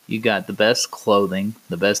 You got the best clothing,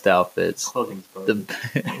 the best outfits. Clothing's broken.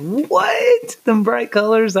 What? Them bright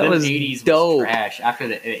colors? That was 80s dope. Was trash. After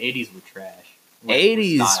the 80s were trash.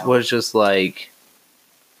 80s was just like...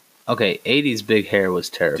 Okay, 80s big hair was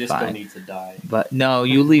terrifying. Disco needs to die. But no,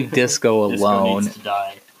 you leave disco alone. Disco needs to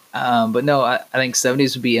die. But no, I think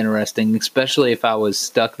 70s would be interesting, especially if I was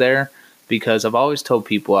stuck there, because I've always told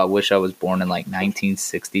people I wish I was born in like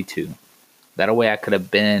 1962. That way I could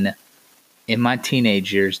have been in my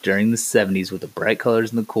teenage years during the 70s with the bright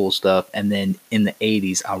colors and the cool stuff, and then in the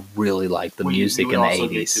 80s, I really liked the music you in would the also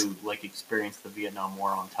 80s. get to like experience the Vietnam War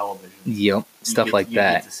on television. Yep, stuff like You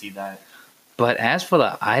that. get to see that. But as for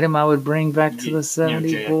the item I would bring back to the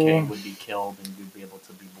 70s, JFK would be killed, and you'd be able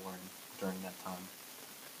to be born during that time.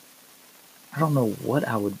 I don't know what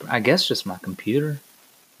I would. I guess just my computer.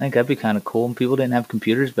 I think that'd be kind of cool. And people didn't have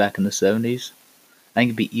computers back in the 70s. I think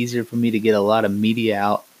it'd be easier for me to get a lot of media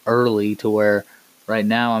out early to where right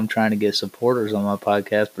now I'm trying to get supporters on my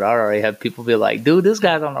podcast, but I already have people be like, dude, this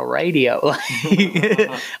guy's on the radio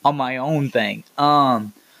on my own thing.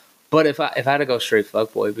 But if I had to go straight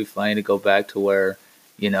fuckboy, it'd be funny to go back to where,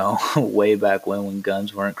 way back when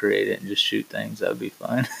guns weren't created and just shoot things. That would be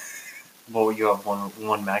fun. Well, you have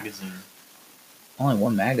one magazine. Only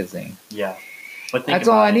one magazine. Yeah. But that's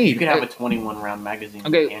all I need. You could have a 21 round magazine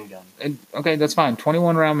with a handgun. Okay, that's fine.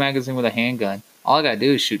 21 round magazine with a handgun. All I gotta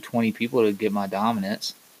do is shoot 20 people to get my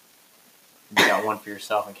dominance. You got one for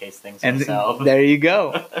yourself in case things go south. There you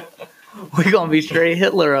go. We're gonna be straight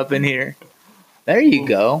Hitler up in here. There you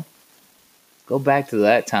go. Go back to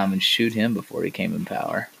that time and shoot him before he came in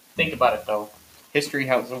power. Think about it though. History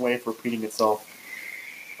has a way of repeating itself.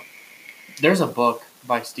 There's a book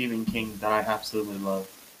by Stephen King that I absolutely love.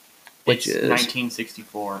 Which it's is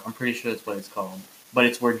 1964. I'm pretty sure that's what it's called. But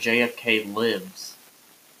it's where JFK lives.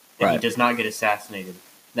 And Right. he does not get assassinated.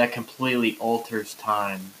 That completely alters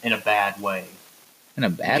time in a bad way. In a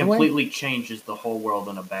bad It way? completely changes the whole world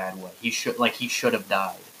in a bad way. He should have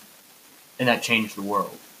died. And that changed the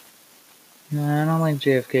world. No, I don't think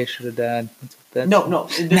JFK should have died. No,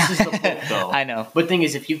 this is the book though. I know. But thing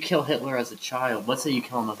is, if you kill Hitler as a child, let's say you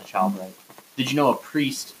kill him as a child, right? Did you know a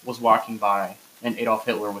priest was walking by and Adolf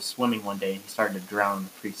Hitler was swimming one day and he started to drown and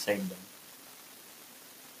the priest saved him?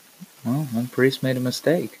 Well, one priest made a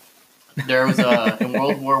mistake. There was in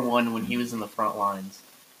World War I when he was in the front lines,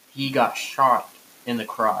 he got shot in the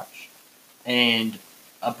crotch, and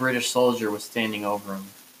a British soldier was standing over him,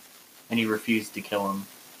 and he refused to kill him.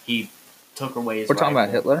 He took away his We're talking rifle.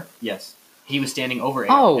 about Hitler? Yes. He was standing over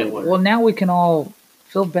Adolf Hitler. Well, now we can all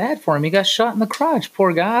feel bad for him. He got shot in the crotch.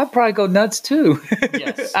 Poor guy. I'd probably go nuts, too.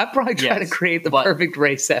 Yes. I'd probably try to create the But perfect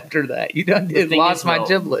race after that. You done did thing lost is, my though,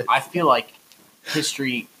 giblets. I feel like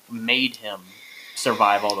history made him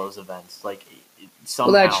survive all those events. Like,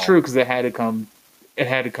 somehow. Well, that's true because it had to come. It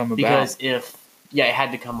had to come about. Because it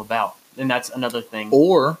had to come about. And that's another thing.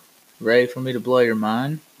 Or, ready for me to blow your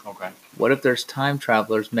mind? Okay. What if there's time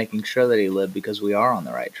travelers making sure that he lived because we are on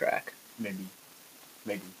the right track? Maybe.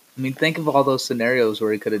 I mean, think of all those scenarios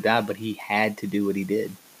where he could have died, but he had to do what he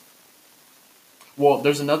did. Well,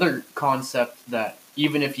 there's another concept that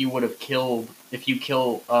even if you would have killed, if you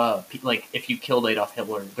killed Adolf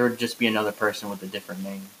Hitler, there would just be another person with a different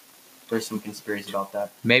name. There's some conspiracy about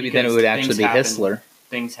that. Maybe then it Because would actually be happen- Hitler,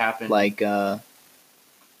 Things happen. like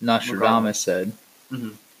Nostradamus said,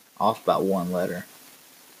 Mhm. off by one letter.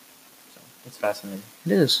 So, it's fascinating.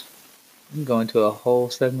 It is. We can go into a whole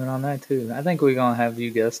segment on that, too. I think we're going to have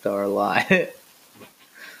you guest star a lot. I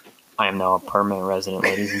am now a permanent resident,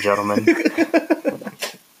 ladies and gentlemen.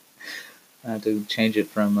 I have to change it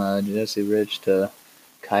from Ghez Rich to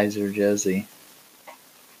Kaiser Jesse.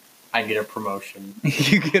 I get a promotion.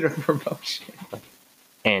 You get a promotion.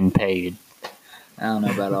 And paid. I don't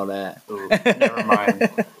know about all that. Ooh, never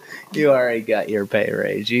mind. You already got your pay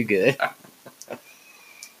raise. You good.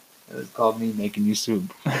 It was called me making you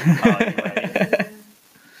soup. Oh, you're right.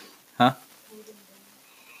 Huh?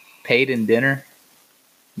 Paid in dinner?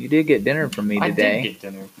 You did get dinner from me I today. did get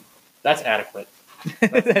dinner. That's adequate.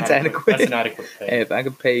 That's adequate. That's an adequate pay. Hey, if I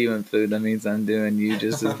could pay you in food, that means I'm doing you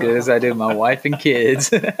just as good as I do my wife and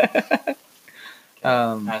kids.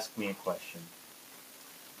 Ask me a question.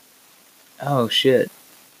 Oh, shit.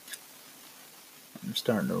 I'm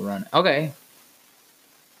starting to run. Okay.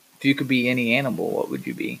 If you could be any animal, what would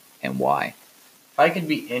you be and why? If I could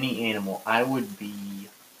be any animal, I would be...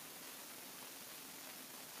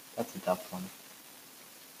 That's a tough one.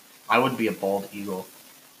 I would be a bald eagle.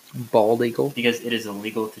 Bald eagle? Because it is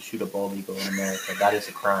illegal to shoot a bald eagle in America. That is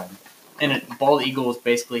a crime. And bald eagles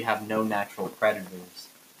basically have no natural predators.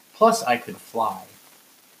 Plus, I could fly.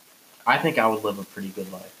 I think I would live a pretty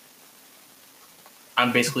good life.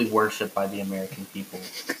 I'm basically worshipped by the American people.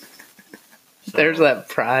 So, There's that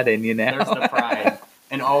pride in you now. There's the pride.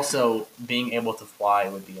 And also, being able to fly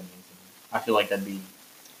would be amazing. I feel like that'd be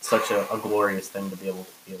such a glorious thing to be able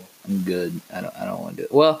to feel. I'm good. I don't want to do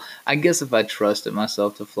it. Well, I guess if I trusted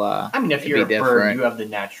myself to fly, I mean, if it'd you're a be bird, different. you have the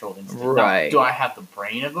natural instinct. Right. Now, do I have the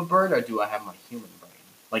brain of a bird, or do I have my human brain?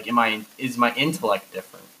 Like, is my intellect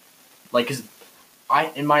different? Like,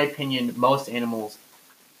 in my opinion, most animals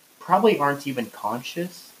probably aren't even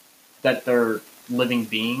conscious that they're living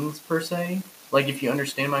beings per se. Like, if you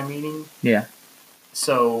understand my meaning. Yeah.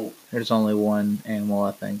 So There's only one animal,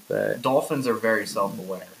 I think, that... dolphins are very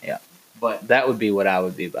self-aware. Yeah. But That would be what I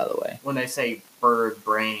would be, by the way. when they say bird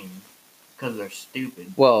brain, because they're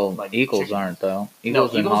stupid. Well, like eagles chickens. aren't, though. No,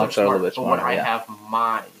 Eagles and hawks are a smart, little bit but when smarter, I yeah. have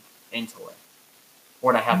my intellect, or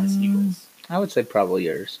when I have this eagles, I would say probably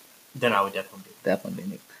yours. then I would definitely be. Definitely be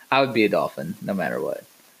an eagle. I would be a dolphin, no matter what.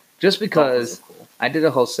 Just because... Dolphins are cool. I did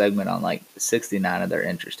a whole segment on like 69 of their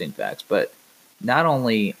interesting facts, but not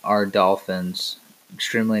only are dolphins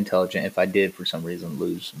extremely intelligent, if I did for some reason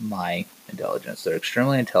lose my intelligence, they're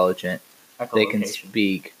extremely intelligent. They can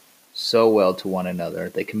speak so well to one another.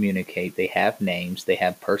 They communicate. They have names. They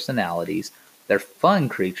have personalities. They're fun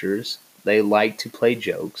creatures. They like to play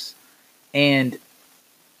jokes. And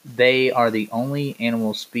they are the only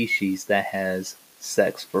animal species that has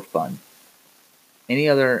sex for fun. Any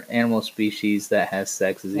other animal species that has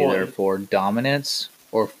sex is either for dominance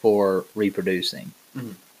or for reproducing.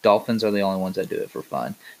 Mhm. Dolphins are the only ones that do it for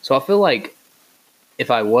fun. So I feel like if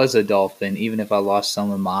I was a dolphin, even if I lost some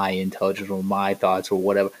of my intelligence or my thoughts or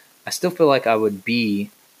whatever, I still feel like I would be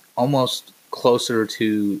almost closer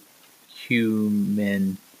to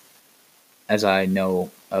human as I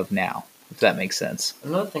know of now, if that makes sense.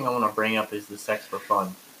 Another thing I want to bring up is the sex for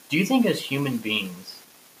fun. Do you think as human beings,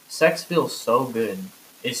 sex feels so good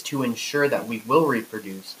is to ensure that we will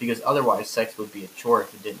reproduce, because otherwise sex would be a chore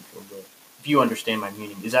if it didn't feel good? If you understand my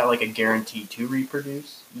meaning, is that like a guarantee to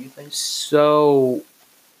reproduce, you think? So,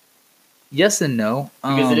 yes and no.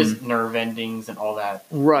 Because it is nerve endings and all that.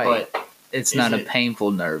 Right. But it's is not a it- painful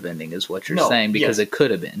nerve ending is what you're No, saying, because yes. it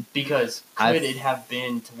could have been. because could it have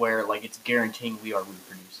been to where like it's guaranteeing we are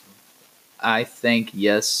reproducing? I think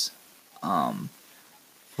yes.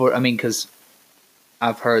 Because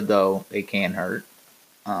I've heard, though, it can hurt.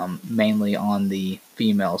 Mainly on the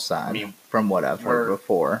female side, I mean, from what I've heard we're-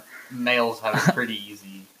 before. Males have it pretty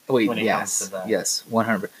easy. Wait, when it yes, comes to that. yes,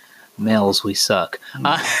 100. Males, we suck.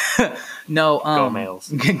 No, Go males.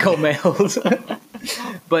 Go males.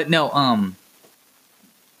 But no,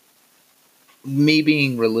 me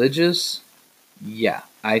being religious, yeah,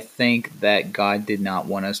 I think that God did not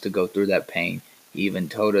want us to go through that pain. He even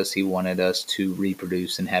told us he wanted us to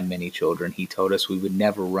reproduce and have many children. He told us we would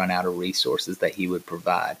never run out of resources that he would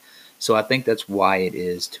provide. So I think that's why it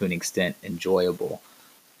is, to an extent, enjoyable.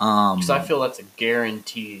 Because I feel that's a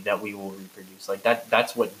guarantee that we will reproduce. Like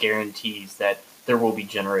that's what guarantees that there will be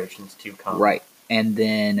generations to come. Right. And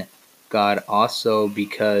then God also,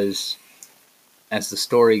 because as the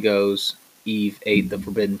story goes, Eve ate the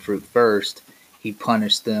forbidden fruit first, he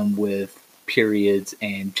punished them with periods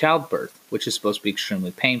and childbirth, which is supposed to be extremely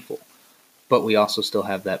painful. But we also still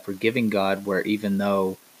have that forgiving God where even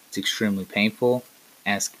though it's extremely painful,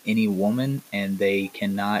 ask any woman and they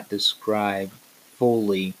cannot describe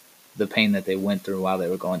fully the pain that they went through while they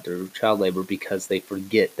were going through child labor, because they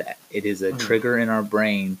forget that. It is a trigger in our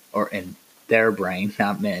brain, or in their brain,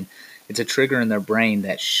 not men. It's a trigger in their brain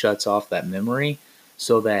that shuts off that memory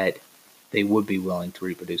so that they would be willing to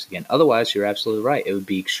reproduce again. Otherwise, you're absolutely right. It would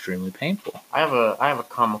be extremely painful. I have a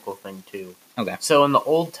comical thing too. Okay. So in the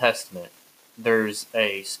Old Testament, there's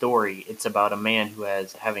a story. It's about a man who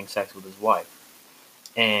has having sex with his wife.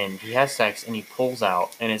 And he has sex and he pulls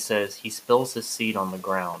out, and it says he spills his seed on the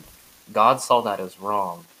ground. God saw that as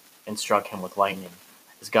wrong and struck him with lightning.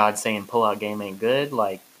 Is God saying pull out game ain't good?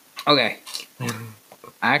 Like, Okay.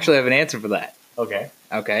 I actually have an answer for that. okay.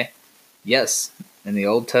 Okay. Yes. In the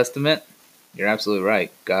Old Testament, you're absolutely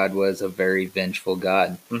right. God was a very vengeful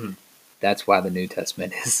God. Mhm. That's why the New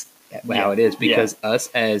Testament is how Yeah. it is. Because us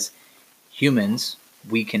as humans,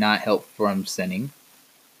 we cannot help from sinning.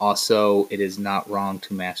 Also, it is not wrong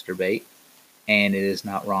to masturbate. And it is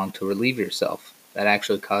not wrong to relieve yourself. That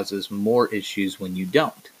actually causes more issues when you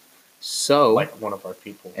don't. So, Like one of our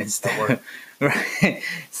people. instead, right?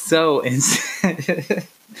 So instead,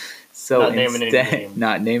 Not naming any names.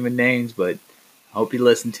 not naming names, but I hope you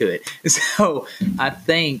listen to it. So I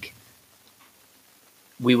think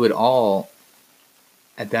we would all,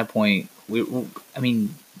 at that point,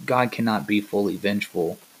 God cannot be fully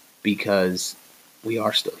vengeful because we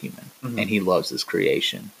are still human, Mhm. and He loves His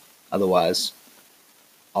creation. Otherwise,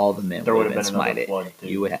 all the men There would would have have been been another smited. flood, too.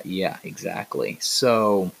 You would yeah, exactly.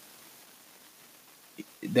 So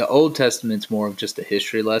the Old Testament's more of just a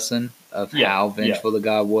history lesson of Yeah, how vengeful the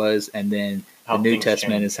God was, and then How the New things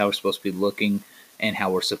Testament change. is how we're supposed to be looking and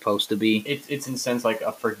how we're supposed to be. It's in a sense like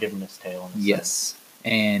a forgiveness tale. In a sense. Yes.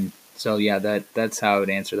 And so yeah, that's how I would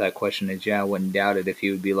answer that question. Is I wouldn't doubt it if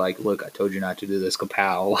he would be like, look, I told you not to do this,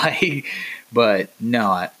 kapow. Like, but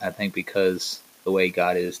no, I think because the way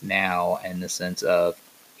God is now, in the sense of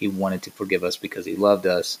He wanted to forgive us because He loved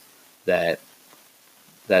us,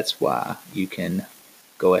 that's why you can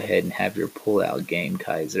go ahead and have your pull-out game,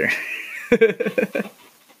 Kaiser.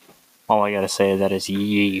 All I gotta say to that is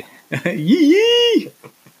yee. Yee!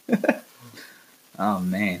 Oh,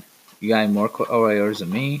 man. You got any more? Oh, wait, or is it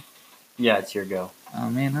me? Yeah, it's your go. Oh,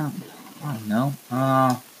 man, I don't know.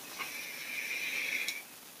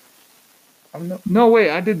 No, wait,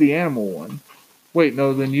 I did the animal one. Wait,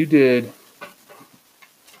 no, then you did.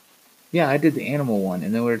 Yeah, I did the animal one,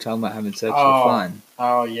 and then we were talking about having sex for fun.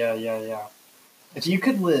 Oh, yeah. If you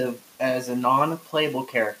could live as a non-playable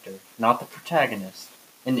character, not the protagonist,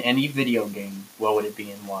 in any video game, what would it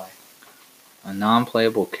be and why? A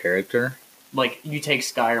non-playable character? Like, you take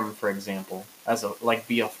Skyrim, for example,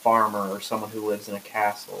 be a farmer or someone who lives in a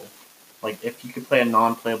castle. Like, if you could play a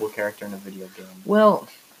non-playable character in a video game. Well,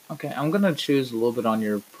 okay, I'm going to choose a little bit on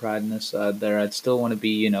your prideness side there. I'd still want to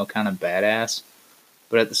be, kind of badass.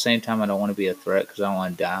 But at the same time, I don't want to be a threat because I don't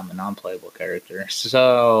want to die. I'm a non-playable character.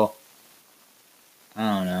 So,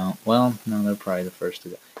 I don't know. Well, no, they're probably the first to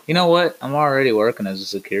go. You know what? I'm already working as a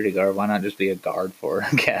security guard. Why not just be a guard for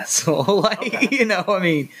a castle? Okay. I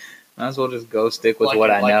mean, might as well just go stick with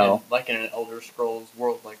what I know. Like in an Elder Scrolls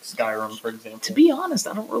world, like Skyrim, for example. To be honest,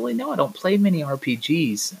 I don't really know. I don't play many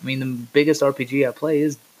RPGs. I mean, the biggest RPG I play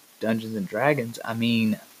is Dungeons and Dragons. I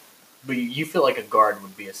mean... But you feel like a guard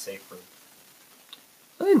would be a safer...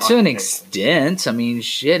 To an extent. I mean,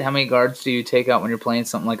 shit, how many guards do you take out when you're playing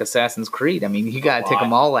something like Assassin's Creed? I mean, you gotta take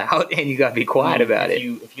them all out, and you gotta be quiet about it.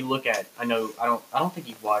 If you look at... I don't think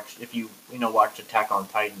you've watched... If you watched Attack on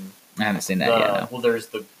Titan... I haven't seen that yet, no. Well, there's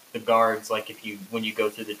the guards, like, when you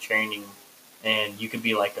go through the training, and you could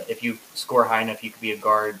be like... If you score high enough, you could be a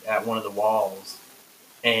guard at one of the walls,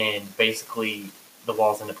 and basically, the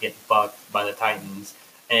walls end up getting fucked by the Titans,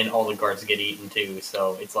 and all the guards get eaten, too,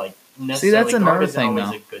 so it's like... See, that's another thing, though.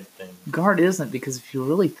 A good thing. Guard isn't, because if you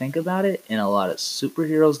really think about it, in a lot of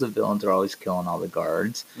superheroes, the villains are always killing all the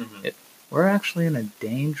guards. Mm-hmm. We're actually in a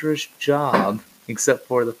dangerous job, except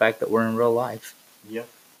for the fact that we're in real life. Yep.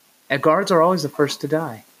 And guards are always the first to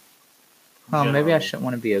die. Oh, Generally. maybe I shouldn't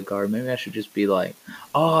want to be a guard. Maybe I should just be like,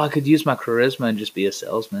 I could use my charisma and just be a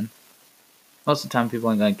salesman. Most of the time, people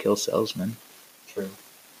ain't going to kill salesmen. True.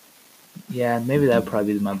 Yeah, maybe that'd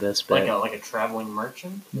probably be my best bet. Like a traveling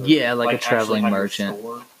merchant? Yeah, like a traveling merchant.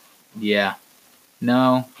 Yeah.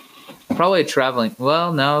 No. Probably a traveling...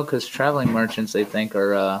 Well, no, because traveling merchants, they think,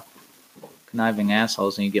 are conniving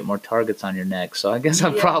assholes, and you get more targets on your neck. So I guess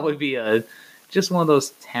I'd probably be just one of those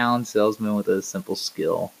town salesmen with a simple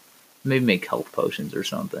skill. Maybe make health potions or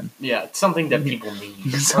something. Yeah, it's something that people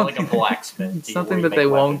need. Or like a blacksmith. Something that they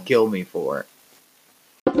won't kill me for.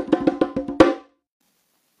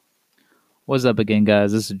 What's up again,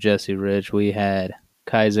 guys? This is Ghez Rich. We had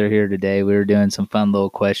Kaiser here today. We were doing some fun little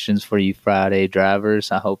questions for you Friday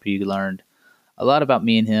drivers. I hope you learned a lot about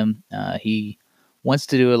me and him. He wants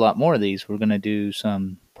to do a lot more of these. We're going to do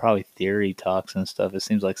some probably theory talks and stuff. It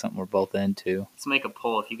seems like something we're both into. Let's make a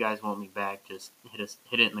poll. If you guys want me back, just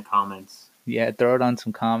hit it in the comments. Yeah, throw it on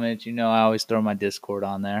some comments. I always throw my Discord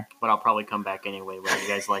on there. But I'll probably come back anyway, whether you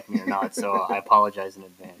guys like me or not. So I apologize in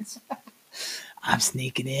advance. I'm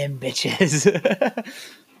sneaking in, bitches.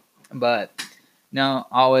 But, no,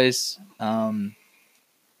 always,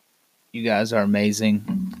 you guys are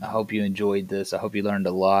amazing. I hope you enjoyed this. I hope you learned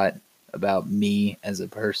a lot about me as a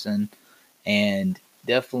person. And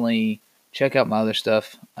definitely check out my other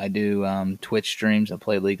stuff. I do Twitch streams. I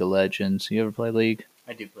play League of Legends. You ever play League?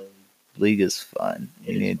 I do play League. League is fun.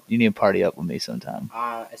 You need to party up with me sometime.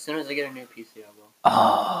 As soon as I get a new PC, I will.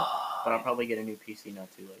 But I'll probably get a new PC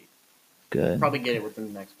not too late. Good. Probably get it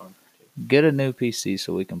within the next month or two. Get a new PC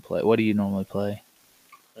so we can play. What do you normally play?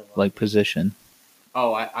 Like position?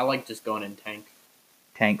 Oh, I like just going in tank.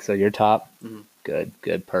 Tank, so you're top? Mm-hmm.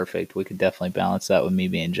 Good, perfect. We could definitely balance that with me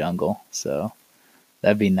being jungle. So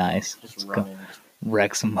that'd be nice. Just run in.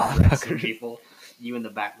 Wreck some Some motherfuckers. people. You in the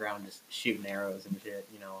background just shooting arrows and shit,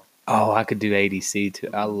 Oh, I could do ADC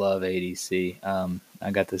too. I love ADC.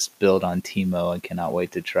 I got this build on Teemo. I cannot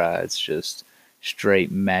wait to try. It's just straight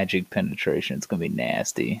magic penetration. It's gonna be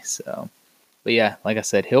nasty. So, but yeah, like I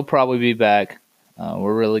said, he'll probably be back.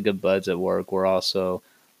 We're really good buds at work. We're also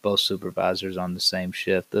both supervisors on the same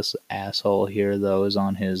shift. This asshole here though is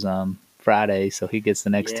on his Friday, so he gets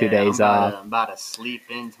the next 2 days off. I'm about to sleep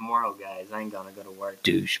in tomorrow, guys. I ain't gonna go to work.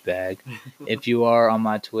 Douchebag. If you are on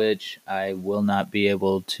my Twitch, I will not be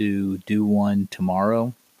able to do one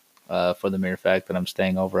tomorrow for the mere fact that I'm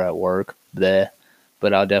staying over at work.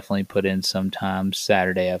 But I'll definitely put in some time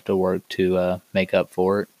Saturday after work to make up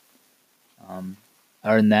for it.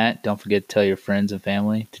 Other than that, don't forget to tell your friends and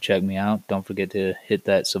family to check me out. Don't forget to hit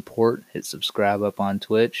that support, hit subscribe up on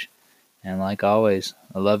Twitch. And like always,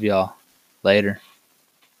 I love y'all. Later.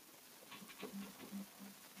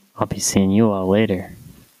 I'll be seeing you all later.